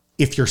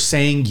 If you're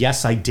saying,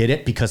 yes, I did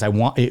it because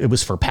it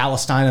was for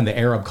Palestine and the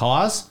Arab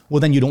cause, well,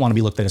 then you don't want to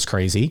be looked at as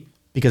crazy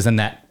because then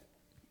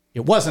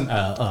it wasn't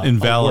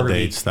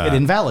invalidates that. It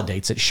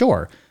invalidates it,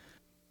 sure.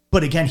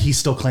 But again, he's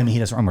still claiming he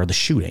doesn't remember the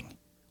shooting,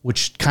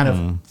 which kind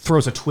of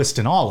throws a twist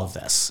in all of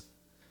this.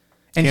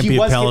 And can't be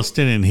a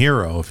Palestinian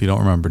hero if you don't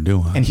remember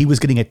doing it. And he was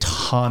getting a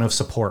ton of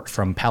support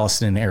from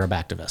Palestinian Arab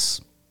activists.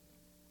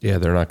 Yeah,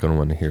 they're not going to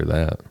want to hear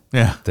that.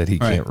 Yeah, that he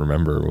can't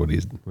remember what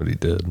he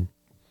did.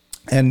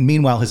 And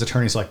meanwhile, his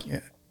attorney's like,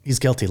 yeah, he's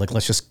guilty. Like,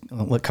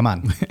 come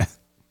on.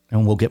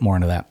 And we'll get more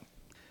into that.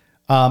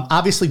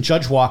 Obviously,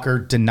 Judge Walker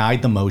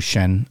denied the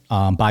motion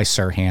by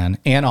Sirhan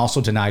and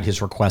also denied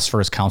his request for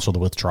his counsel to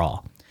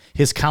withdraw.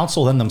 His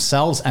counsel then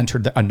themselves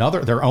entered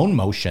their own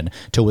motion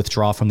to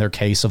withdraw from their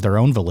case of their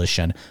own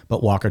volition,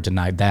 but Walker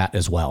denied that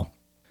as well.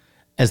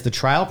 As the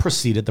trial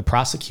proceeded, the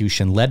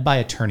prosecution, led by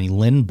attorney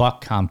Lynn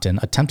Buck Compton,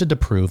 attempted to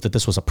prove that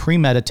this was a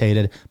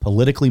premeditated,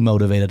 politically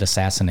motivated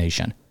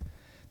assassination.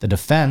 The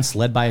defense,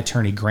 led by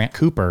attorney Grant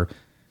Cooper,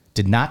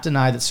 did not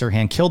deny that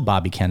Sirhan killed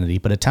Bobby Kennedy,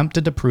 but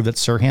attempted to prove that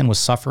Sirhan was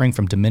suffering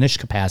from diminished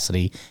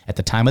capacity at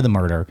the time of the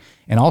murder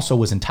and also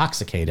was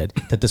intoxicated,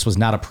 that this was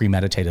not a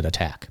premeditated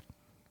attack.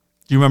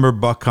 Do you remember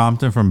Buck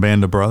Compton from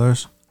Band of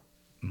Brothers?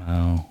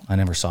 No, I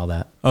never saw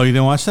that. Oh, you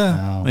didn't watch that?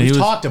 No. We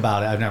talked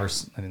about it. I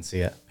didn't see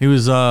it. He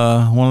was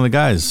one of the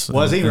guys.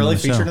 Was he really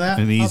featured in that?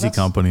 In Easy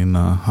Company in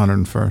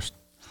 101st.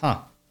 Huh.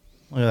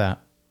 Look at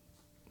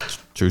that.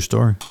 True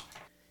story.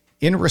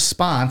 In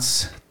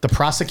response, the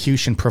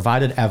prosecution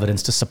provided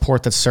evidence to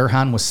support that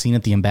Sirhan was seen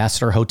at the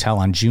Ambassador Hotel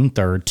on June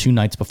 3rd, 2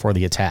 nights before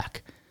the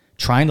attack,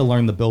 trying to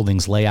learn the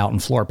building's layout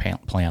and floor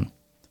plan.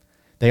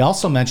 They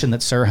also mentioned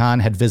that Sirhan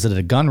had visited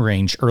a gun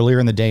range earlier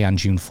in the day on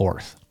June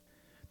 4th.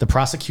 The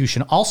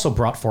prosecution also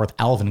brought forth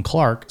Alvin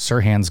Clark,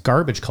 Sirhan's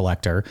garbage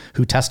collector,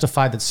 who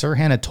testified that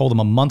Sirhan had told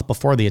him a month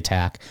before the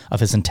attack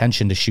of his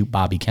intention to shoot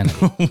Bobby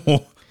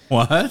Kennedy.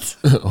 What?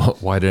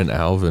 Why didn't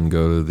Alvin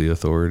go to the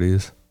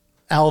authorities?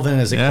 Alvin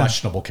is a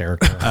questionable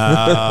character.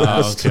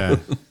 Okay.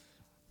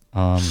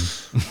 I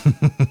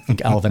think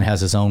Alvin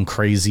has his own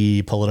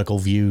crazy political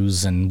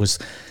views and was,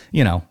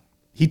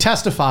 he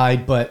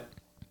testified, but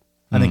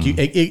I think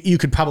you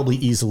could probably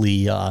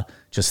easily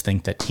just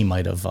think that he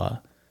might have,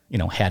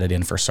 had it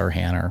in for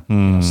Sirhan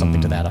or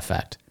something to that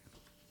effect.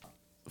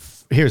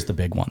 Here's the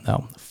big one,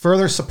 though.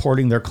 Further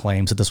supporting their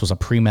claims that this was a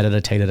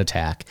premeditated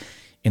attack,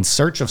 in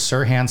search of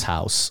Sirhan's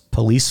house,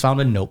 police found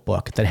a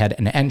notebook that had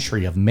an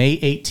entry of May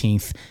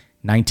 18th,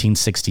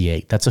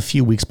 1968. That's a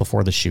few weeks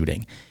before the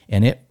shooting.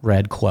 And it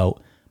read,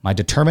 quote, "My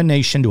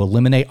determination to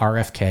eliminate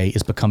RFK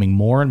is becoming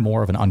more and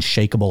more of an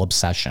unshakable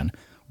obsession.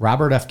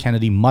 Robert F.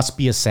 Kennedy must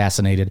be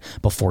assassinated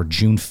before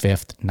June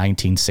 5th,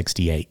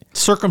 1968.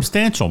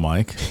 Circumstantial,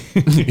 Mike.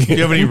 Do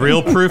you have any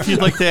real proof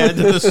you'd like to add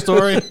to this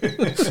story?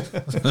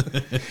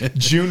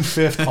 June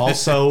 5th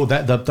also,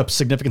 that the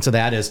significance of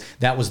that is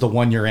that was the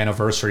 1-year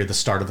anniversary of the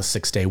start of the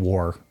 6-Day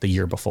War the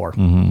year before.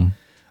 Mm-hmm.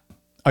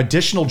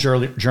 Additional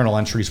journal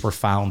entries were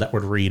found that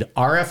would read,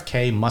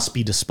 "RFK must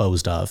be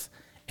disposed of,"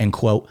 and,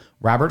 quote,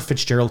 "Robert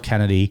Fitzgerald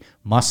Kennedy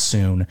must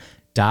soon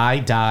die,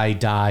 die,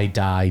 die,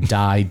 die,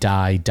 die,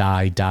 die,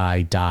 die,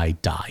 die, die,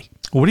 die."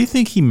 What do you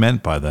think he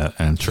meant by that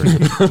entry?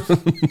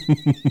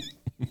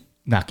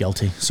 Not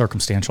guilty.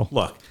 Circumstantial.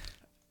 Look,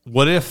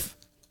 what if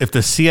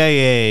the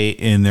CIA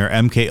in their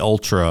MK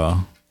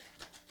Ultra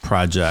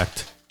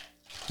project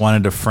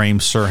wanted to frame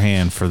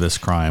Sirhan for this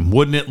crime?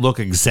 Wouldn't it look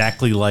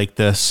exactly like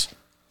this?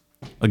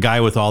 A guy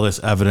with all this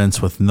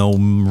evidence with no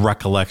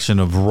recollection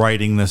of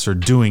writing this or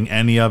doing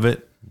any of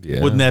it?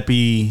 Yeah. Wouldn't that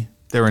be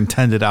their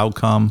intended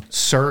outcome?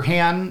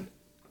 Sirhan,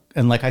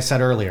 and like I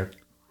said earlier,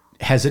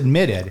 has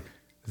admitted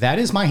that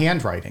is my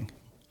handwriting.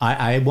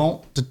 I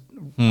won't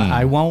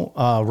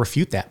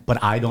refute that,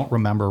 but I don't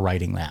remember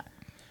writing that.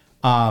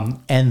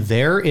 And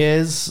there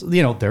is,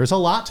 there's a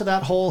lot to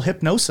that whole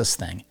hypnosis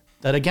thing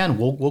that, again,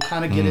 we'll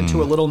kind of get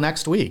into a little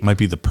next week. Might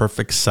be the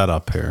perfect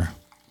setup here.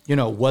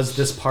 Was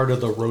this part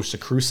of the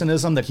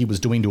Rosicrucianism that he was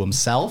doing to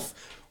himself?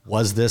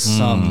 Was this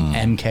some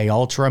MK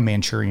Ultra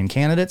Manchurian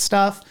Candidate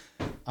stuff?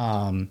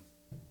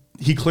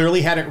 He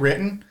clearly had it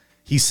written.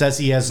 He says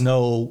he has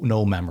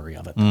no memory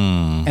of it.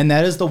 And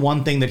that is the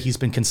one thing that he's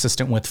been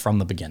consistent with from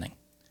the beginning.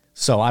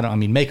 So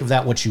make of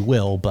that what you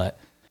will, but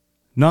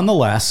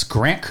nonetheless,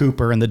 Grant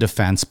Cooper and the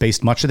defense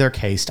based much of their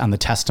case on the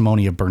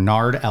testimony of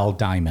Bernard L.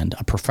 Diamond,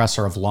 a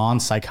professor of law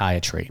and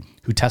psychiatry,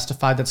 who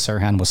testified that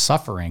Sirhan was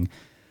suffering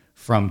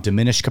from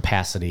diminished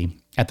capacity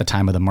at the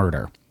time of the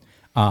murder.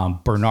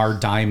 Bernard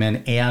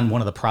Diamond and one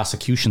of the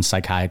prosecution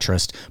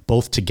psychiatrists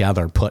both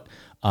together put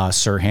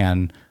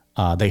Sirhan,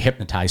 they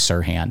hypnotized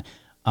Sirhan.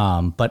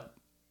 But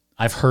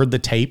I've heard the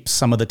tapes,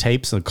 some of the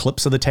tapes, the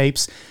clips of the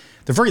tapes.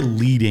 They're very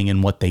leading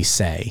in what they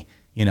say.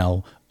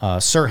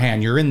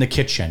 Sirhan, you're in the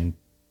kitchen.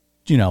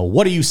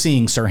 What are you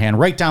seeing, Sirhan?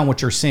 Write down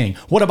what you're seeing.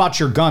 What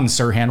about your gun,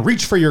 Sirhan?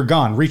 Reach for your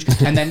gun. Reach.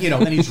 And then,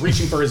 then he's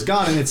reaching for his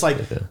gun. And it's like,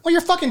 well,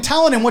 you're fucking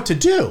telling him what to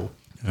do.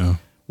 Yeah.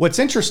 What's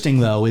interesting,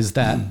 though, is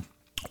that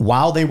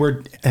while they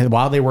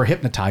were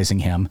hypnotizing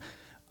him,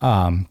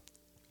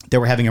 they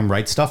were having him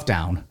write stuff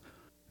down.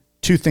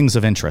 Two things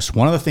of interest.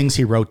 One of the things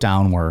he wrote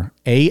down were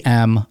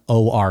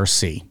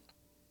AMORC,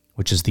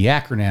 which is the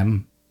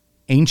acronym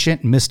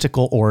Ancient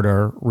Mystical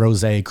Order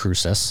Rosae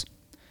Crucis.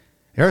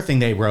 The other thing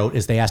they wrote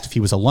is they asked if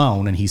he was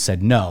alone, and he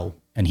said no,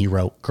 and he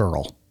wrote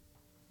girl.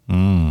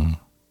 Dun,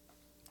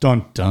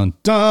 dun,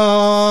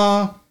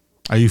 dun.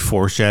 Are you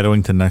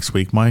foreshadowing to next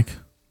week, Mike?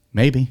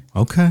 Maybe.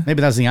 Okay.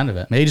 Maybe that's the end of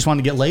it. Maybe he just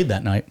wanted to get laid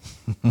that night.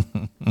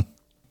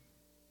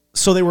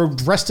 So they were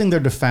their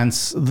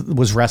defense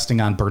was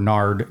resting on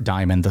Bernard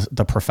Diamond,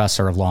 the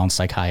professor of law and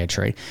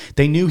psychiatry.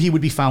 They knew he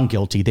would be found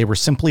guilty. They were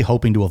simply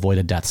hoping to avoid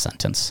a death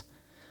sentence.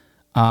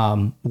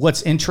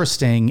 What's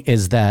interesting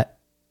is that,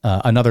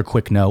 another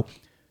quick note,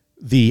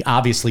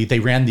 obviously they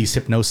ran these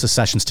hypnosis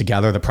sessions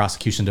together, the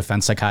prosecution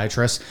defense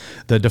psychiatrist.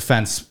 The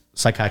defense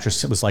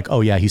psychiatrist was like,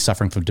 oh yeah, he's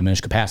suffering from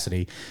diminished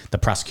capacity. The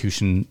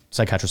prosecution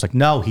psychiatrist was like,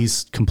 no,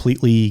 he's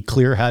completely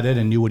clear-headed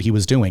and knew what he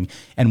was doing.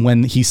 And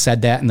when he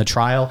said that in the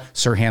trial,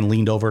 Sirhan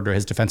leaned over to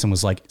his defense and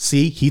was like,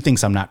 see, he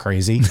thinks I'm not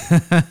crazy,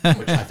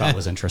 which I thought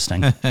was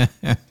interesting.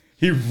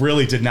 He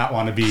really did not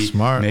want to be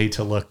made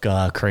to look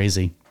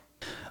crazy.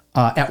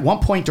 At one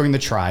point during the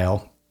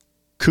trial,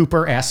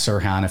 Cooper asked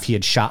Sirhan if he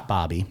had shot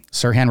Bobby.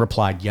 Sirhan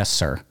replied, yes,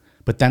 sir.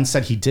 but then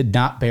said he did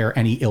not bear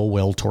any ill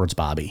will towards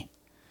Bobby.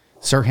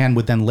 Sirhan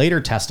would then later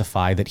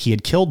testify that he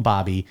had killed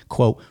Bobby,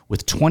 quote,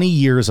 with 20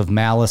 years of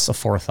malice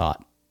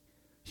aforethought.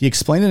 He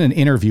explained in an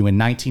interview in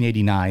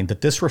 1989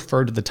 that this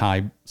referred to the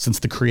time since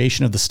the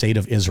creation of the State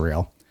of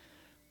Israel.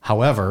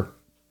 However,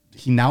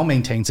 he now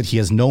maintains that he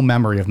has no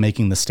memory of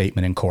making the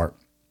statement in court.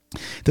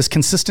 This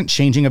consistent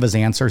changing of his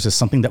answers is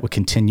something that would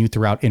continue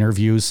throughout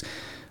interviews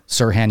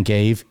Sirhan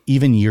gave,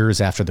 even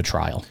years after the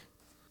trial.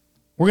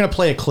 We're going to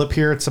play a clip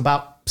here. It's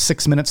about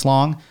 6 minutes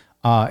long.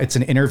 It's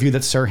an interview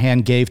that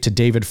Sirhan gave to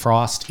David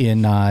Frost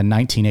in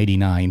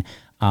 1989.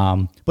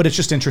 But it's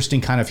just interesting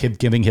kind of him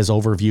giving his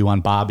overview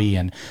on Bobby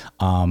and,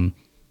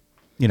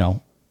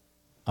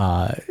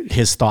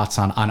 his thoughts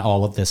on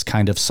all of this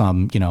kind of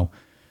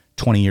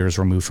 20 years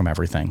removed from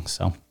everything.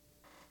 So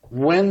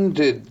when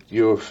did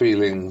your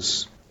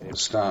feelings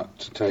start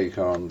to take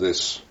on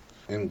this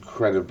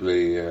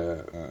incredibly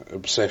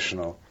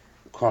obsessional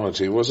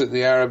quality? Was it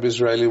the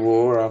Arab-Israeli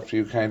war after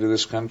you came to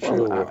this country?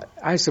 Well,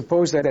 I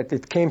suppose that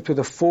it came to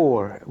the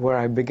fore when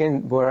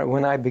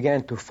I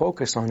began to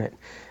focus on it.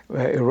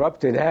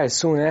 Erupted as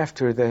soon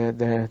after the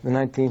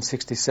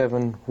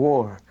 1967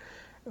 war,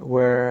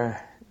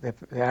 where the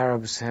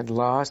Arabs had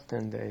lost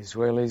and the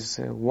Israelis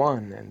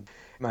won. And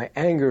my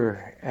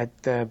anger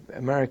at the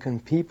American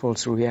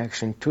people's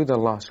reaction to the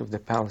loss of the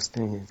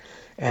Palestinians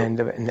and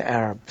the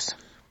Arabs.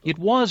 It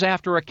was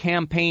after a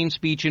campaign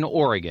speech in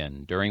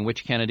Oregon, during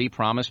which Kennedy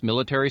promised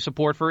military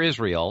support for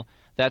Israel,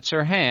 that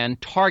Sirhan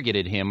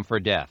targeted him for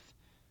death.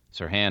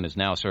 Sirhan is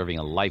now serving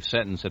a life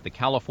sentence at the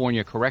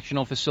California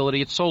Correctional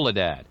Facility at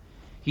Soledad.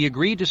 He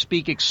agreed to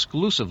speak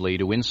exclusively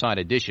to Inside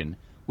Edition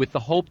with the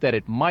hope that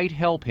it might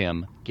help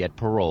him get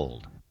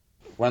paroled.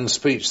 One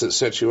speech that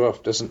sets you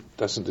off doesn't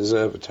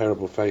deserve a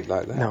terrible fate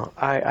like that. No,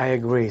 I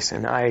agree,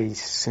 and I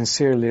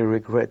sincerely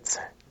regret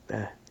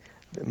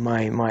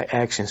my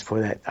actions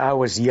for that. I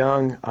was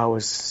young, I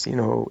was,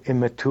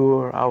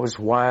 immature, I was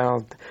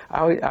wild.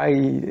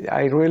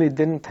 I really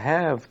didn't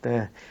have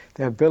the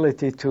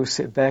ability to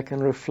sit back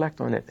and reflect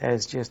on it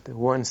as just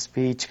one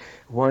speech,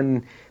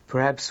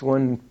 perhaps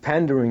one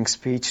pandering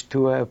speech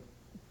to a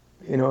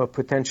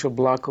potential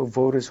block of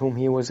voters whom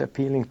he was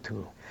appealing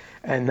to.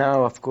 And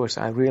now, of course,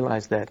 I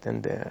realize that,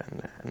 and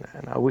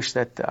I wish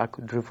that I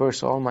could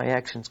reverse all my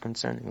actions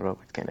concerning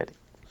Robert Kennedy.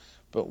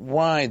 But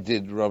why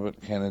did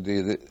Robert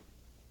Kennedy,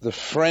 the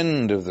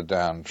friend of the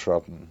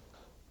downtrodden,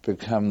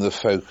 become the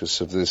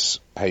focus of this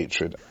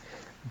hatred?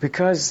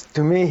 Because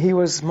to me, he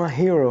was my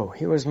hero.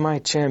 He was my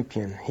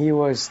champion. He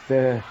was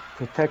the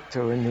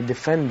protector and the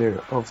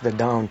defender of the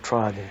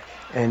downtrodden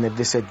and the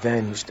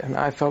disadvantaged. And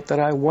I felt that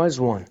I was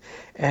one.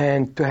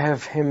 And to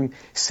have him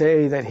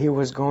say that he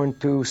was going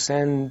to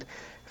send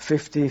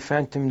 50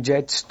 Phantom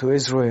jets to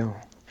Israel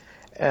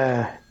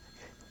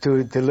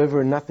to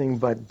deliver nothing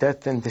but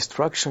death and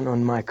destruction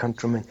on my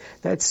countrymen,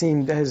 that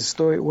seemed as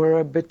though it were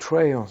a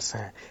betrayal.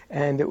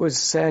 And it was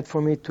sad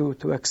for me to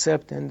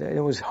accept, and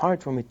it was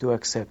hard for me to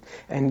accept.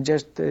 And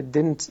just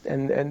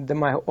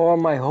all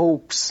my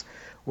hopes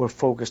were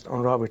focused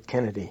on Robert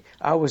Kennedy.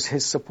 I was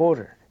his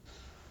supporter.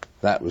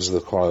 That was the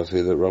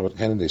quality that Robert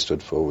Kennedy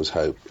stood for, was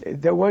hope.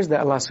 There was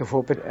that loss of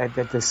hope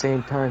at the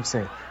same time,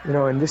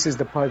 and this is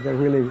the part that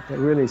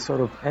really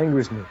sort of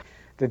angers me,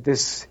 that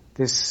this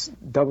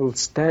double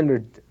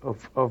standard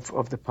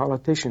of the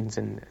politicians,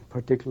 and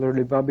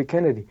particularly Bobby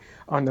Kennedy.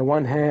 On the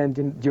one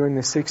hand, during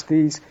the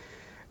 60s,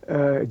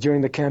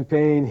 during the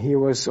campaign, he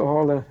was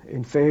all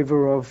in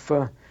favor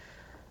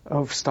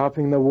of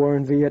stopping the war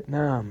in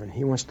Vietnam, and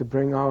he wants to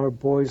bring our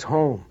boys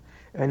home.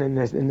 And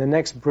in the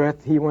next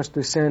breath, he wants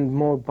to send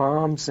more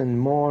bombs and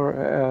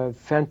more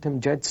Phantom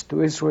jets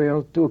to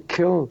Israel to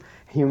kill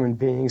human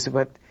beings,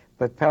 but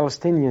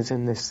Palestinians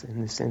in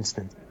this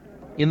instance.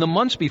 In the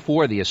months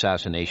before the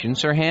assassination,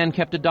 Sirhan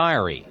kept a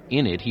diary.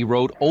 In it, he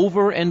wrote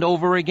over and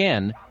over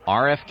again,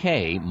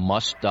 RFK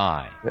must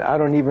die. I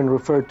don't even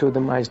refer to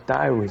them as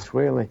diaries,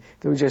 really.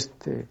 They were just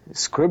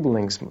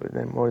scribblings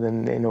more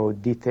than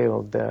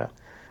detailed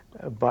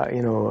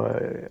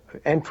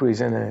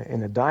entries in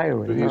a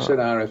diary. But you said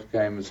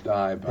RFK must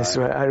die by... That's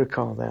right, I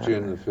recall that.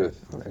 June the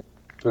 5th.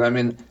 But I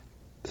mean,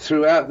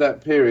 throughout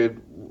that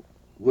period,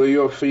 were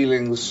your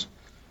feelings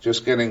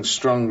just getting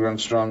stronger and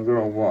stronger,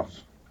 or what?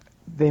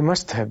 They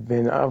must have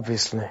been,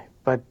 obviously,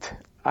 but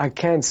I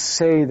can't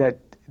say that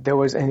there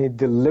was any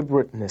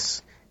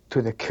deliberateness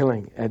to the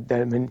killing.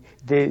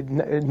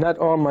 Not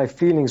all my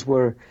feelings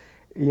were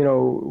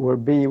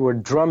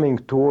drumming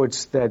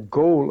towards that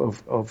goal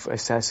of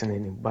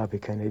assassinating Bobby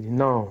Kennedy.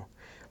 No,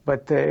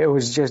 but it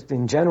was just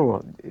in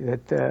general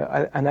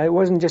that, and it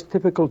wasn't just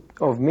typical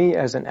of me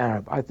as an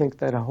Arab. I think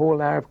that a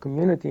whole Arab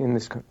community in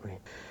this country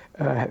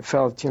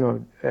felt,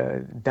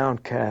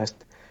 downcast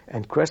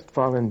and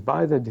crestfallen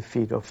by the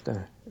defeat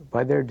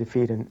by their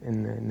defeat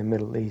in the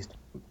Middle East.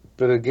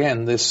 But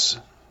again, this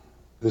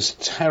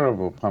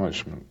terrible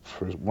punishment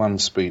for one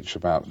speech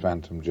about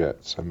Phantom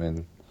jets,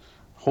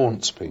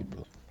 haunts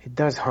people. It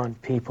does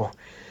haunt people.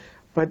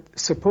 But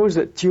suppose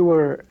that you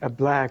were a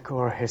black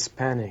or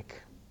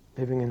Hispanic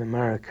living in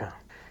America,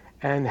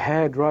 and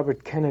had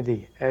Robert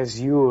Kennedy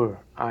as your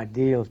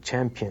ideal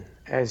champion,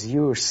 as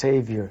your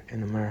savior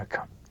in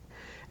America,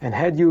 and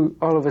had you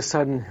all of a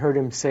sudden heard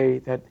him say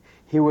that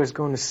he was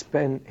going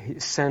to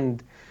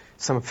send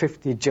some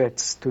 50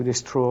 jets to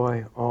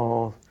destroy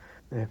all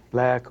the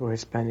black or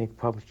Hispanic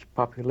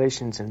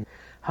populations, and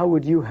how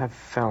would you have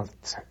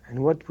felt, and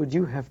what would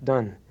you have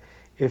done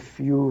if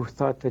you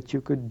thought that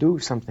you could do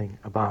something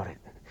about it?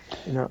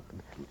 You know,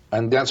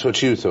 and that's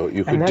what you thought,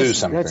 you could do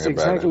something that's about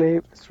exactly,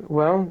 it.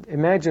 Well,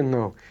 imagine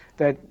though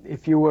that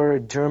if you were a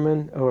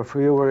German or if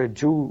you were a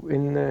Jew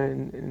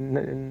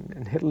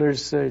in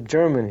Hitler's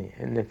Germany,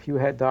 and if you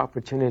had the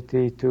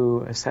opportunity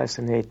to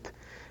assassinate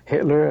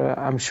Hitler,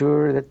 I'm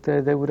sure that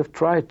they would have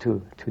tried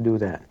to do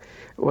that.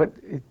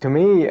 To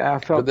me, I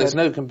felt. But there's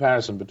no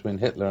comparison between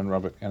Hitler and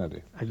Robert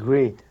Kennedy.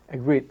 Agreed.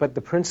 But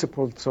the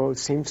principle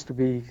seems to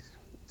be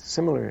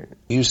similar.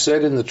 You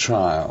said in the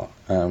trial,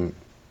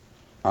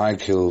 I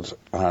killed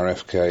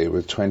RFK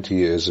with 20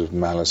 years of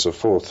malice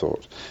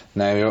aforethought.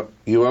 Now,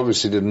 you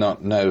obviously did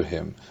not know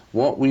him.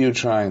 What were you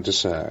trying to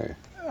say?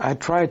 I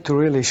tried to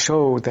really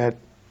show that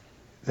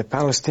the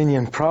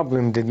Palestinian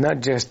problem did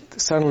not just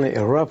suddenly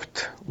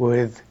erupt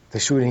with the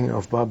shooting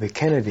of Bobby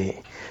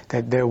Kennedy,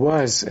 that there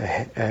was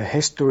a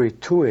history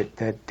to it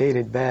that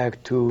dated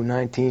back to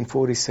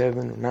 1947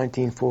 or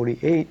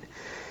 1948,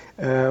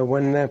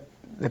 when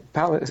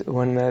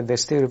the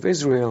State of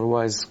Israel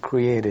was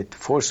created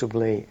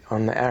forcibly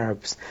on the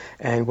Arabs,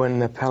 and when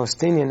the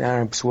Palestinian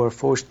Arabs were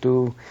forced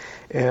to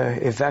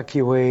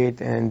evacuate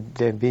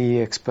and be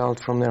expelled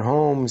from their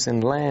homes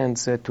and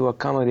lands to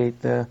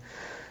accommodate the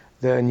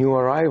new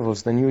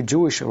arrivals, the new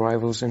Jewish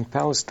arrivals in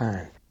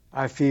Palestine.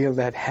 I feel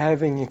that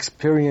having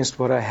experienced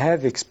what I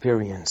have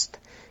experienced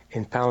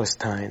in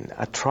Palestine,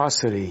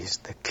 atrocities,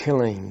 the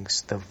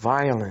killings, the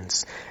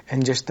violence,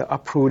 and just the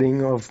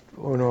uprooting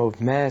of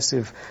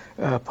massive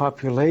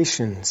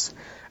populations,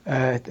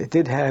 it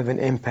did have an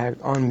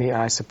impact on me,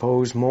 I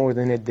suppose, more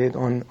than it did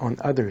on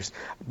others.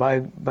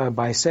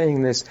 By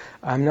saying this,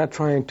 I'm not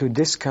trying to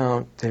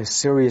discount the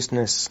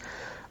seriousness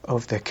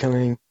of the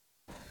killing.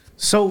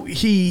 So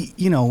he,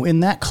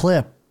 in that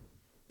clip,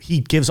 he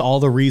gives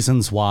all the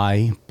reasons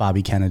why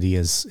Bobby Kennedy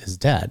is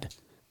dead.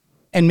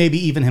 And maybe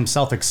even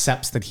himself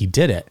accepts that he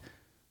did it,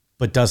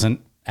 but doesn't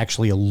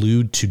actually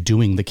allude to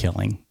doing the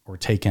killing or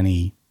take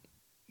any,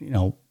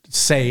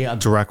 say a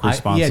direct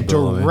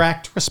responsibility.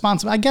 Direct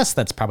responsibility. I guess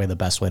that's probably the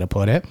best way to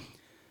put it.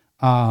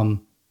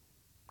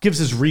 Gives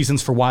his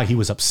reasons for why he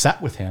was upset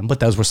with him,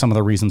 but those were some of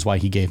the reasons why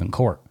he gave in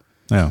court.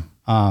 Yeah.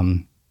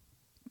 I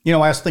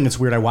also think it's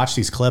weird. I watch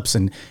these clips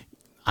and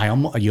I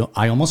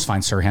almost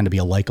find Sirhan to be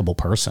a likable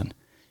person.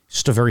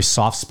 Just a very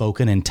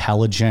soft-spoken,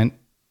 intelligent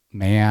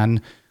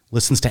man,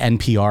 listens to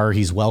NPR.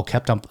 He's well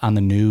kept up on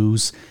the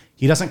news.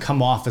 He doesn't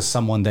come off as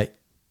someone that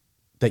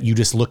you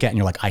just look at and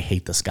you're like, I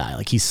hate this guy.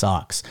 Like, he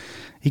sucks.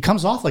 He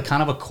comes off like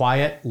kind of a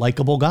quiet,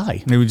 likable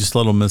guy. Maybe just a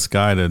little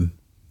misguided.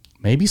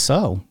 Maybe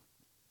so.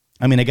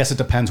 I mean, I guess it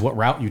depends what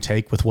route you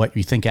take with what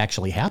you think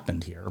actually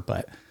happened here,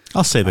 but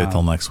I'll save it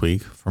till next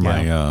week for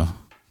my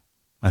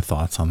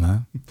thoughts on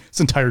that. This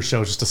entire show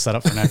is just a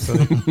setup for next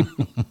week.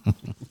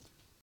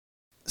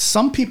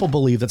 Some people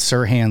believe that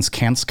Sirhan's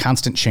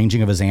constant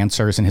changing of his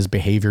answers and his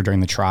behavior during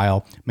the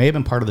trial may have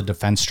been part of the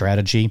defense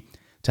strategy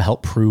to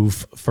help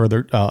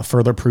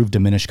further prove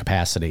diminished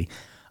capacity.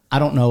 I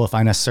don't know if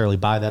I necessarily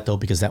buy that, though,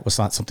 because that was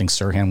not something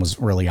Sirhan was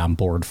really on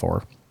board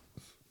for.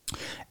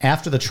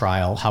 After the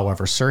trial,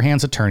 however,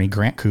 Sirhan's attorney,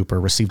 Grant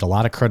Cooper, received a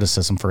lot of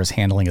criticism for his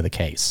handling of the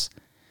case.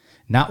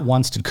 Not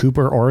once did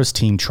Cooper or his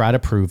team try to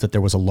prove that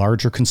there was a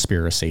larger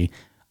conspiracy,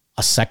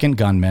 a second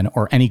gunman,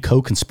 or any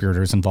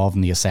co-conspirators involved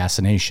in the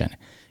assassination,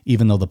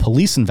 even though the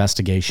police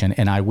investigation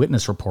and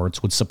eyewitness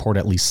reports would support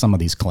at least some of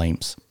these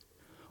claims.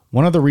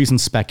 One of the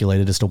reasons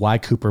speculated as to why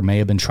Cooper may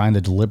have been trying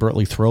to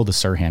deliberately throw the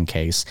Sirhan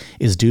case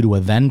is due to a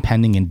then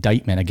pending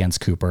indictment against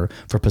Cooper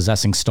for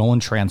possessing stolen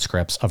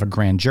transcripts of a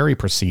grand jury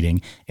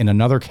proceeding in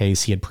another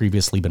case he had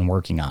previously been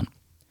working on.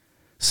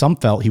 Some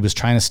felt he was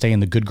trying to stay in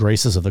the good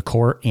graces of the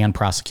court and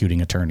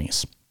prosecuting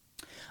attorneys.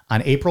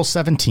 On April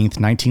 17,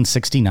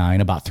 1969,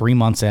 about 3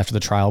 months after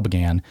the trial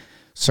began,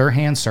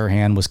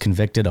 Sirhan was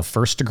convicted of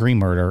first-degree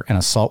murder and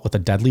assault with a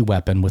deadly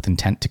weapon with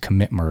intent to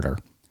commit murder.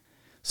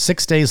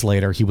 6 days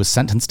later, he was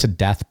sentenced to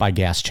death by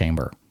gas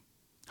chamber.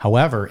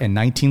 However, in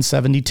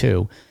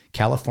 1972,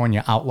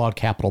 California outlawed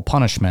capital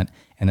punishment,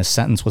 and his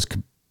sentence was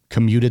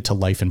commuted to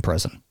life in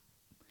prison.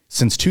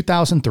 Since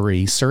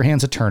 2003,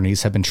 Sirhan's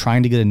attorneys have been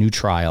trying to get a new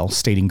trial,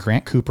 stating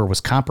Grant Cooper was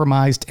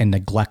compromised and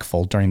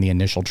neglectful during the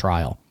initial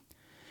trial.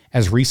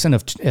 As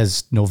recent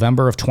as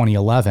November of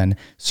 2011,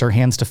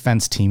 Sirhan's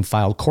defense team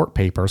filed court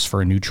papers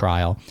for a new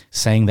trial,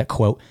 saying that,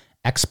 quote,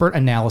 expert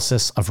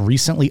analysis of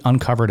recently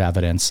uncovered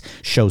evidence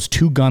shows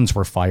 2 guns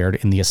were fired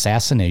in the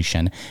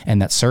assassination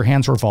and that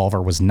Sirhan's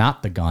revolver was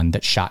not the gun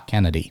that shot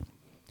Kennedy.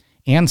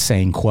 And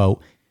saying,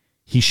 quote,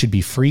 he should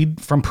be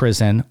freed from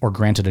prison or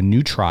granted a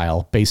new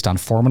trial based on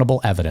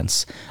formidable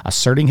evidence,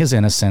 asserting his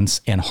innocence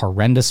and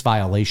horrendous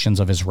violations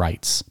of his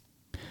rights.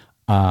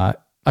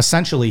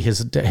 Essentially,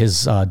 his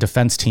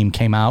defense team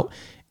came out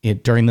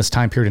during this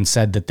time period and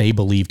said that they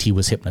believed he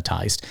was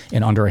hypnotized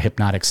and under a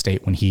hypnotic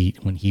state when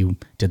he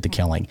did the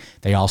killing.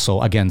 They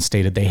also, again,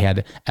 stated they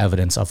had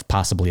evidence of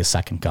possibly a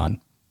second gun.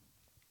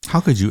 How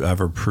could you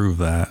ever prove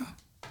that?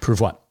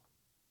 Prove what?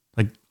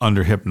 Like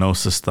under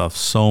hypnosis stuff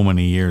so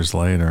many years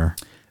later.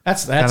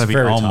 That's gotta be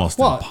very almost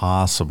tough.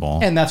 impossible.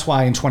 And that's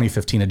why in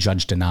 2015 a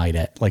judge denied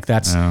it. Like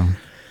that's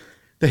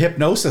the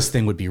hypnosis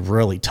thing would be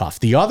really tough.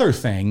 The other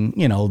thing,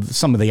 you know,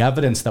 some of the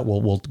evidence that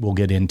we'll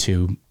get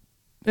into,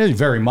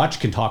 very much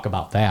can talk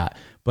about that.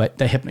 But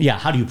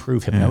how do you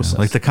prove hypnosis?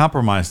 Like the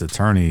compromised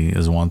attorney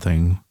is one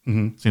thing.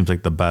 Seems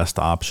like the best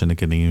option to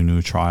getting a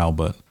new trial.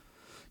 But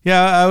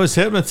yeah, I was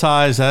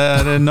hypnotized. I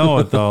didn't know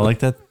it though. Like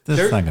that's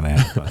not going to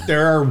happen.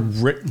 There are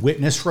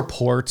witness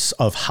reports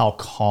of how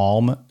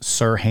calm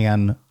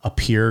Sirhan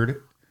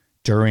appeared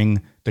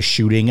during the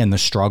shooting and the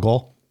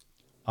struggle.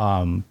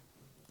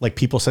 Like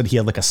people said he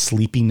had like a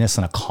sleepiness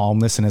and a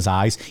calmness in his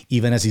eyes,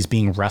 even as he's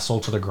being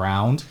wrestled to the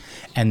ground.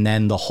 And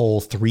then the whole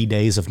 3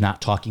 days of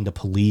not talking to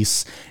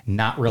police,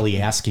 not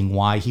really asking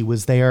why he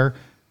was there.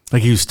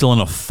 Like he was still in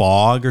a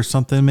fog or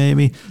something,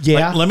 maybe.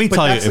 Yeah. Like, let me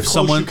tell you, if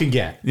someone you can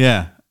get.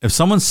 Yeah. If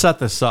someone set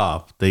this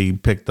up, they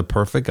picked the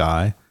perfect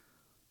guy,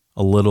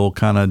 a little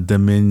kind of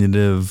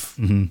diminutive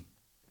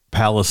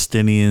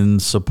Palestinian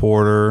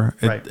supporter.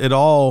 It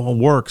all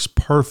works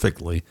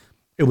perfectly.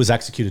 It was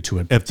executed to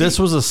it. If this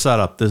was a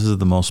setup, this is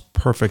the most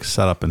perfect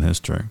setup in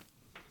history.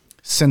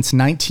 Since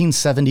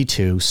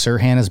 1972,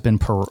 Sirhan has been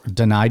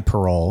denied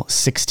parole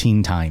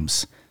 16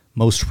 times.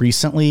 Most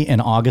recently, in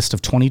August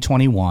of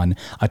 2021,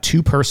 a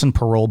 2-person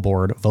parole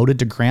board voted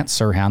to grant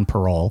Sirhan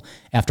parole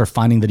after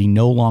finding that he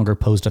no longer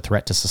posed a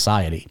threat to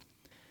society.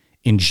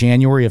 In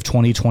January of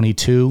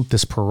 2022,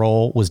 this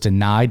parole was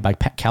denied by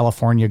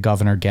California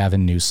Governor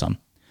Gavin Newsom,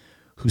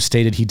 who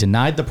stated he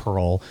denied the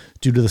parole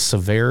due to the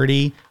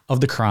severity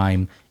of the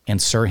crime and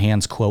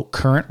Sirhan's, quote,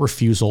 current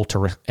refusal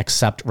to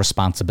accept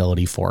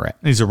responsibility for it.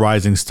 He's a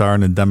rising star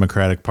in the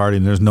Democratic Party,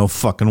 and there's no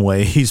fucking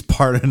way he's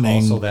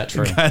pardoning Also that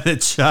true. the guy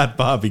that shot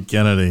Bobby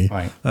Kennedy.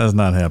 Right. That's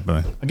not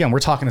happening. Again, we're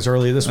talking as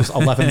early as this was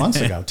 11 months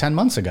ago, 10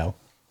 months ago.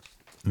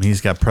 I mean,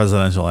 he's got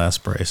presidential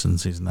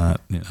aspirations. He's not,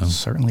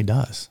 Certainly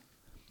does.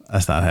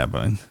 That's not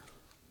happening.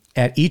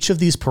 At each of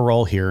these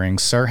parole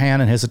hearings, Sirhan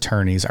and his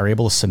attorneys are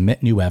able to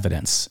submit new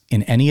evidence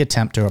in any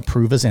attempt to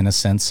prove his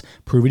innocence,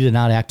 prove he did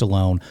not act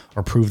alone,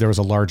 or prove there was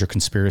a larger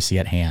conspiracy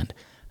at hand.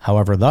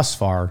 However, thus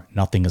far,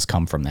 nothing has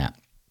come from that.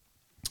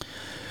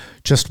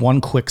 Just one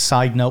quick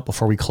side note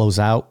before we close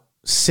out.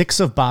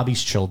 6 of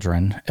Bobby's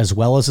children, as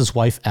well as his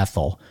wife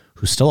Ethel,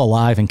 who's still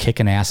alive and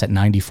kicking ass at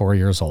 94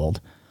 years old,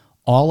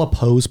 all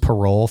oppose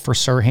parole for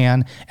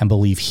Sirhan and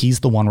believe he's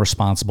the one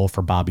responsible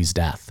for Bobby's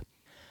death.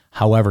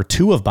 However,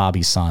 2 of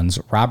Bobby's sons,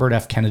 Robert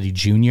F. Kennedy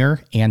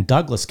Jr. and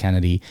Douglas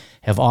Kennedy,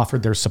 have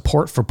offered their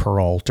support for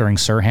parole during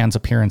Sirhan's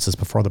appearances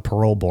before the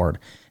parole board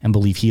and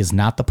believe he is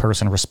not the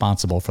person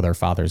responsible for their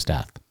father's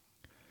death.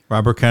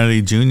 Robert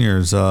Kennedy Jr.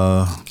 is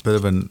a bit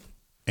of an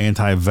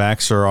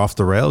anti-vaxxer off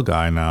the rail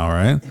guy now,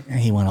 right?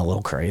 He went a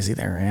little crazy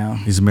there, yeah.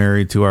 He's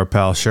married to our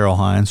pal Cheryl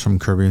Hines from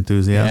Curb Your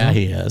Enthusiasm. Yeah,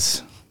 he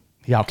is.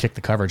 He outkicked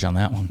the coverage on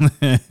that one.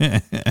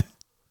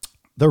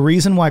 The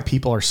reason why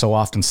people are so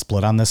often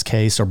split on this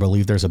case or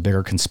believe there's a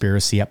bigger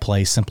conspiracy at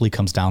play simply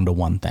comes down to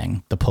one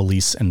thing: the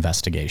police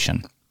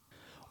investigation.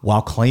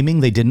 While claiming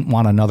they didn't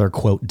want another,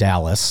 quote,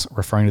 Dallas,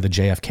 referring to the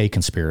JFK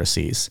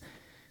conspiracies,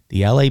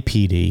 the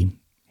LAPD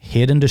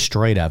hid and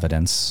destroyed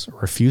evidence,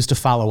 refused to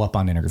follow up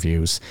on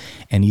interviews,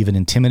 and even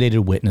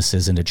intimidated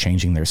witnesses into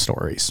changing their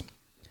stories.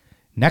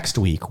 Next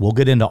week, we'll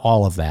get into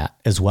all of that,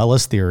 as well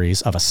as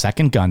theories of a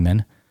second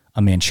gunman,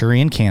 a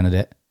Manchurian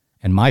candidate,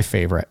 and my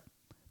favorite,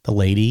 the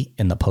lady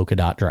in the polka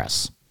dot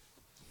dress.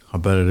 I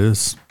bet it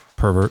is.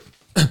 Pervert.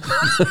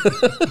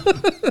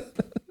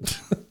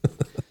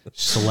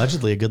 She's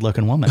allegedly a good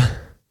looking woman.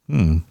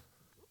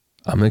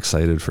 I'm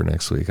excited for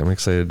next week. I'm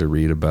excited to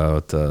read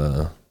about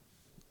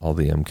all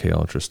the MK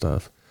Ultra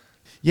stuff.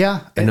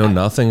 Yeah. I know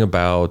nothing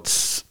about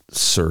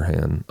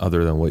Sirhan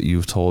other than what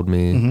you've told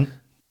me,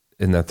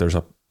 in that there's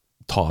a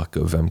talk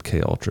of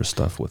MK Ultra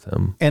stuff with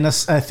him. And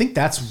I think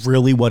that's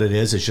really what it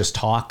is just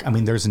talk. I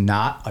mean, there's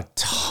not a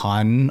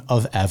ton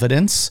of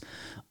evidence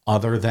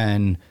other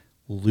than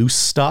loose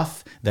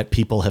stuff that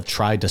people have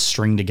tried to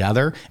string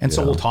together. And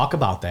so we'll talk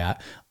about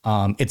that.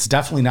 It's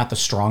definitely not the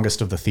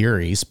strongest of the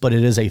theories, but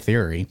it is a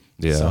theory.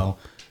 Yeah. So,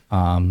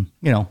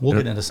 we'll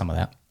get into some of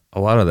that. A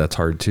lot of that's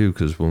hard too,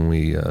 because when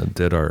we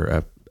did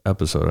our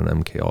episode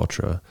on MK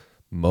Ultra,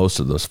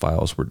 most of those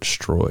files were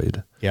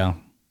destroyed. Yeah.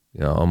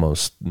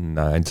 Almost,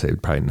 I'd say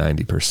probably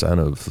 90%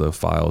 of the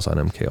files on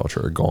MK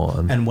Ultra are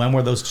gone. And when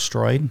were those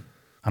destroyed?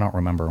 I don't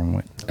remember.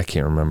 I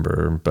can't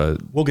remember,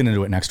 but we'll get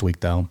into it next week,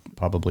 though.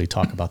 Probably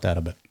talk about that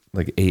a bit.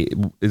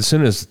 As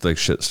soon as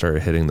shit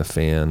started hitting the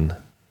fan,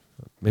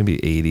 maybe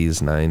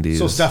 80s, 90s.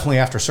 So it's definitely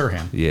after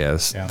Sirhan.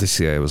 Yes. Yeah. The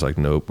CIA was like,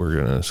 nope,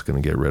 we're just gonna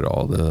get rid of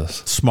all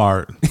this.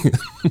 Smart.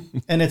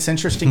 And it's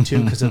interesting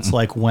too, because it's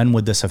like, when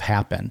would this have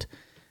happened?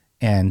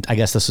 And I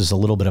guess this is a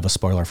little bit of a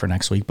spoiler for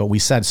next week, but we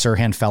said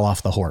Sirhan fell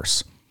off the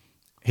horse,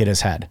 hit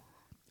his head.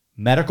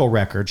 Medical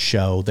records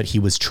show that he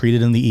was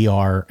treated in the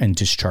ER and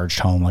discharged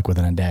home like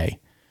within a day.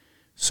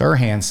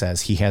 Sirhan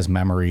says he has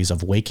memories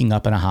of waking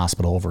up in a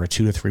hospital over a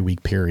 2 to 3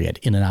 week period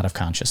in and out of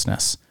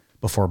consciousness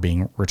before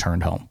being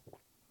returned home.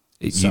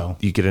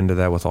 You get into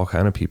that with all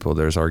kind of people.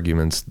 There's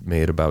arguments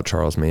made about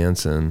Charles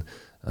Manson,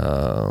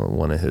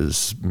 one of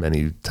his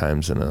many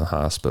times in a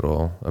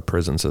hospital, a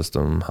prison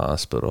system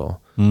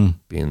hospital,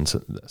 being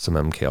some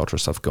MK Ultra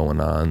stuff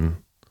going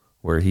on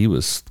where he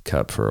was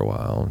kept for a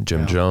while.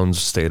 Jim Jones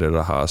stayed at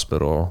a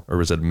hospital or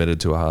was admitted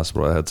to a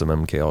hospital that had some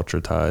MK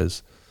Ultra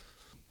ties.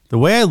 The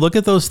way I look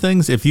at those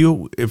things, if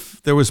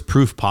there was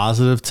proof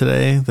positive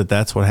today that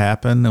that's what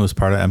happened, it was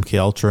part of MK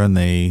Ultra and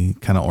they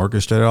kind of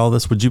orchestrated all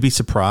this, would you be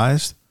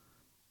surprised?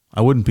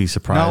 I wouldn't be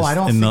surprised. No, I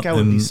don't think I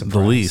would be surprised.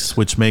 The least,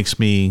 which makes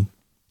me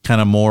kind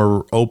of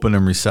more open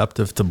and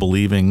receptive to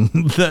believing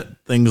that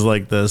things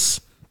like this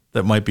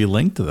that might be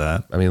linked to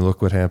that. I mean,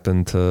 look what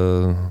happened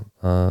to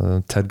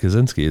Ted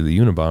Kaczynski, the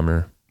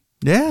Unabomber.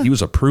 Yeah. He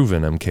was a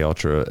proven MK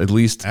Ultra, at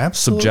least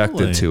Absolutely.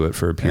 subjected to it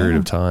for a period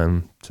of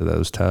time to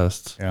those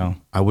tests. Yeah.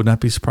 I would not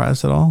be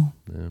surprised at all.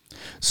 Yeah.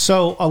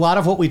 So a lot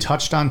of what we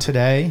touched on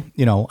today,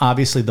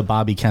 obviously the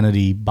Bobby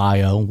Kennedy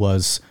bio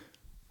was,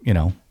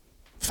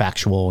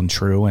 factual and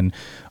true. And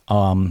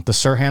the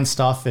Sirhan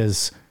stuff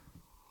is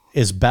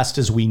best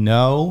as we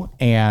know,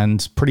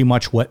 and pretty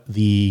much what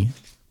the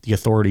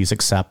authorities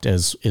accept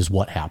is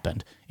what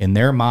happened. In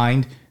their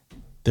mind,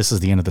 this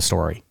is the end of the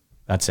story.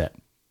 That's it.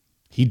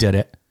 He did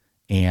it,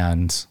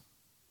 and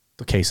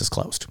the case is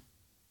closed.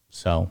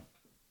 So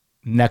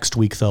next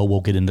week, though,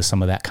 we'll get into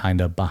some of that kind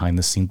of behind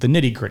the scenes, the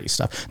nitty gritty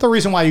stuff. The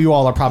reason why you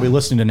all are probably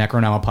listening to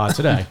Necronomipod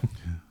today.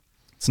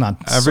 It's not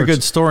every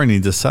good story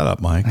needs a setup,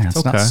 Mike. Yeah,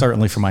 it's not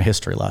certainly for my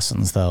history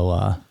lessons,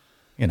 though.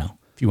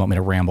 If you want me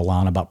to ramble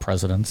on about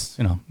presidents,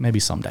 maybe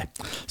someday.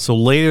 So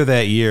later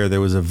that year,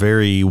 there was a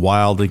very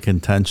wildly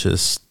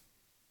contentious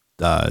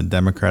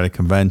Democratic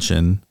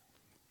convention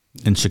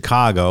in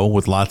Chicago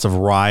with lots of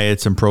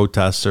riots and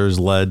protesters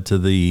led to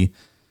the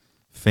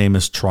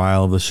famous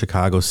trial of the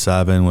Chicago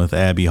 7 with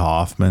Abby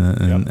Hoffman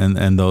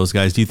and those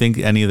guys. Do you think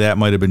any of that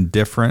might have been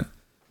different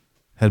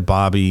had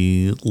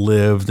Bobby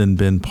lived and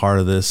been part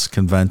of this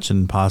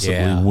convention,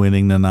 possibly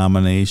winning the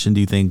nomination? Do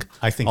you think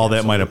all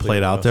that might have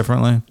played out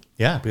differently?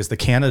 Yeah, because the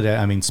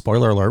candidate,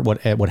 spoiler alert,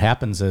 what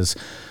happens is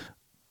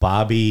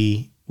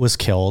Bobby was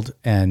killed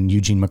and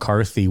Eugene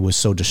McCarthy was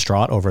so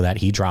distraught over that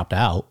he dropped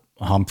out.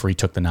 Humphrey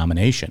took the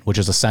nomination, which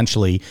is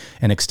essentially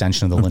an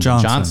extension of the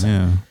Lyndon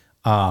Johnson.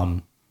 Yeah.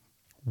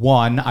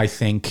 One, I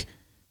think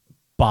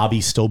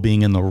Bobby still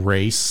being in the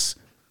race,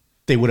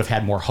 they would have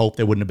had more hope.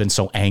 They wouldn't have been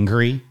so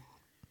angry.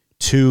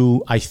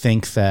 Two, I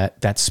think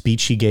that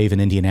speech he gave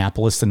in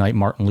Indianapolis the night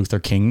Martin Luther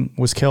King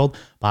was killed,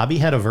 Bobby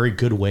had a very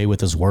good way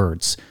with his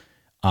words.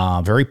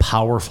 Very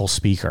powerful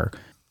speaker.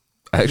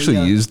 I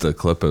actually used the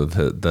clip of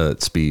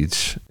that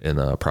speech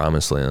in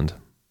Promised Land.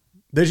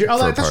 Did you? Oh,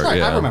 that's right.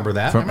 Yeah. I remember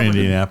that. From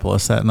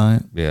Indianapolis that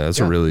night. Yeah, it's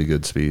a really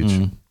good speech.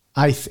 Mm.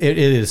 It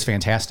is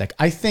fantastic.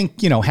 I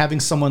think, having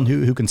someone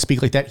who can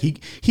speak like that,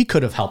 he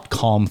could have helped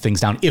calm things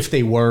down if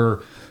they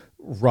were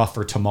rough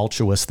or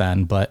tumultuous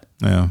then, but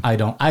I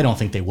don't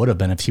think they would have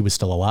been if he was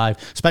still alive,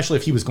 especially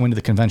if he was going to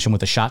the convention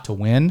with a shot to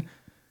win.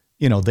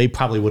 They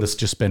probably would have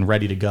just been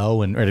ready to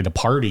go and ready to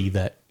party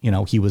that,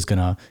 he was going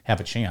to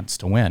have a chance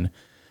to win.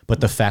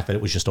 But the fact that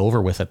it was just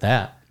over with at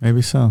that.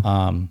 Maybe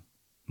so.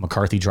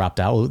 McCarthy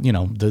dropped out,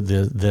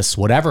 this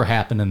whatever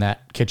happened in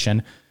that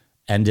kitchen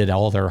ended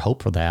all their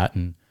hope for that.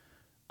 And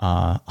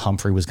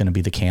Humphrey was going to be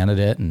the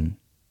candidate. And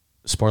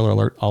spoiler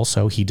alert,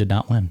 also, he did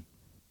not win.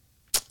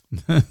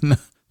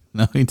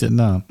 No, he did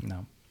not.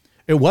 No.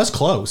 It was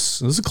close.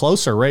 It was a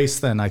closer race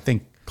than I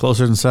think.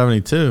 Closer than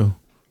 72.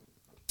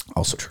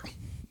 Also true.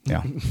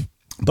 Yeah.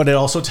 But it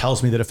also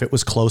tells me that if it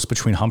was close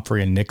between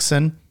Humphrey and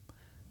Nixon,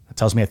 it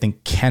tells me I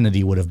think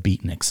Kennedy would have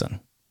beat Nixon.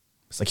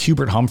 It's like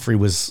Hubert Humphrey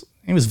was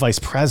vice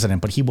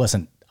president, but he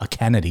wasn't a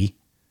Kennedy.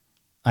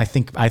 I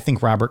think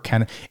Robert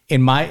Kennedy,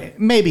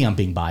 maybe I'm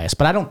being biased,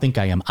 but I don't think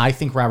I am. I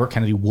think Robert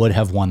Kennedy would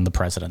have won the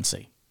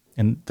presidency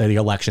in the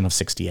election of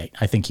 1968.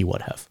 I think he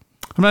would have.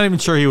 I'm not even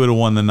sure he would have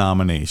won the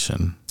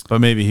nomination,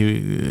 but maybe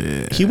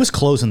he was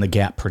closing the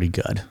gap pretty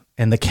good.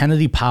 And the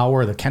Kennedy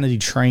power, the Kennedy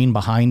train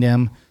behind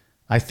him,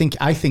 I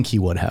think he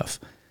would have.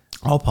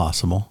 All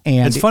possible.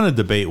 And it's fun to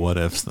debate what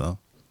ifs, though.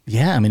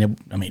 Yeah,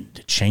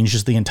 it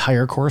changes the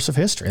entire course of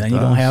history. Then you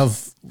don't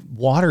have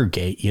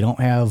Watergate. You don't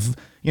have,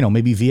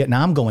 maybe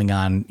Vietnam going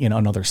on,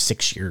 another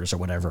 6 years or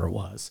whatever it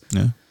was.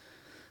 Yeah.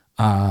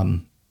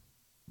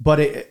 But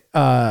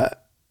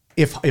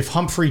if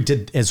Humphrey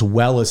did as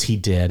well as he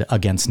did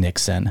against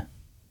Nixon,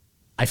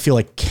 I feel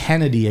like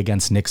Kennedy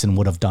against Nixon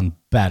would have done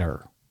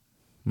better.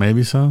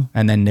 Maybe so.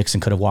 And then Nixon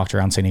could have walked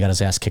around saying he got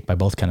his ass kicked by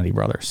both Kennedy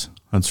brothers.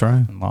 That's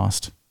right. And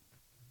lost.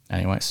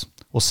 Anyways,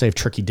 we'll save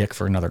Tricky Dick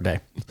for another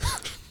day.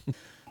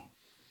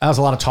 That was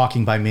a lot of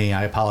talking by me.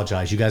 I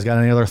apologize. You guys got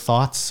any other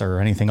thoughts or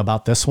anything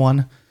about this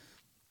one?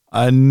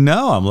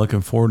 No, I'm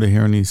looking forward to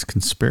hearing these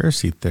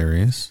conspiracy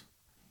theories.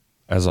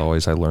 As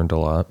always, I learned a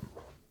lot.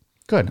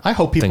 Good. I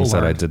hope people things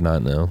learn. that I did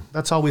not know.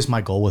 That's always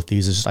my goal with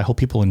these is just I hope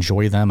people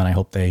enjoy them, and I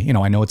hope they,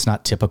 I know it's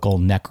not typical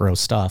necro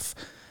stuff,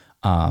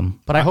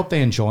 but I hope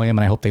they enjoy them,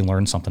 and I hope they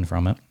learn something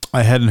from it.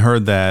 I hadn't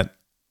heard that.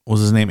 What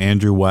was his name?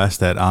 Andrew West,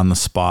 that on the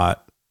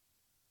spot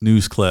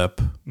news clip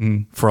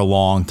for a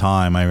long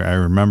time. I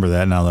remember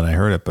that now that I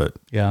heard it, but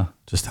yeah,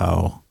 just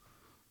how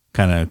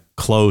kind of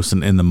close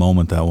and in the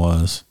moment that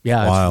was.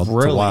 Yeah, wild.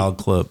 it's a wild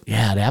clip.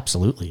 Yeah, it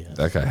absolutely is.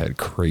 That guy had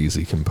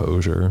crazy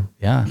composure.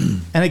 Yeah.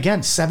 And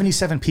again,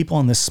 77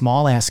 people in this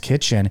small ass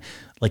kitchen,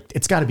 like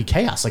it's got to be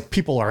chaos. Like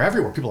people are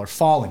everywhere. People are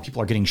falling.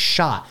 People are getting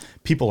shot.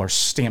 People are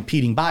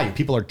stampeding by you.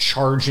 People are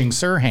charging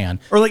Sirhan.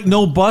 Or like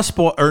no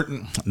busboy or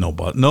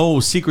no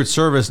Secret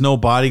Service, no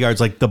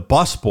bodyguards. Like the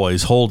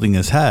busboy's holding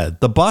his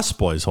head. The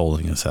busboy's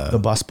holding his head. The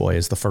busboy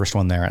is the first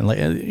one there.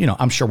 And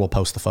I'm sure we'll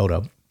post the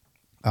photo.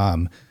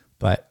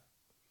 But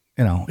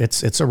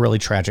it's a really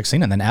tragic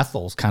scene. And then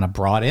Ethel's kind of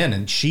brought in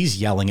and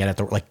she's yelling at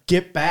it. Like,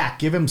 get back,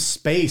 give him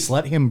space,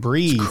 let him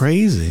breathe. It's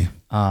crazy.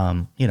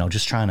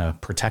 Just trying to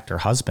protect her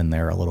husband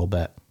there a little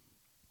bit.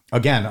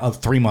 Again,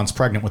 3 months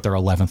pregnant with their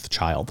 11th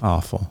child.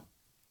 Awful.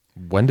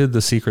 When did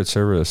the Secret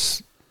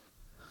Service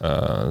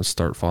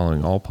start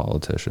following all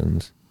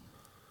politicians?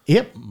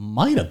 It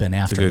might have been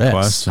after this.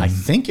 Question. I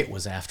think it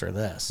was after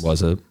this.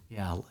 Was it?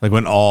 Yeah. Like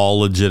when all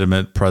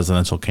legitimate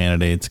presidential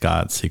candidates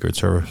got Secret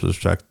Service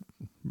protection.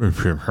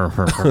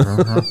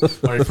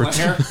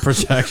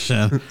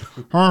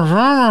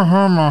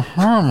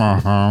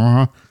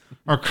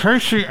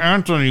 Casey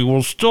Anthony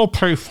will still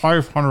pay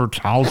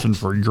 $500,000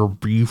 for your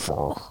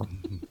beaver.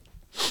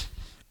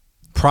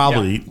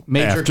 Probably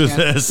after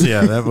this.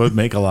 Yeah, that would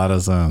make a lot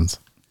of sense.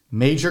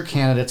 Major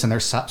candidates and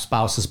their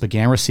spouses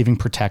began receiving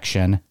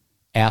protection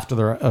after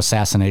the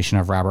assassination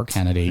of Robert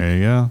Kennedy. There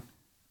you go.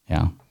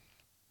 Yeah.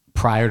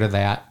 Prior to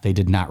that, they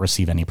did not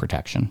receive any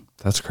protection.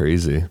 That's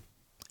crazy.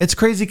 It's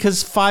crazy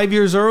because 5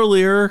 years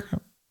earlier,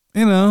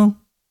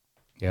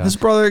 his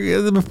brother,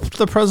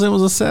 the president,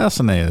 was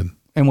assassinated.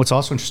 And what's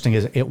also interesting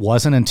is it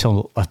wasn't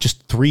until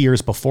just 3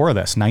 years before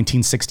this,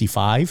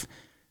 1965,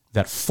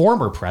 that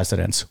former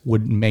presidents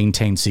would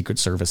maintain Secret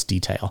Service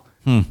detail,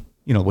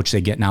 which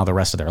they get now the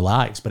rest of their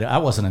lives. But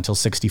that wasn't until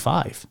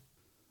 65.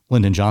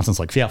 Lyndon Johnson's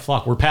like, yeah,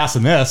 fuck, we're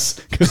passing this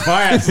because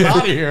my ass is out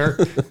of here.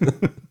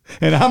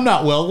 And I'm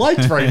not well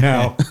liked right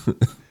now.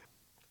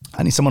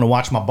 I need someone to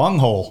watch my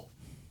bunghole.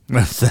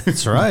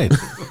 That's right.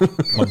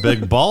 My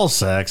big ball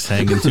sack's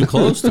hanging too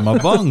close to my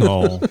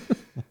bunghole.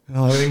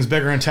 Well, everything's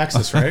bigger in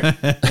Texas, right?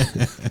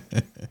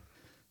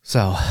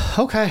 So,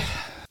 okay.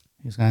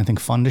 You guys got anything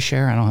fun to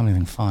share? I don't have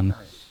anything fun.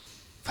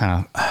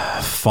 Kind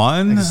of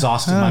fun?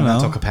 Exhausted my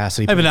mental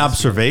capacity. I have an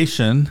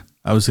observation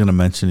I was going to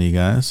mention to you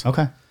guys.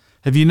 Okay.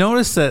 Have you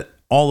noticed that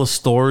all the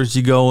stores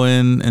you go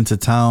into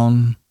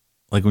town,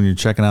 like when you're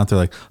checking out, they're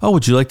like, oh,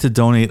 would you like to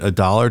donate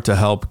 $1 to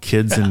help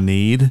kids in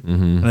need?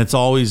 Mm-hmm. And it's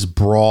always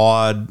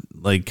broad,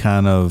 like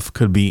kind of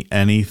could be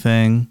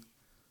anything.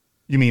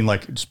 You mean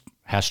like just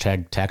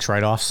hashtag tax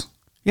write-offs?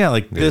 Yeah,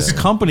 like this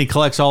company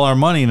collects all our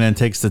money and then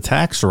takes the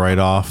tax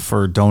write-off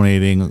for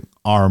donating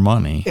our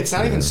money. It's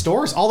not even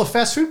stores. All the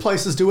fast food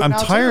places do it now.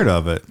 I'm tired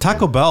of it.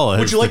 Taco Bell.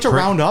 Would you like to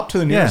round up to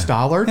the nearest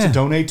dollar to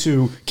donate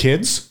to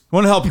kids?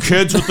 Want to help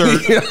kids with their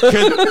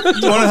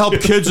you want to help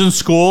kids in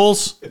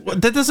schools?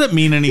 That doesn't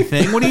mean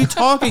anything. What are you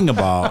talking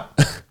about?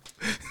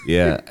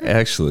 Yeah,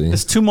 actually.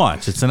 It's too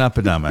much. It's an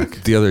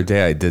epidemic. The other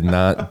day I did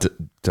not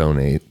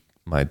donate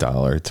my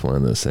dollar to one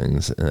of those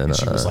things. And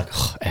she was like,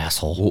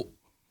 asshole.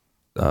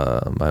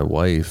 My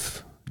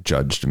wife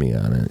judged me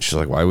on it. She's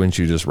like, why wouldn't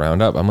you just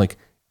round up? I'm like,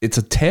 it's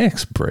a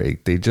tax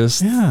break. They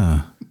just,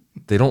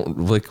 they don't,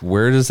 like,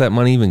 where does that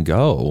money even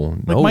go?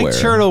 Nowhere. My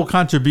charitable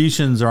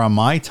contributions are on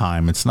my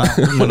time. It's not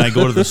when I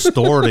go to the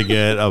store to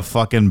get a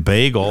fucking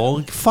bagel.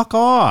 Like, fuck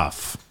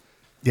off.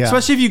 Yeah.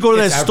 Especially if you go to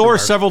that store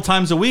several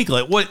times a week.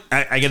 Like, what?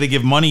 I got to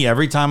give money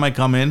every time I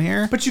come in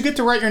here? But you get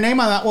to write your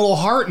name on that little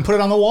heart and put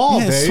it on the wall,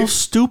 Dave. It's so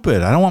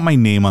stupid. I don't want my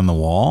name on the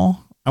wall.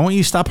 I want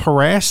you to stop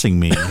harassing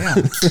me. Yeah.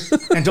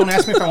 And don't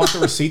ask me if I want the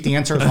receipt. The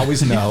answer is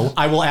always no.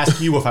 I will ask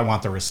you if I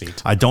want the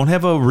receipt. I don't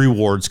have a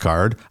rewards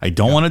card. I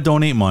don't want to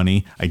donate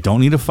money. I don't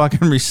need a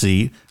fucking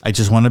receipt. I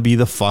just want to be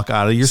the fuck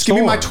out of your store.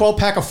 Give me my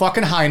 12-pack of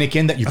fucking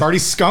Heineken that you've already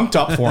skunked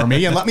up for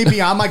me and let me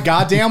be on my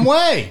goddamn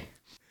way.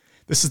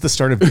 This is the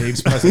start of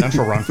Dave's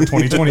presidential run for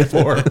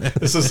 2024.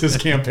 This is his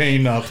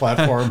campaign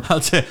platform. I'll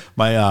tell you,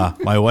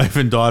 my wife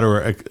and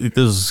daughter, this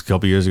was a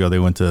couple years ago, they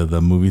went to the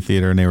movie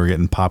theater and they were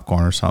getting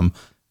popcorn or something.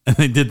 And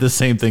they did the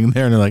same thing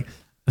there. And they're like,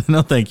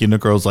 no, thank you. And the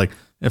girl's like,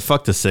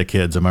 fuck the sick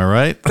kids. Am I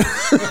right?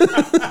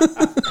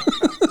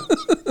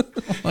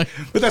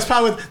 But that's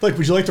probably like,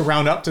 would you like to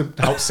round up to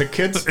help sick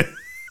kids?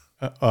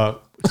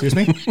 Excuse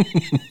me?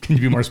 Can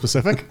you be more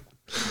specific?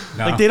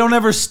 No. Like they don't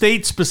ever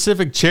state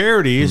specific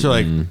charities. They're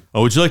like,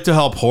 oh, would you like to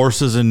help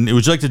horses? And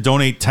would you like to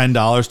donate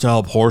 $10 to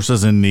help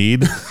horses in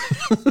need?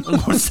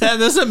 What's that?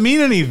 Doesn't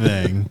mean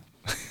anything.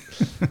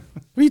 What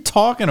are you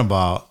talking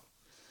about?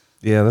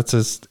 Yeah,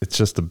 it's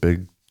just a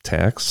big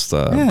tax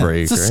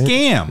break. It's a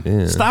scam.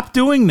 Yeah. Stop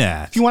doing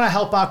that. If you want to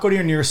help out, go to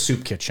your nearest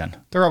soup kitchen.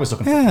 They're always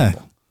looking for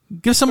people.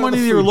 Give some money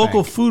to your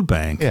local food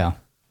bank. Yeah.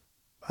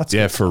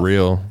 That's for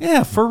real.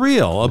 Yeah, for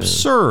real.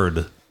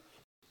 Absurd.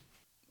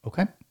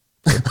 Okay.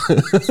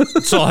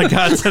 That's all I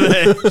got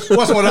today.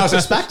 Wasn't what I was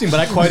expecting,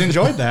 but I quite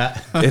enjoyed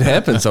that. It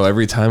happens though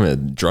every time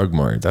at Drug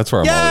Mart. That's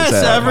where I'm always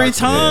at. Yes, every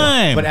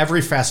time. Yeah. But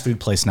every fast food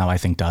place now, I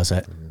think, does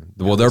it.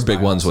 Well, they're big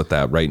ones with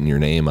that writing your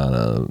name on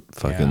a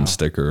fucking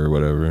sticker or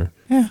whatever.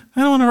 Yeah,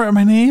 I don't want to write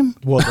my name.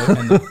 Well,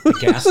 the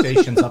gas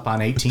stations up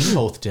on 18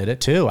 both did it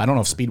too. I don't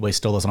know if Speedway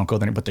still does. I don't go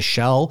there, but the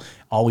Shell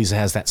always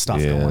has that stuff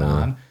going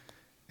on.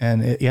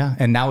 And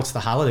and now it's the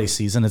holiday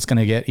season. It's going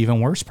to get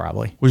even worse,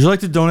 probably. Would you like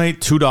to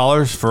donate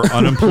 $2 for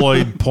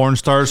unemployed porn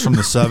stars from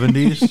the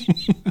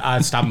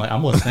 70s? Stop!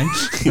 I'm listening.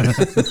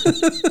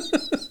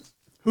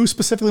 Who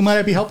specifically might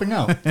I be helping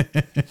out?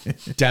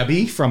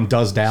 Debbie from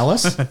Does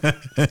Dallas.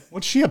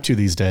 What's she up to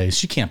these days?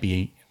 She can't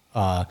be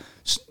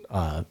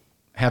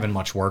having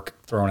much work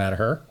thrown at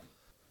her.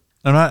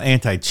 I'm not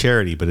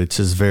anti-charity, but it's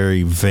just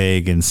very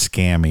vague and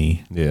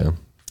scammy. Yeah.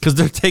 Because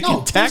they're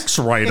taking tax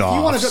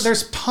write-offs.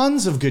 There's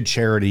tons of good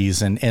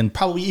charities and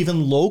probably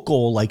even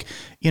local, like,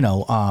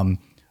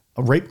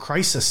 rape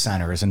crisis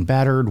centers and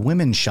battered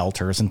women's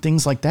shelters and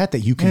things like that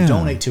you can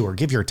donate to or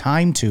give your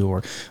time to,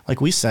 or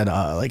like we said,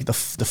 like the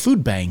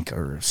food bank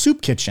or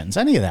soup kitchens,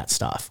 any of that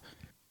stuff.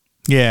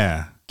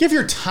 Yeah. Give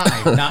your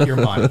time, not your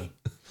money.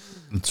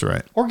 That's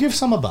right. Or give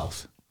some of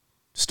both.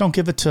 Just don't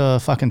give it to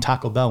fucking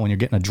Taco Bell when you're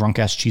getting a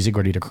drunk-ass cheesy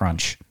gordita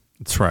crunch.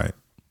 That's right.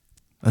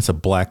 That's a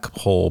black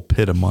hole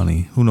pit of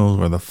money. Who knows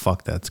where the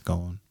fuck that's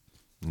going?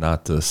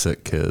 Not the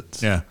sick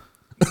kids. Yeah.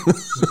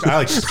 I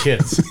like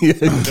kids.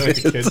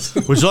 Kids.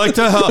 Would you like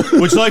to help?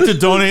 Would you like to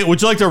donate?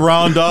 Would you like to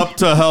round up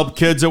to help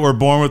kids that were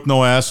born with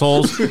no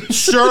assholes?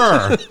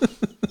 Sure. Because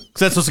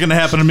that's what's going to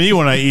happen to me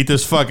when I eat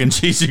this fucking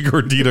cheesy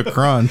gordita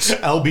crunch.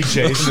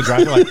 LBJ's in the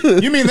drive-thru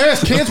like, you mean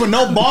there's kids with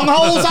no bung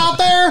holes out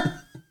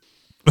there?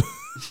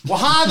 Well,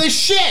 how do they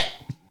shit?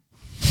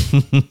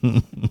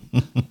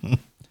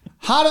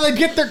 How do they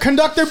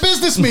conduct their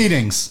business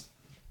meetings?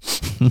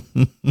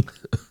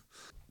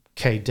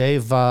 Okay,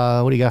 Dave,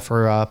 what do you got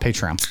for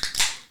Patreon?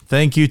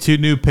 Thank you to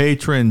new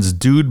patrons,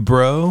 Dude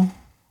Bro,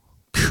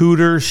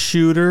 Cooter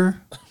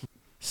Shooter,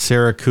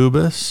 Sarah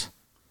Kubis,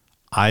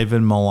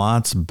 Ivan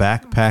Malot's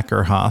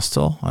Backpacker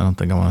Hostel. I don't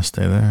think I want to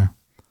stay there.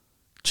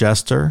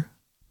 Jester,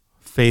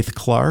 Faith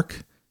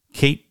Clark,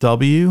 Kate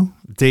W.,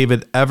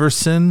 David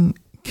Everson,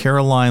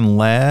 Caroline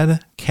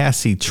Ladd,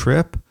 Cassie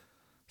Tripp,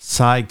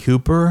 Cy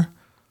Cooper,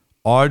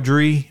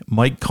 Audrey,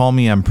 Mike Call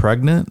Me I'm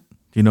Pregnant.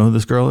 Do you know who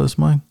this girl is,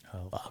 Mike?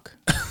 Oh, fuck.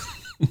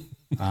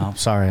 Oh,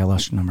 sorry, I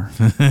lost your number.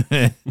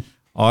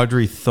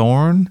 Audrey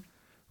Thorne,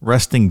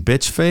 Resting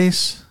Bitch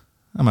Face.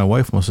 Oh, my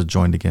wife must have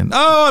joined again.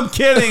 Oh, I'm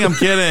kidding.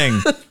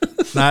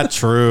 Not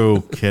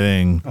true.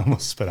 Kidding. I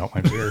almost spit out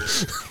my beer.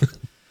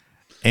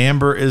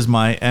 Amber Is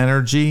My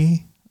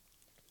Energy,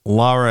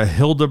 Laura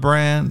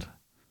Hildebrand,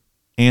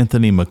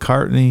 Anthony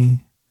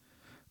McCartney,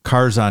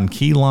 Karzan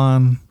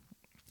Keelan,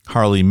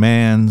 Harley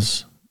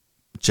Mans,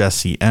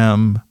 Jesse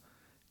M.,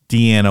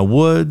 Deanna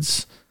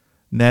Woods,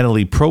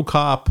 Natalie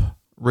Prokop,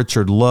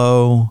 Richard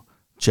Lowe,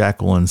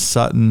 Jacqueline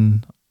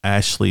Sutton,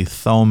 Ashley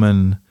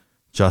Thoman,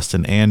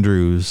 Justin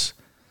Andrews,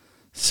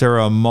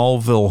 Sarah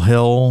Mulville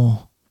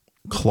Hill,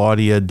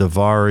 Claudia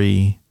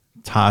Davari,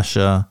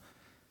 Tasha,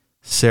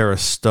 Sarah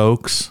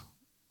Stokes.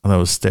 Oh, that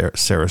was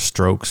Sarah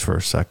Strokes for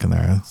a second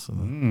there.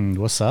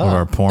 What's up? One of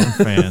our porn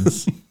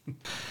fans.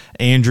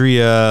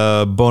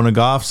 Andrea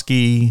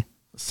Bonagovsky,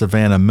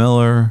 Savannah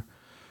Miller,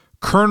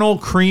 Colonel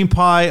Cream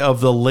Pie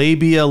of the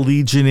Labia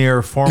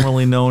Legionnaire,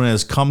 formerly known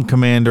as Cum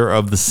Commander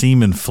of the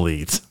Seaman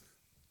Fleet.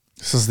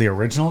 This is the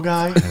original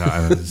guy?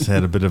 He's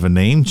had a bit of a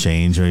name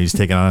change. He's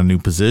taken on a new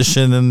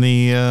position in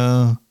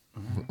the...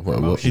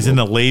 he's in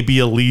the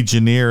Labia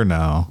Legionnaire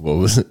now. What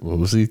was it? What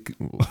was he?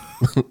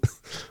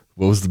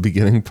 What was the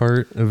beginning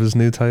part of his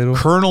new title?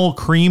 Colonel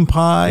Cream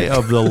Pie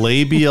of the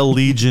Labia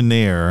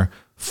Legionnaire,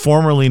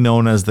 formerly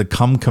known as the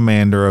Cum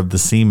Commander of the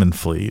Seaman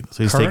Fleet.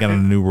 So he's taking on a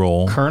new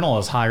role. Colonel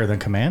is higher than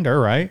Commander,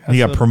 right? He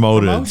got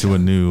promoted to a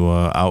new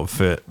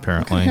outfit,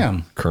 apparently.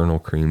 Colonel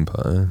Cream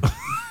Pie.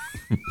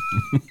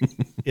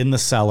 In the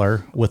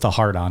cellar with a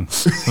heart on.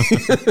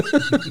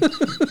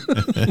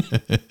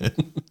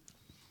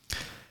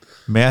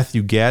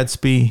 Matthew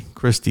Gadsby,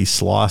 Christy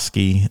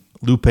Slosky,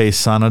 Lupe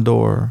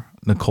Sanador,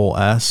 Nicole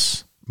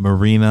S.,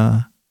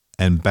 Marina,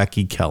 and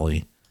Becky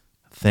Kelly.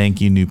 Thank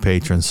you, new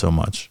patrons, so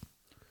much.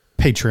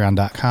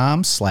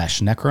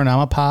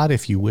 Patreon.com/Necronomipod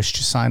if you wish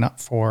to sign up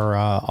for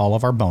all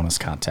of our bonus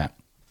content.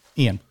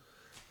 Ian.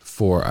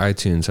 For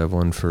iTunes, I have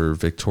one for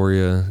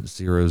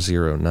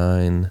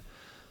Victoria009,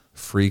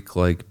 Freak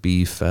Like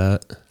B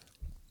Fat,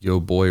 Yo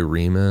Boy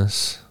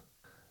Remus,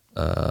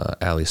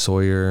 Allie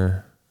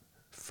Sawyer,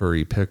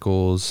 Furry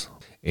Pickles,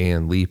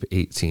 and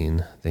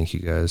Leap18. Thank you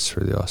guys for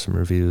the awesome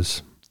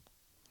reviews.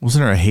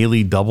 Wasn't there a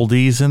Haley Double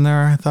D's in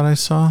there? I thought I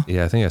saw.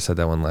 Yeah, I think I said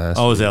that one last.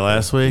 Oh, was that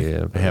last week?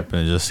 Yeah, I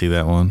happened to just see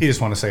that one. You just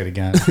want to say it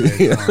again.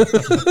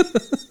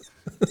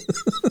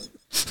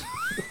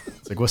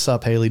 It's like, what's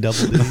up, Haley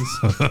Double D's?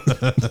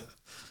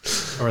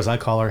 Or as I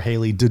call her,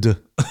 Haley Duh.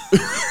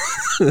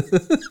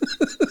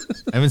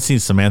 I haven't seen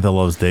Samantha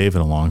Loves Dave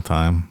in a long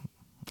time.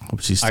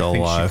 Hope she's still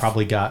alive. She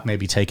probably got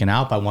maybe taken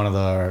out by one of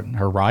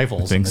her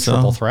rivals in the so.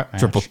 triple threat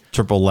match.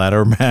 Triple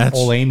ladder match.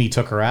 Old Amy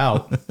took her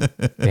out.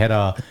 They had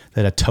a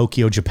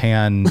Tokyo,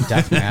 Japan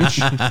death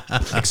match.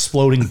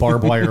 Exploding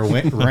barbed wire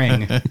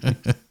ring.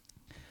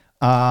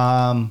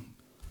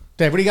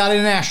 Dave, what do you got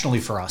internationally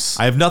for us?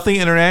 I have nothing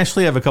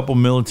internationally. I have a couple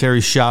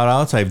military shout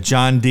outs. I have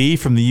John D.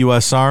 from the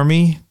U.S.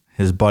 Army,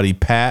 his buddy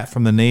Pat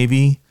from the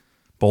Navy.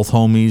 Both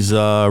homies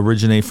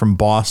originate from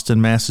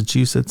Boston,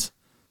 Massachusetts.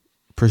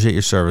 Appreciate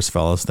your service,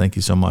 fellas. Thank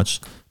you so much.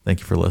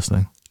 Thank you for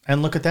listening.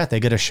 And look at that. They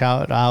get a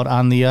shout out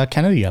on the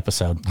Kennedy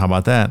episode. How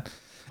about that?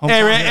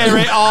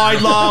 I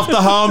love the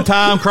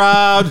hometown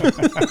crowd.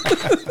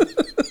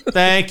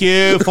 Thank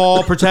you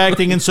for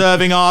protecting and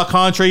serving our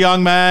country,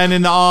 young men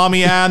in the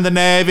Army and the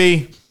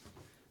Navy.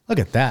 Look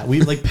at that.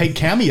 We paid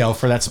cameo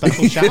for that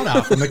special shout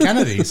out from the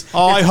Kennedys.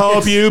 I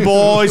hope you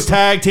boys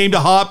tag team to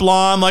Hot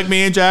Blonde like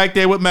me and Jack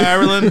did with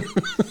Marilyn.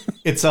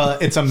 It's a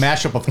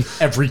mashup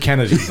of every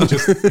Kennedy,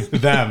 just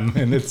them,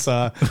 and it's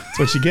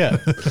what you get.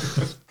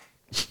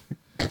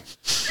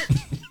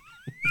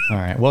 All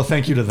right. Well,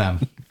 thank you to them.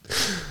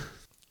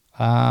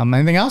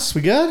 Anything else?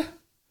 We good?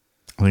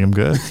 I think I'm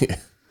good.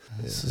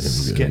 This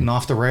is getting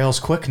off the rails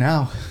quick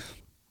now.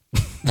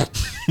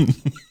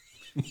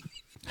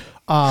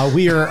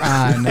 We are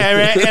on.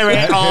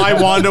 I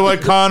wonder what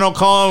Colonel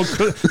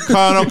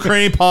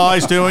Cream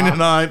Pie's doing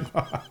tonight.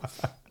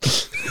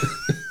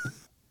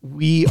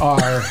 We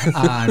are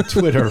on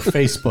Twitter,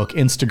 Facebook,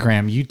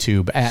 Instagram,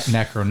 YouTube at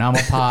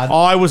Necronomipod.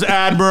 I was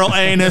Admiral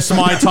Anus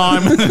my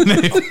time in the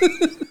Navy.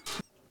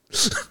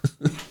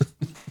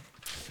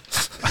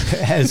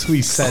 As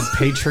we said,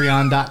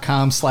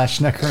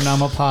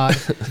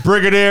 patreon.com/Necronomipod.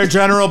 Brigadier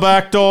General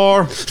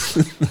Backdoor.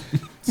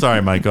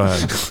 Sorry, Mike, go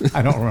ahead.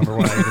 I don't remember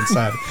what I even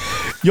said.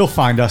 You'll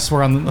find us.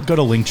 We're on. Go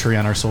to Linktree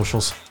on our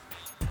socials.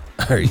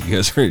 All right, you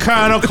guys ready?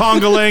 Colonel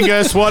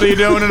Congolingus, what are you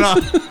doing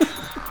tonight?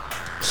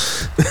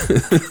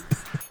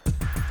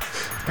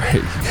 All right,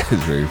 you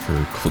guys ready for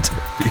a cool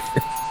beer?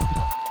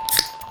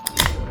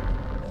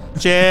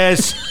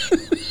 Cheers.